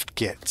daft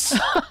gits.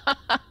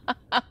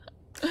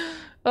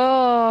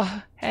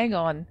 Oh, hang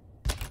on.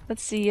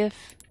 Let's see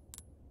if...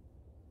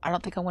 I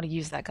don't think I want to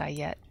use that guy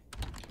yet.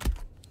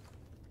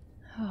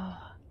 Oh,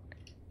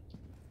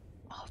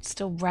 it's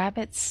still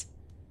rabbits.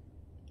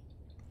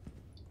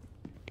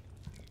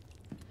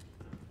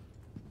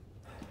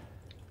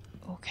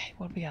 Okay,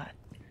 what do we got?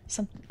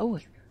 Oh,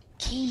 a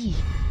key.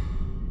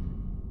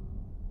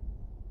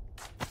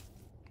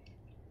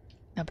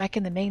 Now back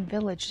in the main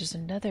village, there's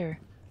another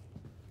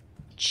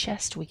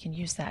chest we can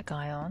use that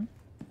guy on.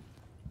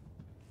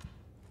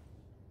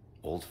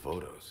 Old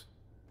photos.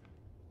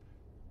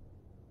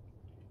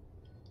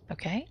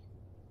 Okay.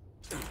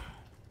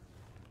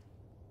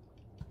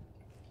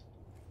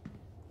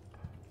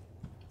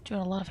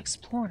 Doing a lot of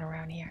exploring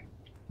around here.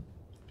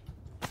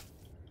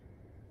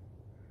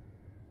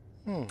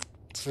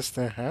 Is this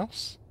their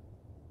house?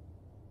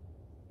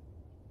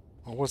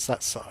 Or what's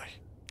that say?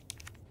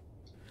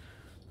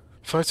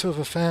 Photo of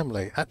a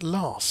family. At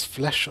last,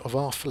 flesh of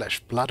our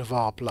flesh, blood of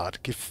our blood,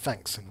 give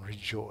thanks and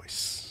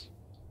rejoice.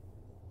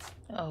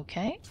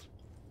 Okay.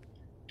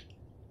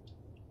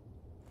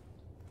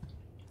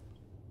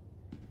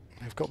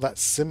 They've got that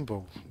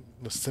symbol,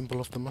 the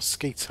symbol of the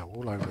mosquito,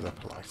 all over the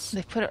place.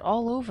 They put it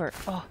all over.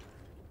 Oh.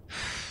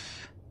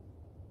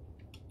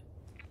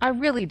 I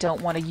really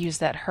don't want to use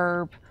that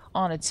herb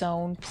on its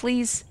own.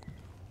 Please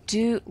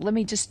let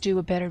me just do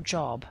a better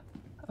job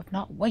of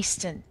not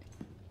wasting.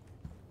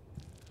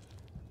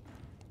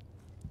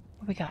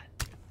 What we got?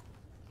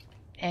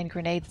 And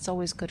grenade, that's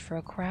always good for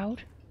a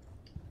crowd.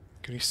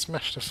 Can you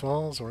smash the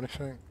vase or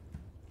anything?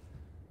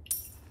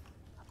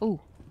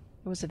 Ooh,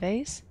 there was a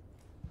vase?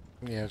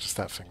 Yeah, just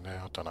that thing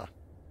there, I don't know.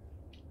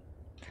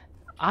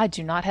 I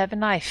do not have a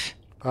knife.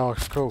 Oh,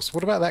 of course.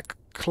 What about that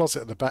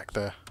closet at the back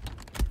there?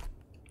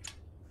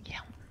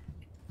 Yeah.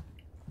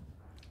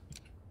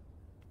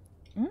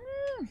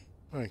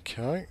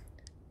 Okay.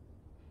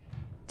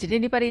 Did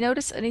anybody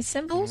notice any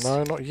symbols?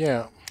 No, not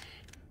yet.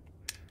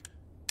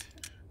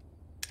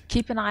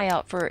 Keep an eye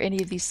out for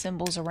any of these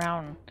symbols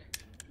around,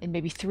 and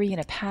maybe 3 in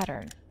a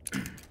pattern.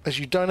 As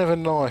you don't have a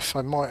knife,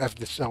 I might have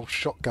this old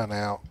shotgun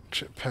out,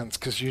 Chippants,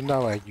 because you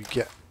know how you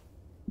get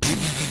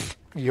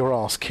your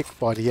ass kicked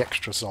by the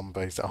extra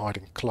zombies that hide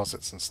in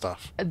closets and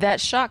stuff.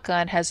 That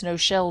shotgun has no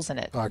shells in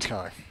it.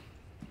 Okay.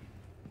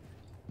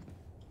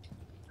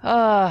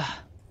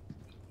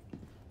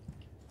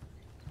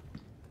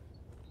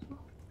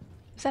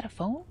 Is that a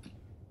phone?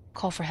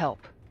 Call for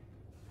help.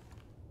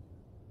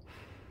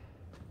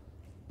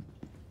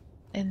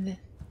 And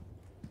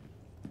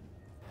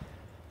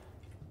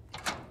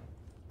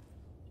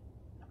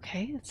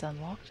okay, it's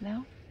unlocked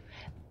now.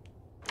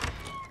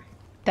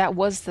 That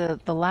was the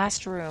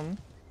last room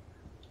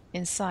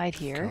inside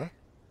here. Okay.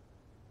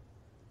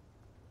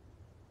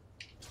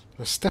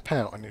 So step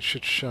out and it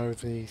should show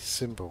the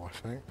symbol, I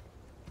think.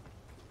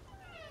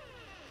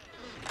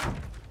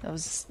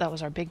 That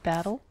was our big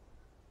battle.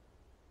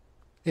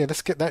 Yeah,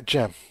 let's get that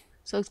gem.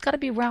 So it's got to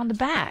be round the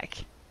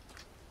back.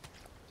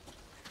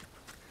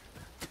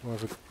 We'll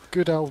have a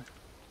good old...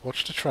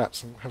 Watch the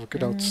traps and have a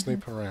good old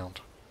snoop around.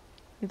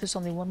 I think there's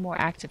only one more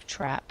active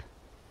trap.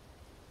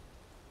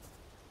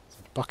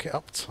 Bucket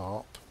up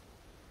top.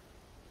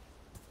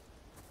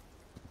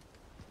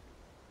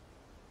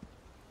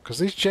 Because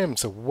these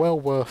gems are well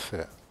worth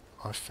it,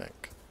 I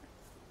think.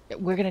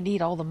 We're going to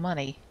need all the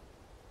money.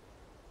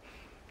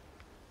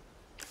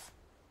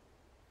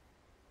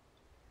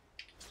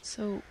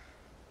 So,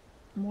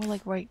 more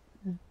like right...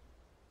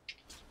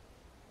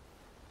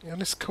 Yeah, in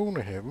this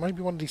corner here,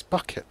 maybe one of these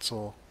buckets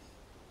or...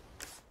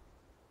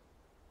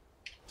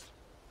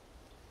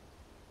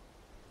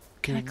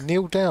 Can you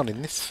kneel down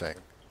in this thing?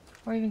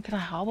 Or even can I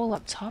hobble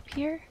up top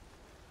here?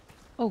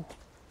 Oh.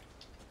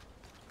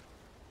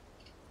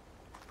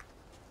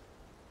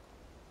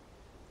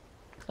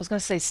 I was going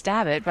to say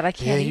stab it, but I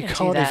can't Yeah, you even do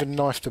can't that. even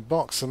knife the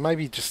box, so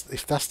maybe just,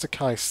 if that's the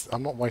case,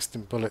 I'm not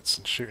wasting bullets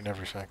and shooting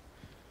everything.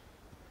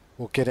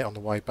 We'll get it on the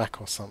way back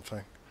or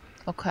something.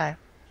 Okay.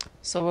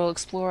 So we'll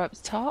explore up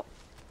top,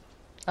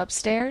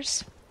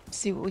 upstairs,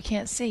 see what we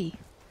can't see.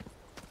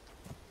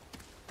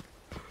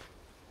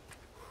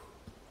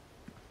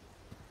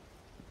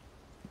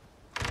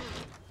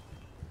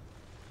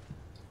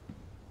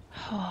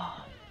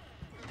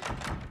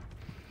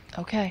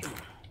 Okay.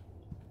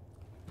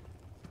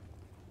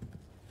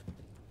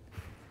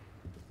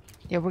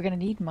 Yeah, we're gonna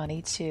need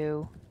money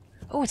to...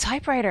 Oh, a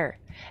typewriter!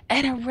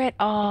 And a red...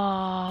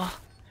 Aww.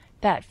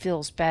 That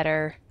feels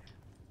better.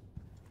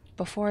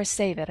 Before I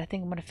save it, I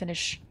think I'm gonna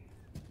finish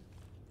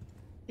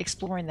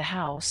exploring the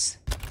house.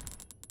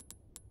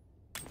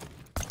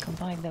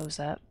 Combine those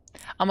up.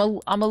 I'm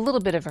a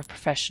little bit of a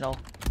professional.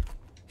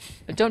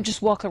 But don't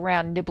just walk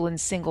around nibbling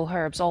single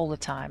herbs all the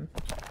time.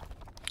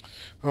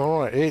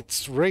 Alright,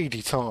 it's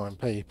ready time,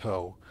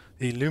 people.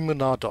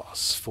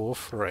 Illuminados for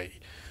free.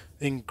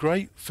 In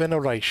great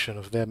veneration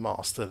of their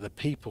master, the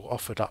people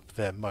offered up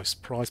their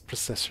most prized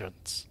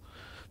possessions.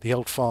 The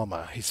old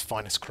farmer, his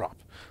finest crop.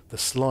 The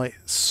slight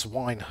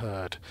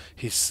swineherd,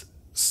 his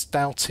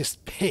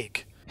stoutest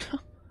pig.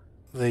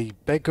 The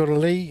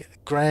beggarly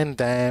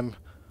grandam,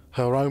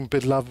 her own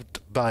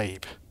beloved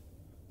babe.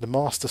 The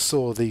master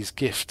saw these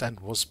gifts and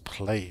was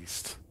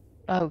pleased.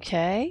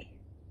 Okay.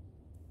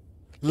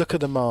 Look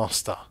at the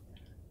master.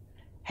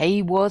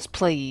 He was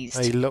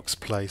pleased. He looks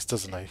pleased,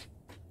 doesn't he?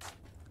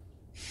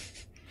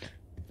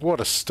 What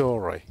a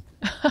story.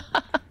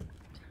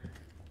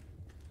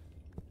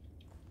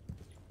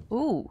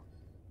 Ooh.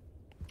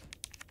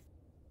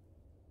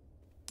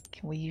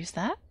 Can we use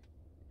that?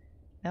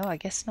 No, I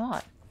guess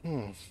not.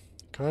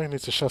 Okay,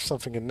 need to shove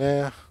something in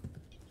there.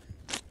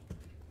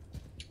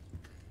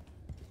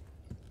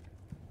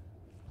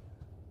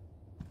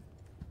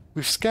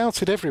 We've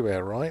scouted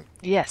everywhere, right?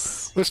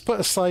 Yes. Let's put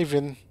a save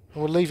in, and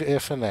we'll leave it here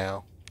for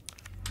now.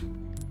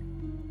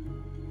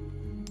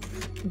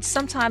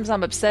 Sometimes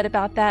I'm upset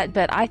about that,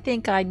 but I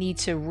think I need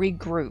to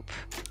regroup.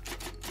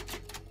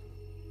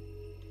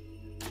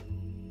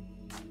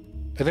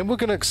 And then we're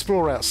going to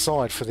explore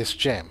outside for this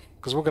gem,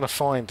 because we're going to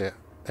find it,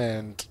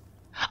 and...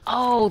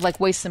 Oh, like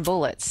wasting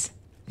bullets.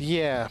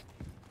 Yeah.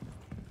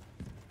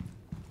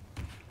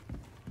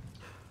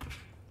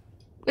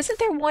 Isn't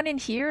there one in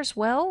here as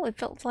well? It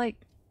felt like...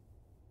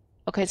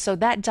 Okay, so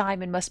that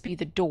diamond must be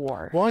the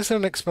door. Why is there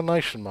an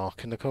exclamation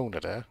mark in the corner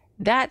there?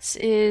 That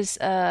is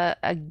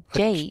a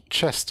gate. A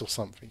chest or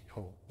something.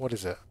 Oh, what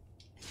is it?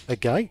 A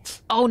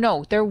gate? Oh,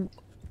 no, there...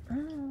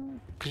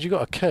 Because you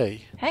got a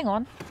key. Hang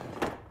on.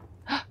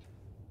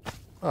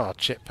 Oh,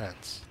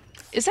 Chippants.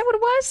 Is that what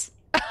it was?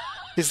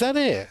 Is that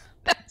it?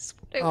 That's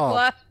what it Oh,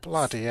 was.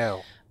 bloody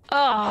hell.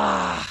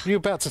 Ah, You're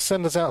about to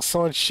send us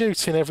outside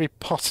shooting every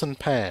pot and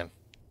pan.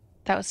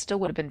 that still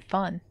would have been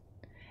fun.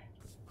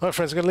 Alright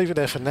friends, I'm going to leave it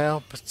there for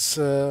now, but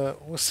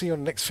we'll see you on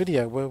the next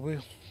video where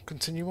we'll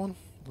continue on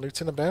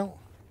looting about.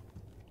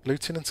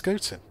 Looting and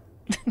scooting.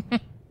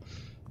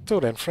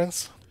 Till then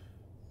friends,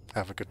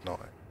 have a good night.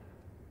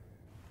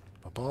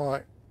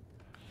 Bye-bye.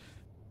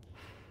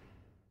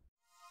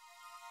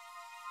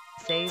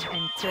 Save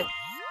and quit